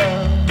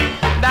love.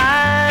 And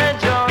I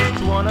just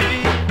wanna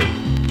be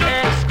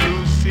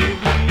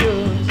exclusively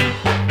yours.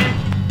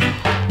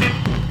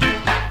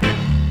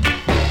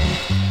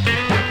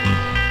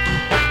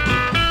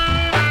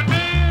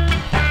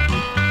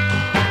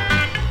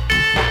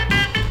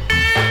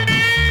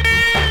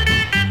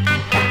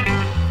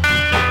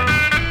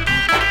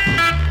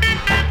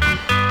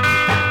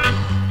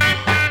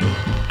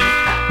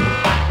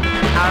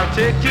 I'll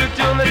take you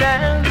to the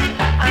dance,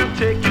 I'll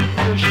take you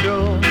to the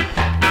show,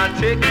 I'll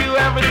take you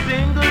every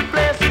single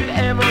place you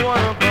ever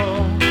wanna go.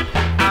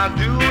 I'll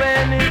do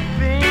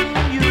anything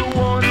you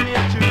want me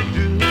to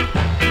do,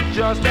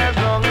 just as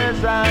long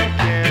as I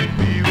can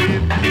be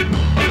with you.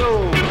 So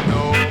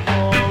no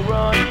more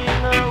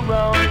running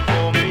around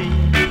for me,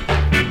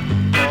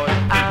 'cause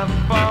I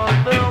found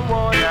the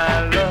one I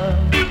love.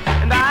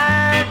 And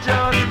I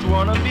just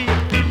wanna be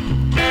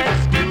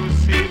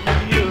exclusively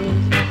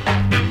yours.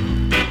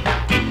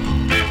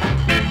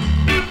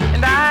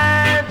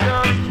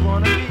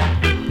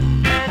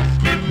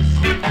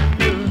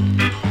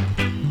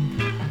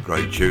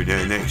 tune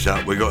there. Next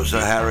up, we got Sir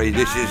Harry.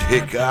 This is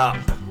Hiccup.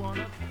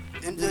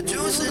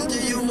 Introducing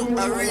to you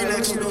a real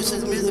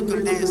exclusive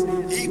musical disc,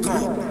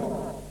 Hiccup.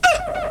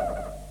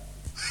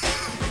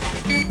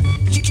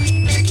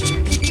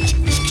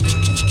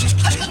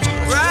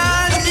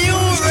 Brand new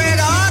red,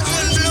 hot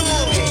and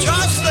blue,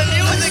 just the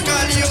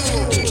musical you.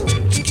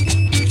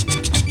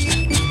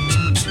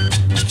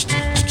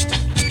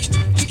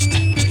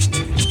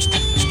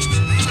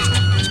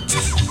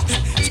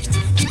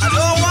 I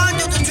don't want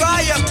you to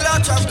try your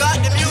clutch, I've got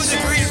the music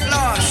real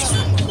flush.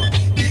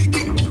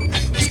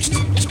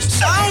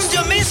 Sound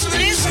you miss,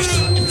 listen.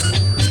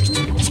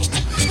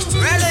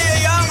 Whether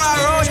you're young or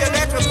old, you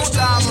let me put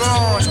on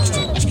road.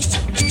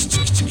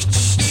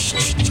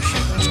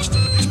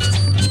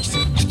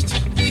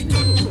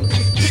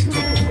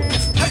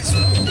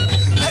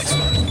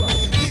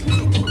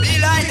 Be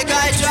like the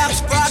guy Jack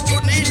Sprat who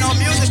need no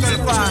musical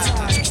part.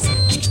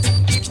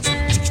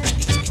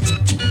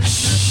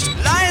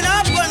 Line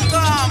up and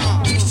come.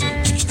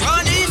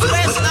 Run east,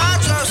 west,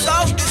 north or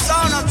south, the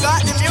sound I've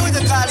got the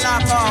musical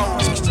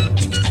knockout.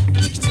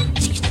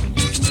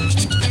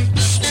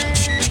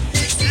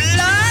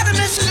 Lord,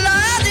 Miss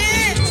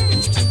Lottie,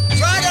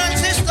 brother and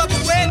sister, the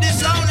way this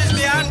sound is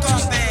beyond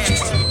compare.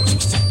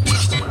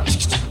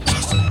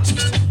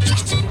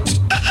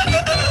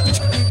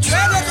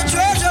 Treasure to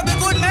treasure, be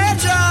good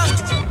major.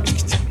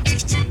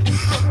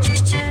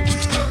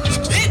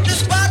 Hit the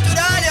spot with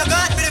all you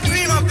got, be the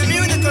cream of the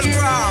musical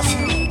craft.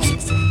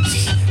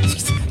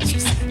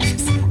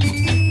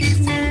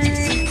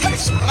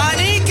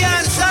 Manike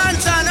and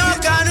Santa, no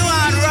canoe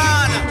and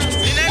run.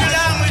 In any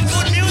language,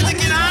 good music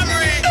in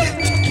harmony.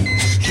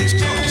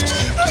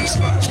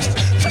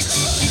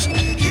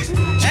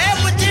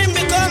 Everything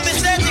become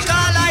aesthetic,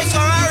 all life for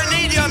our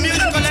need your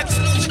musical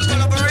exclusive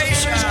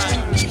collaboration.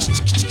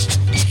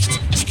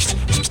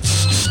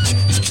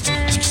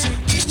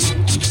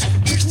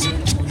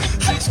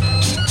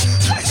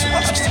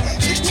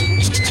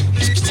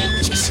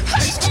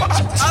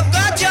 I've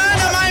got you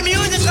under my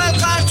musical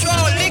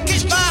control. Lick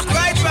it back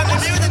right from the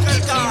musical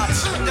thoughts.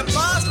 The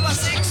past was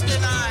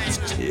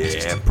 69.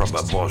 Yeah,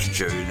 proper boss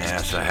tune now,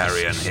 Sir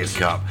Harry and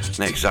Hiccup.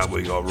 Next up,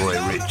 we got Roy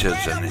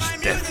Richards and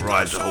this Death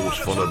Rides a Horse,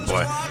 followed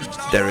by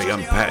Derek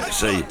and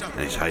Patsy. And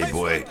it's Hey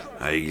Boy,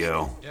 Hey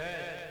Girl.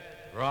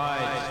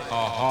 Rides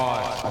are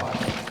hard.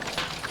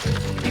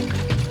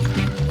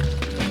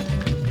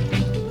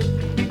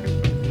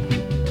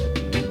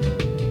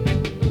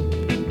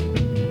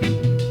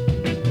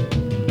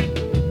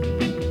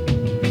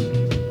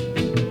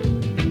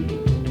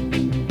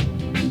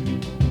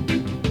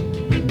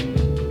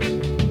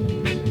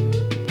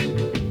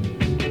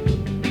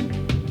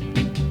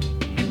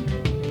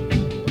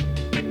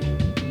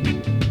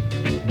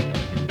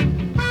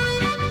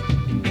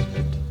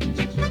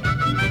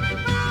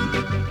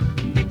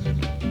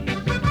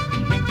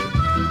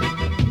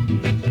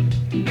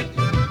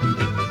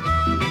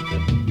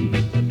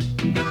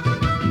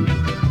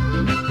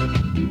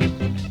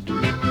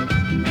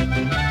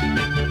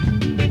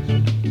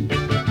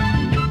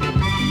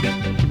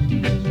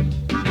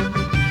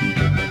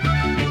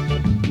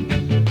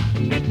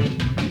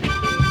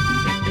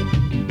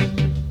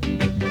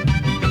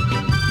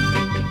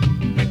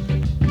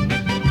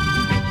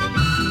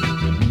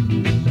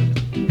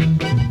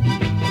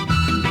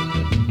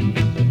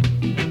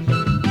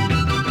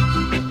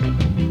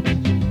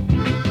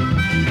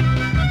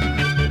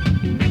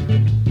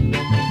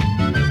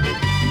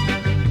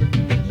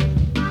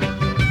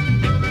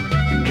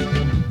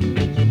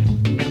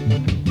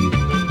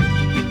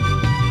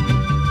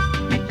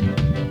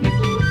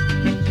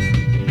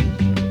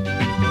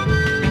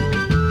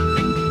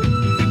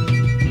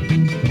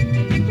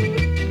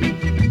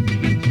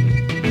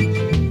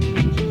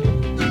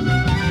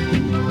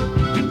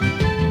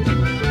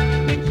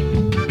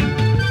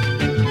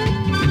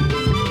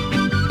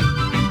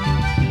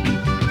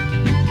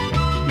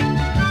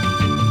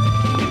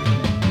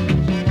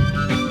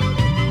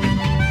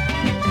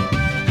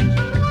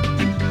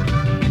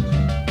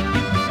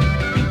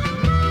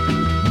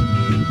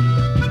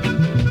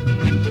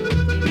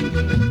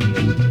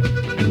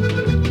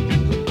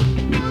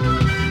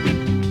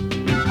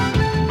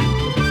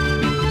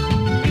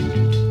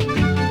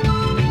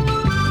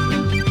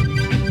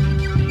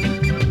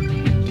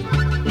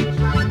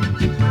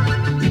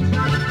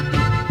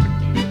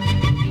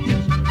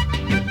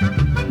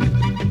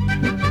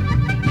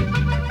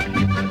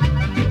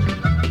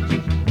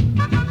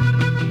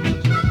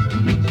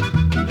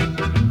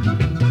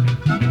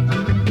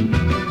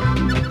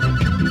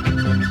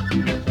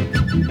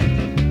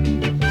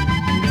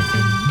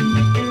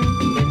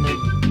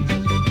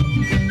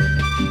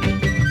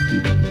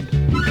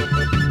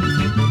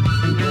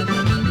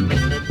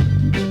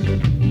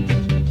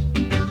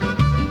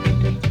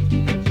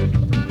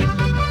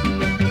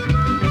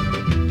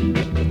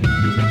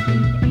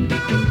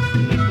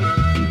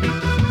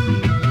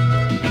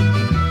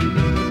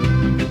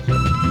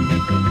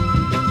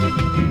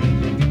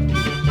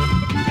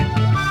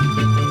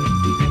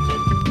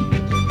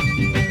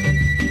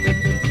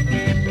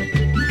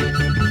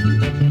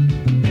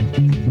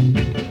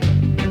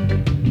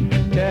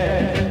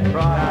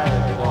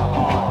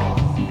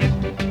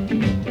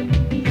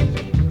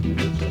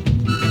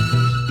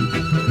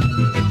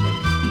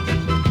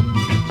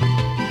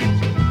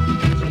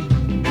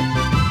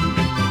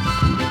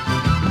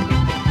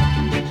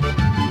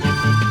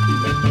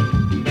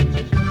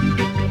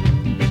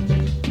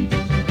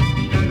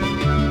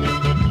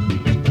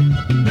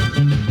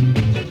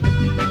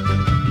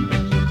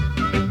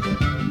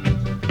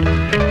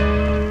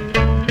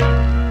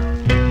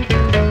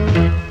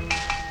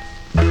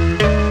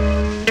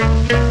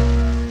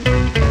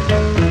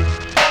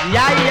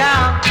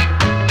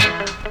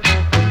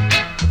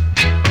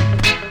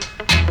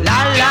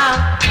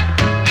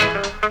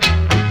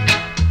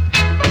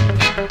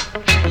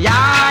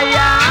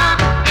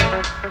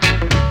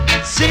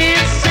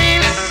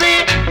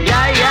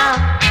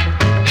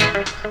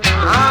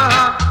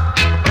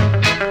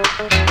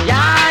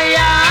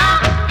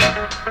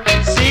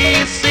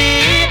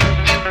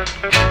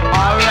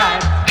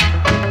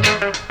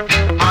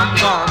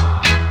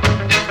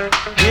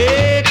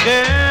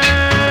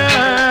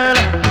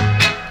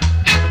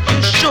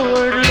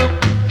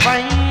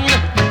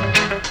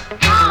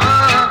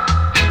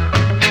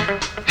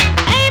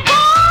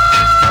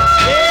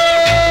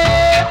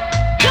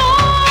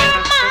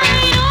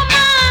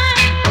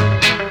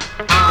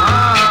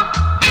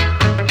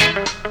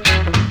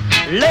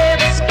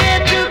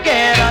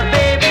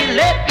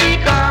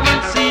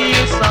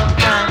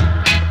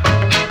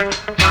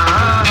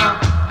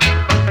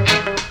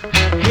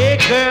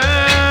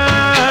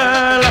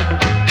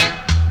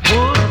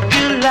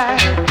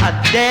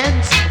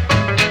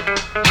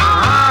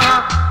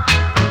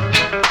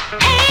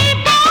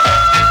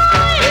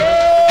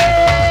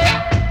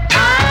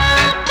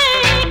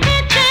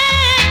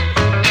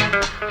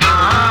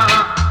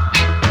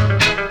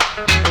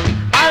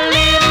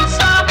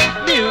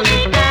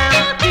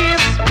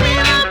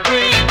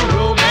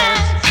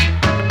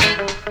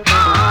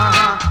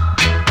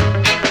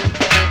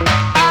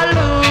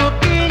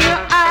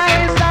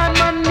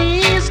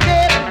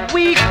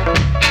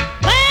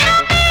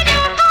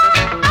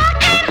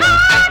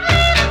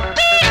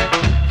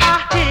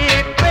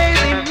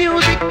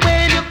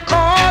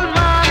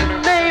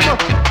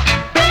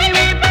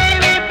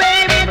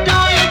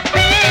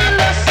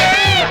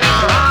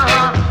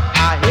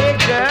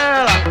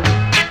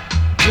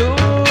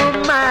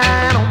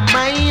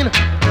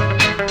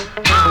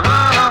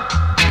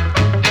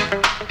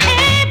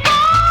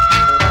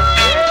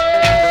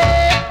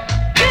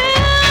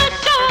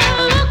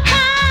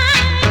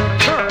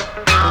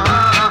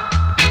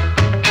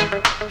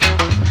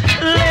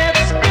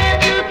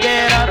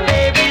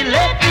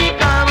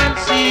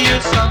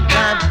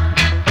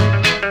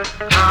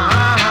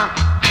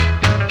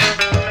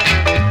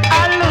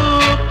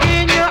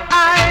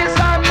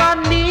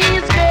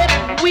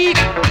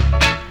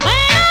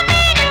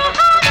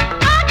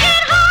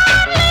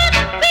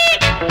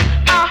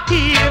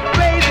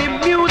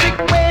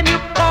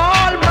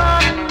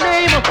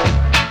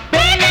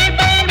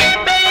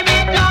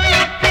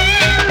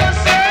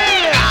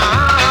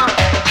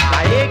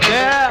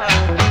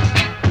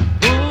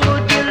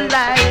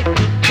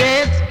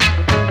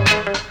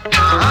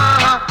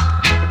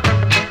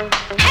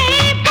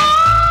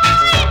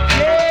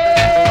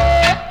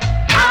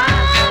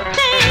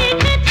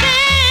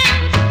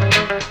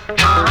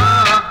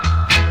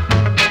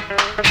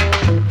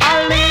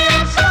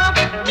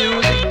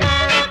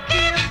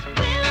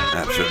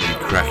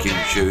 cracking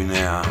tune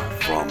now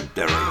from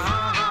Derek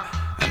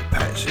and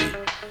Patsy.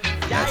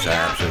 And that's our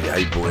absolutely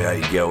hey boy,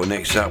 hey girl.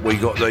 Next up we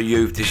got the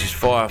Youth. This is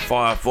Fire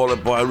Fire,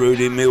 followed by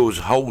Rudy Mills,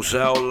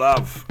 Wholesale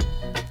Love.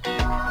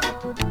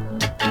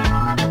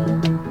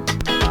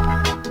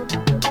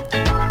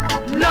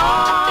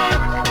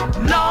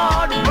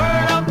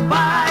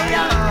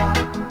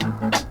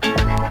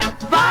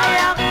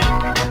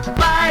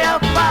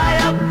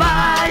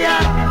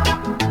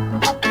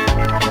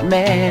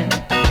 Man,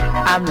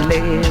 I'm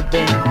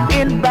living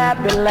in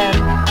Babylon,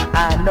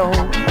 I know.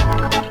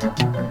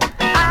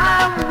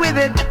 I'm with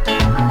it,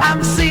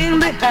 I'm seeing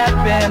the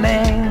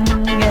happening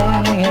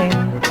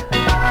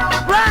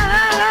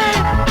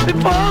right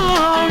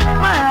before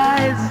my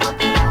eyes.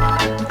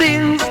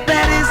 Things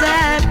that is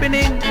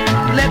happening,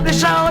 let me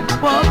shout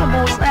for the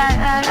Most High.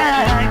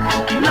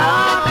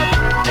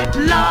 Lord,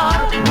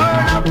 Lord,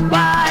 word of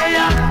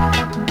fire.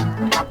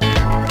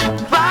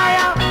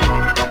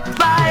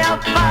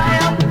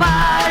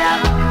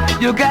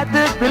 You got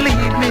to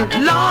believe me,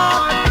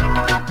 Lord,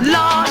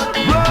 Lord,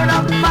 word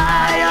of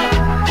fire,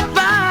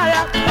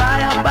 fire,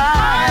 fire,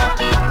 fire,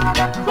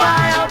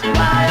 fire,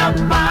 fire,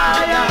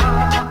 fire.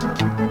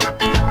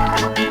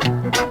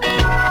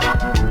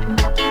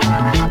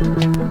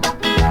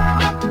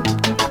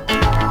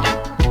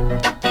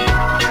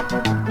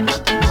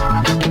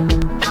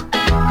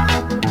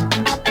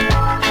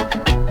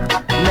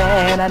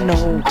 Man, I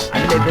know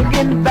I'm living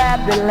in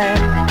Babylon,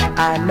 I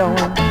know.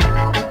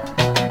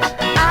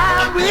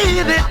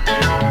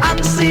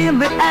 I'm seeing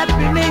the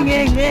happening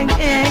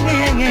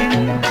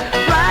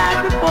right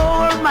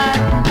before my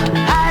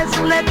eyes.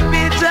 Let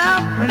me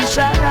jump and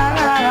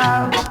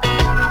shout.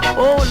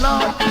 Oh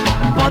Lord,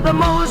 for the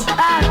Most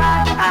High,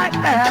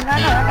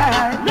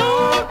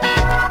 Lord,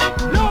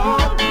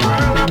 Lord,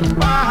 burn up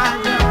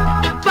fire,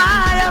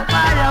 fire,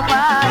 fire,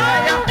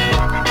 fire,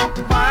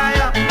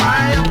 fire,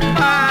 fire,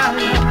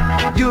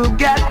 fire. You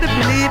got to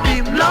believe me,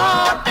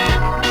 Lord,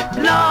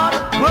 Lord,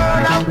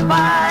 burn up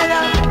fire.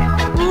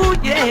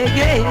 Yeah,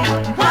 yeah,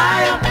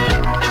 fire,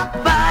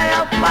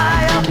 fire,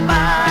 fire,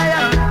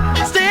 fire.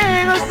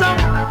 Sing a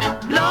song,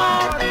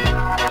 Lord,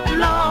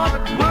 Lord,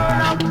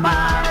 word of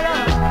fire,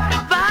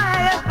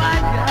 fire,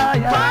 fire,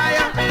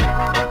 fire,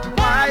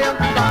 fire,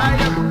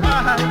 fire,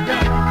 fire.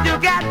 You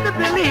got to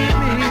believe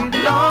me,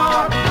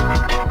 Lord,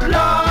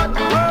 Lord,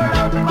 word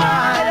of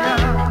fire,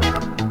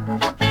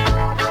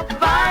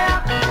 fire,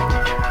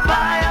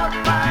 fire,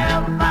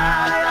 fire,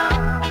 fire.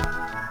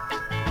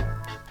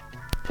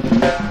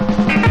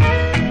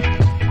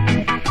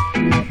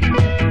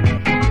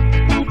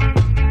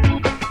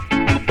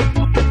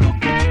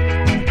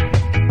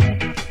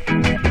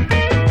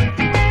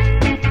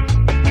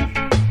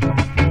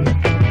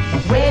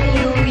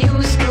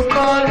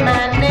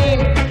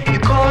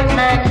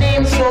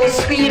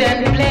 Sweet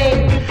and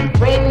plain.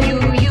 When you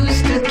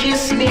used to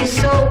kiss me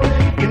so,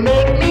 you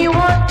make me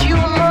want you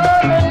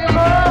more and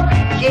more.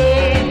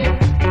 Yeah,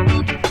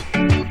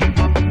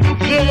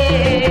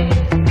 yeah.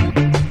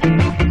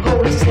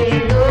 Oh, say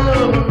no.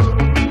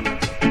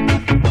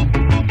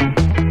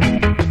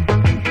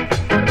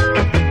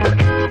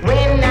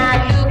 When I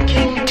look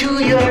into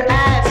your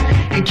eyes,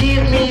 you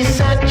give me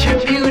such a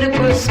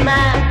beautiful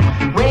smile.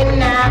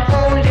 When I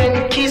hold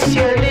and kiss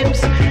your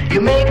lips,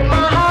 you make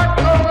my heart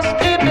go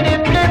flippity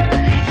flip.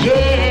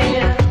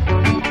 Yeah.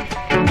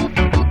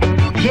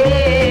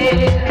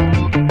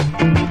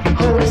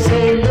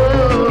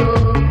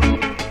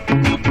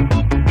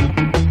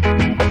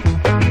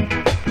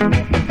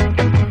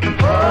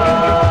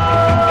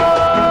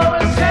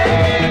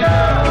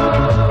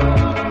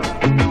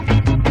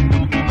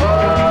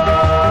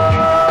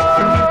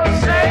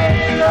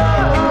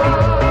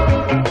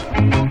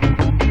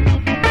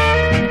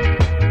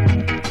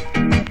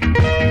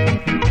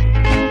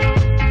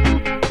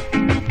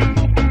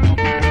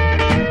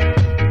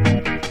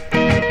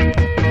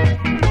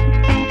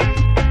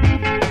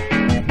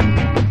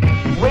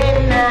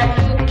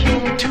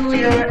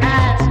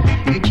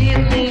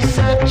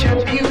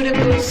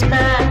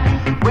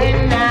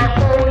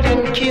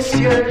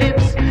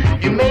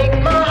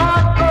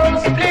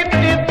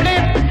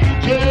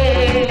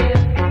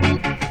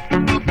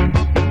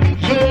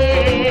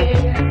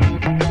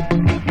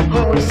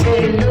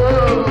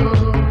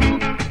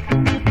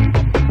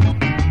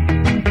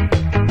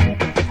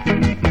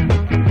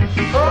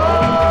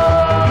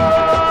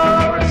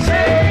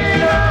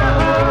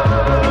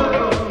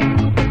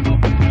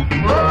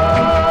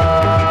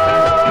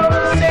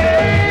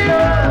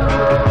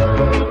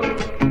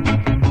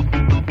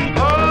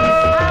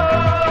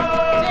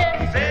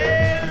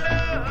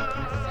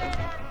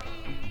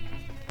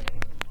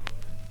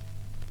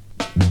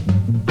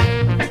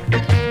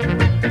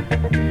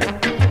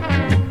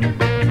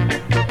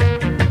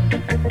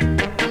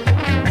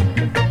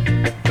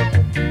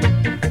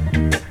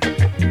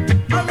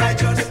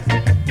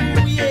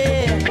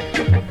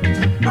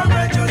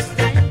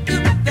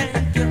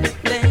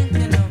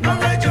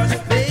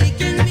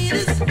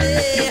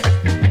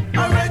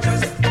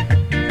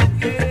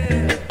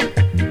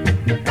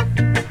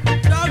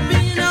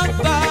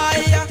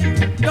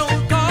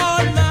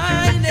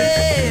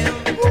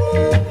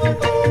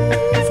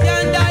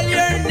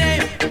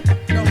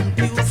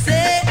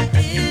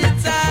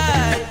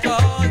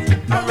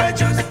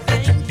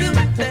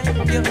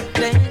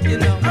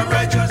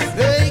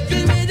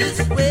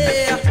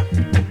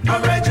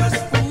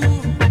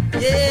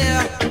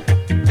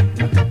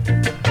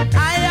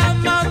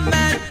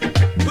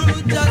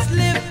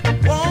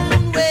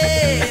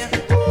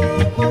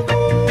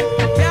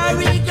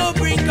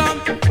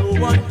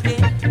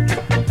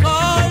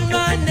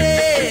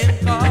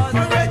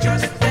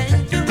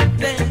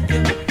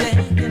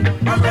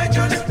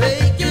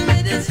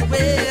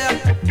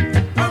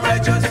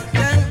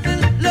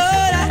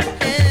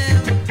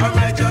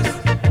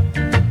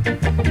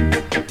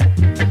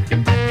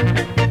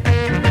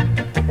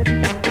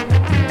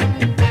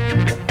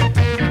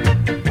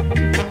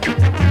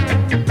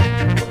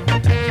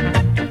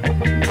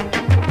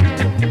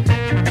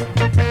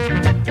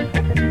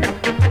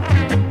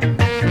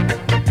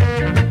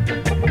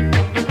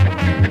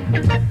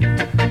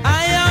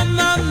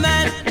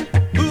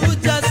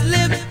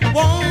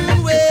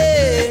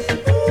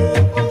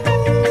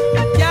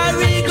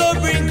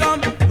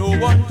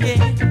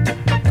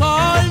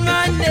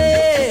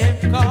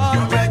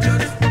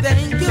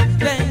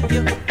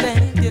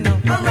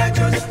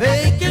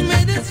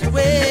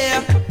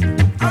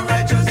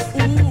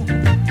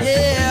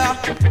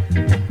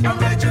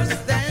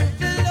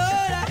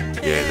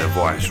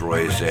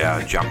 boys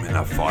there, Jump in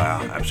the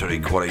Fire, absolutely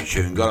quality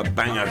tune. Got a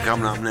banger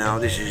coming up now.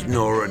 This is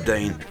Nora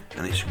Dean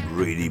and it's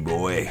Greedy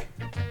Boy.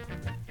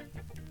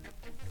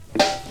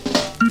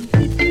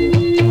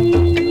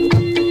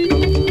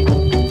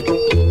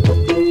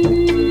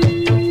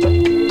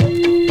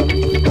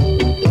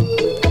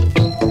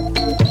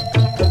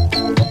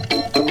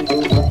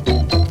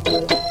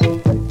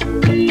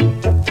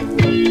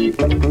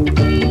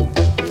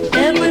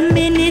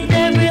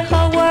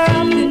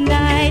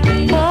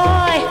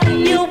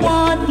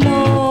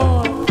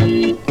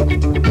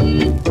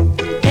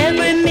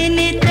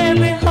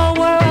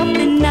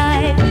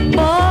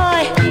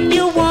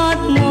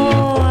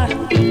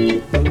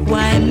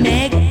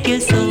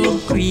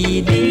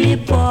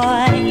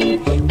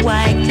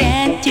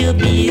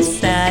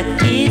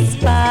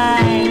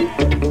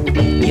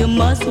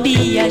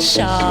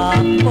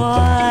 Sharp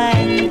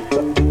boy,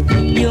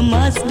 you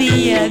must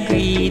be a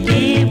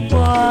greedy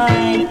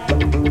boy.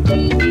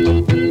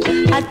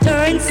 I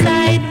turn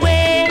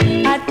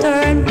sideways, I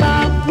turn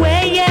back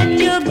way, yet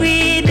you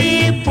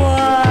greedy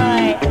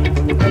boy.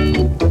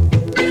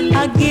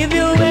 I give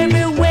you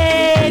every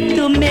way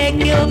to make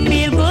you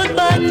feel good,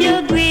 but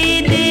you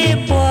greedy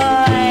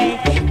boy.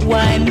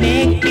 Why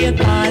make you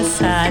can't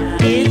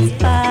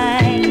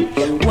satisfy?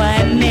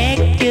 Why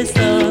make you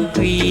so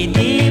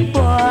greedy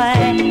boy?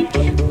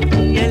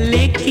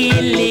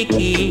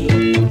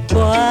 Licky,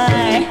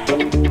 boy,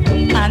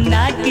 I'm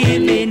not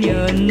giving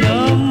you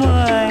no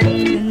more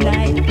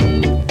tonight.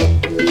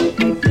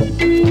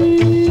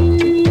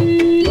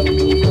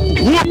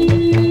 Not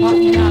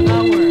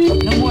gonna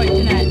work. No more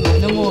tonight, man.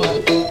 No more.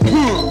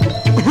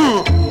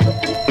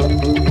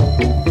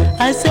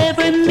 As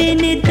every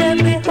minute,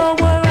 every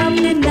hour of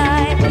the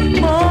night,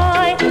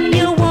 boy,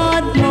 you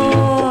want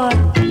more.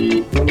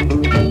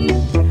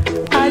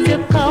 As you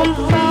come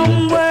from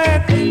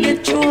work, you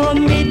throw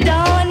me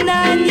down.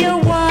 You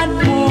want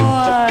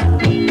more.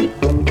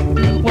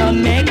 What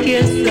make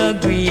you so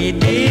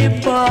greedy,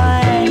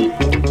 boy?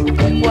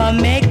 What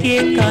make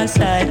you can't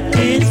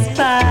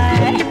satisfy?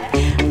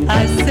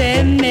 I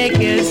say make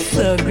you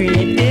so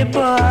greedy,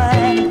 boy.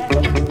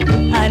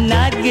 I'm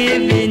not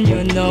giving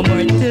you no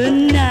more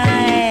tonight.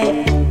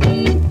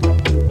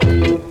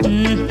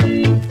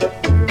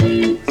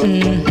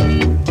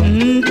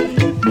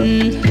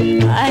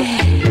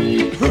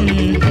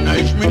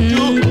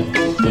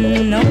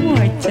 No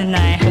more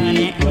tonight,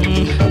 honey.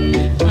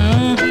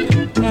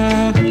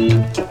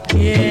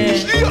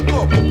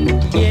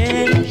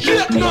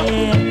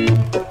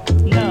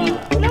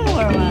 No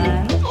more,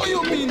 man.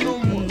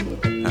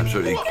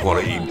 Absolutely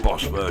quality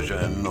boss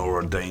version,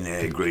 Nora Dean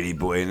there, Greedy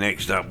Boy.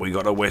 Next up, we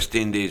got the West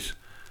Indies.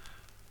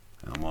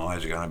 Oh, my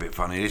eyes are going a bit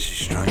funny. This is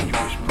Strange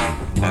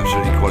Whispering.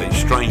 Absolutely quality.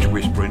 Strange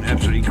Whispering,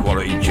 absolutely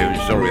quality tune.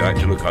 Sorry, I had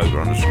to look over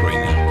on the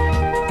screen there.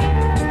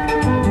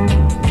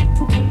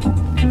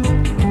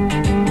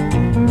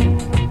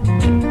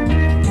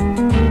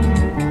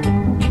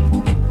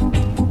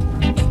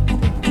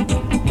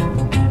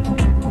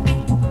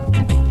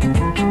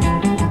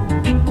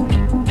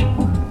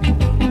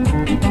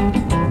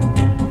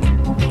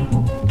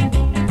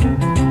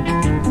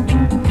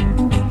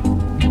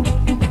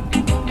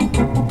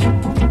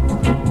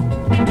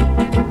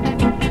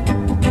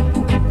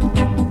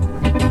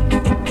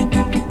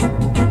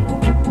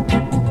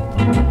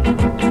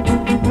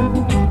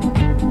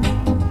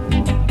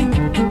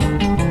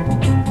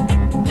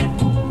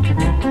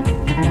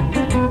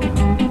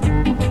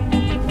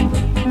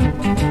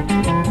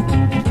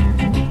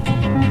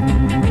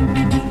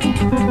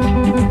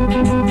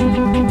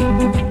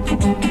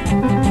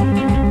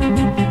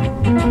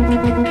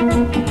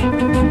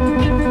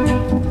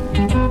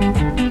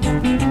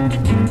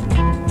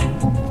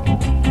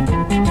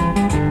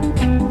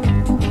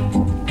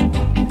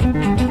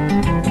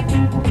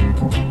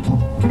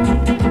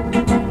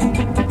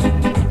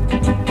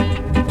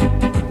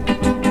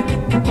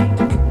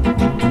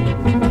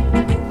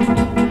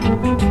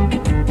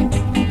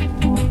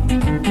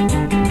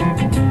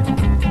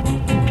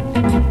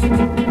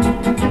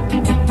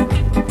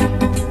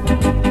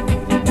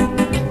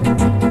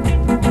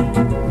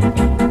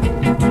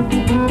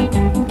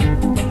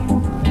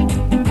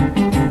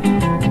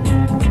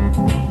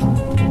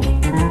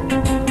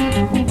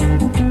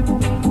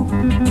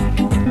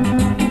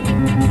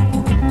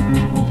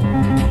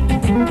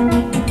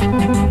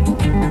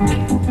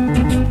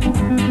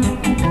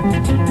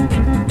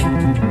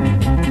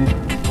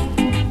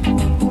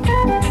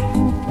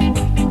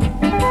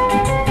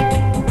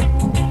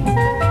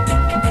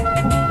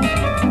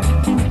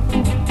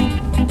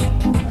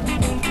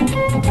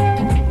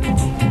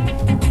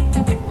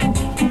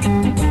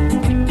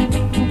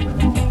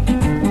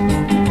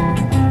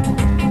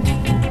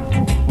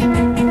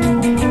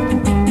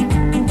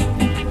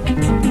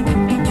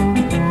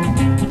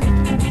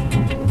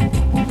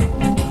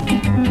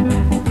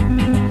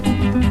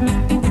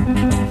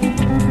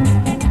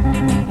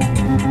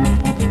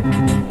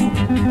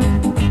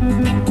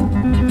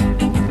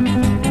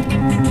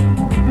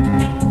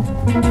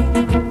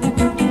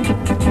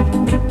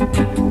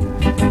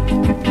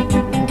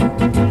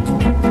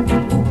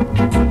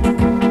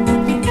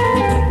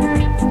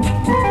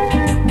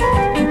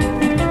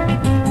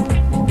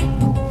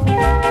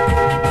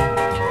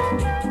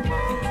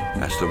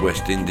 the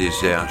West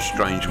Indies there,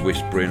 Strange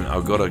Whispering.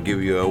 I've got to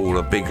give you all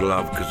a big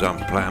love because I'm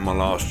playing my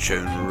last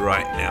tune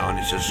right now and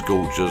it's a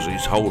scorcher, so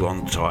it's hold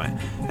on tight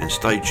and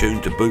stay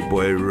tuned to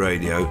Bootboy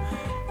Radio.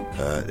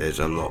 There's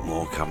a lot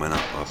more coming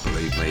up,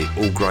 believe me.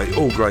 All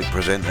great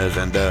presenters,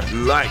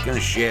 and like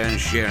and share and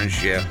share and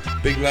share.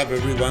 Big love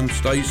everyone,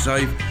 stay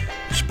safe,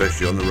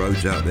 especially on the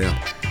roads out there.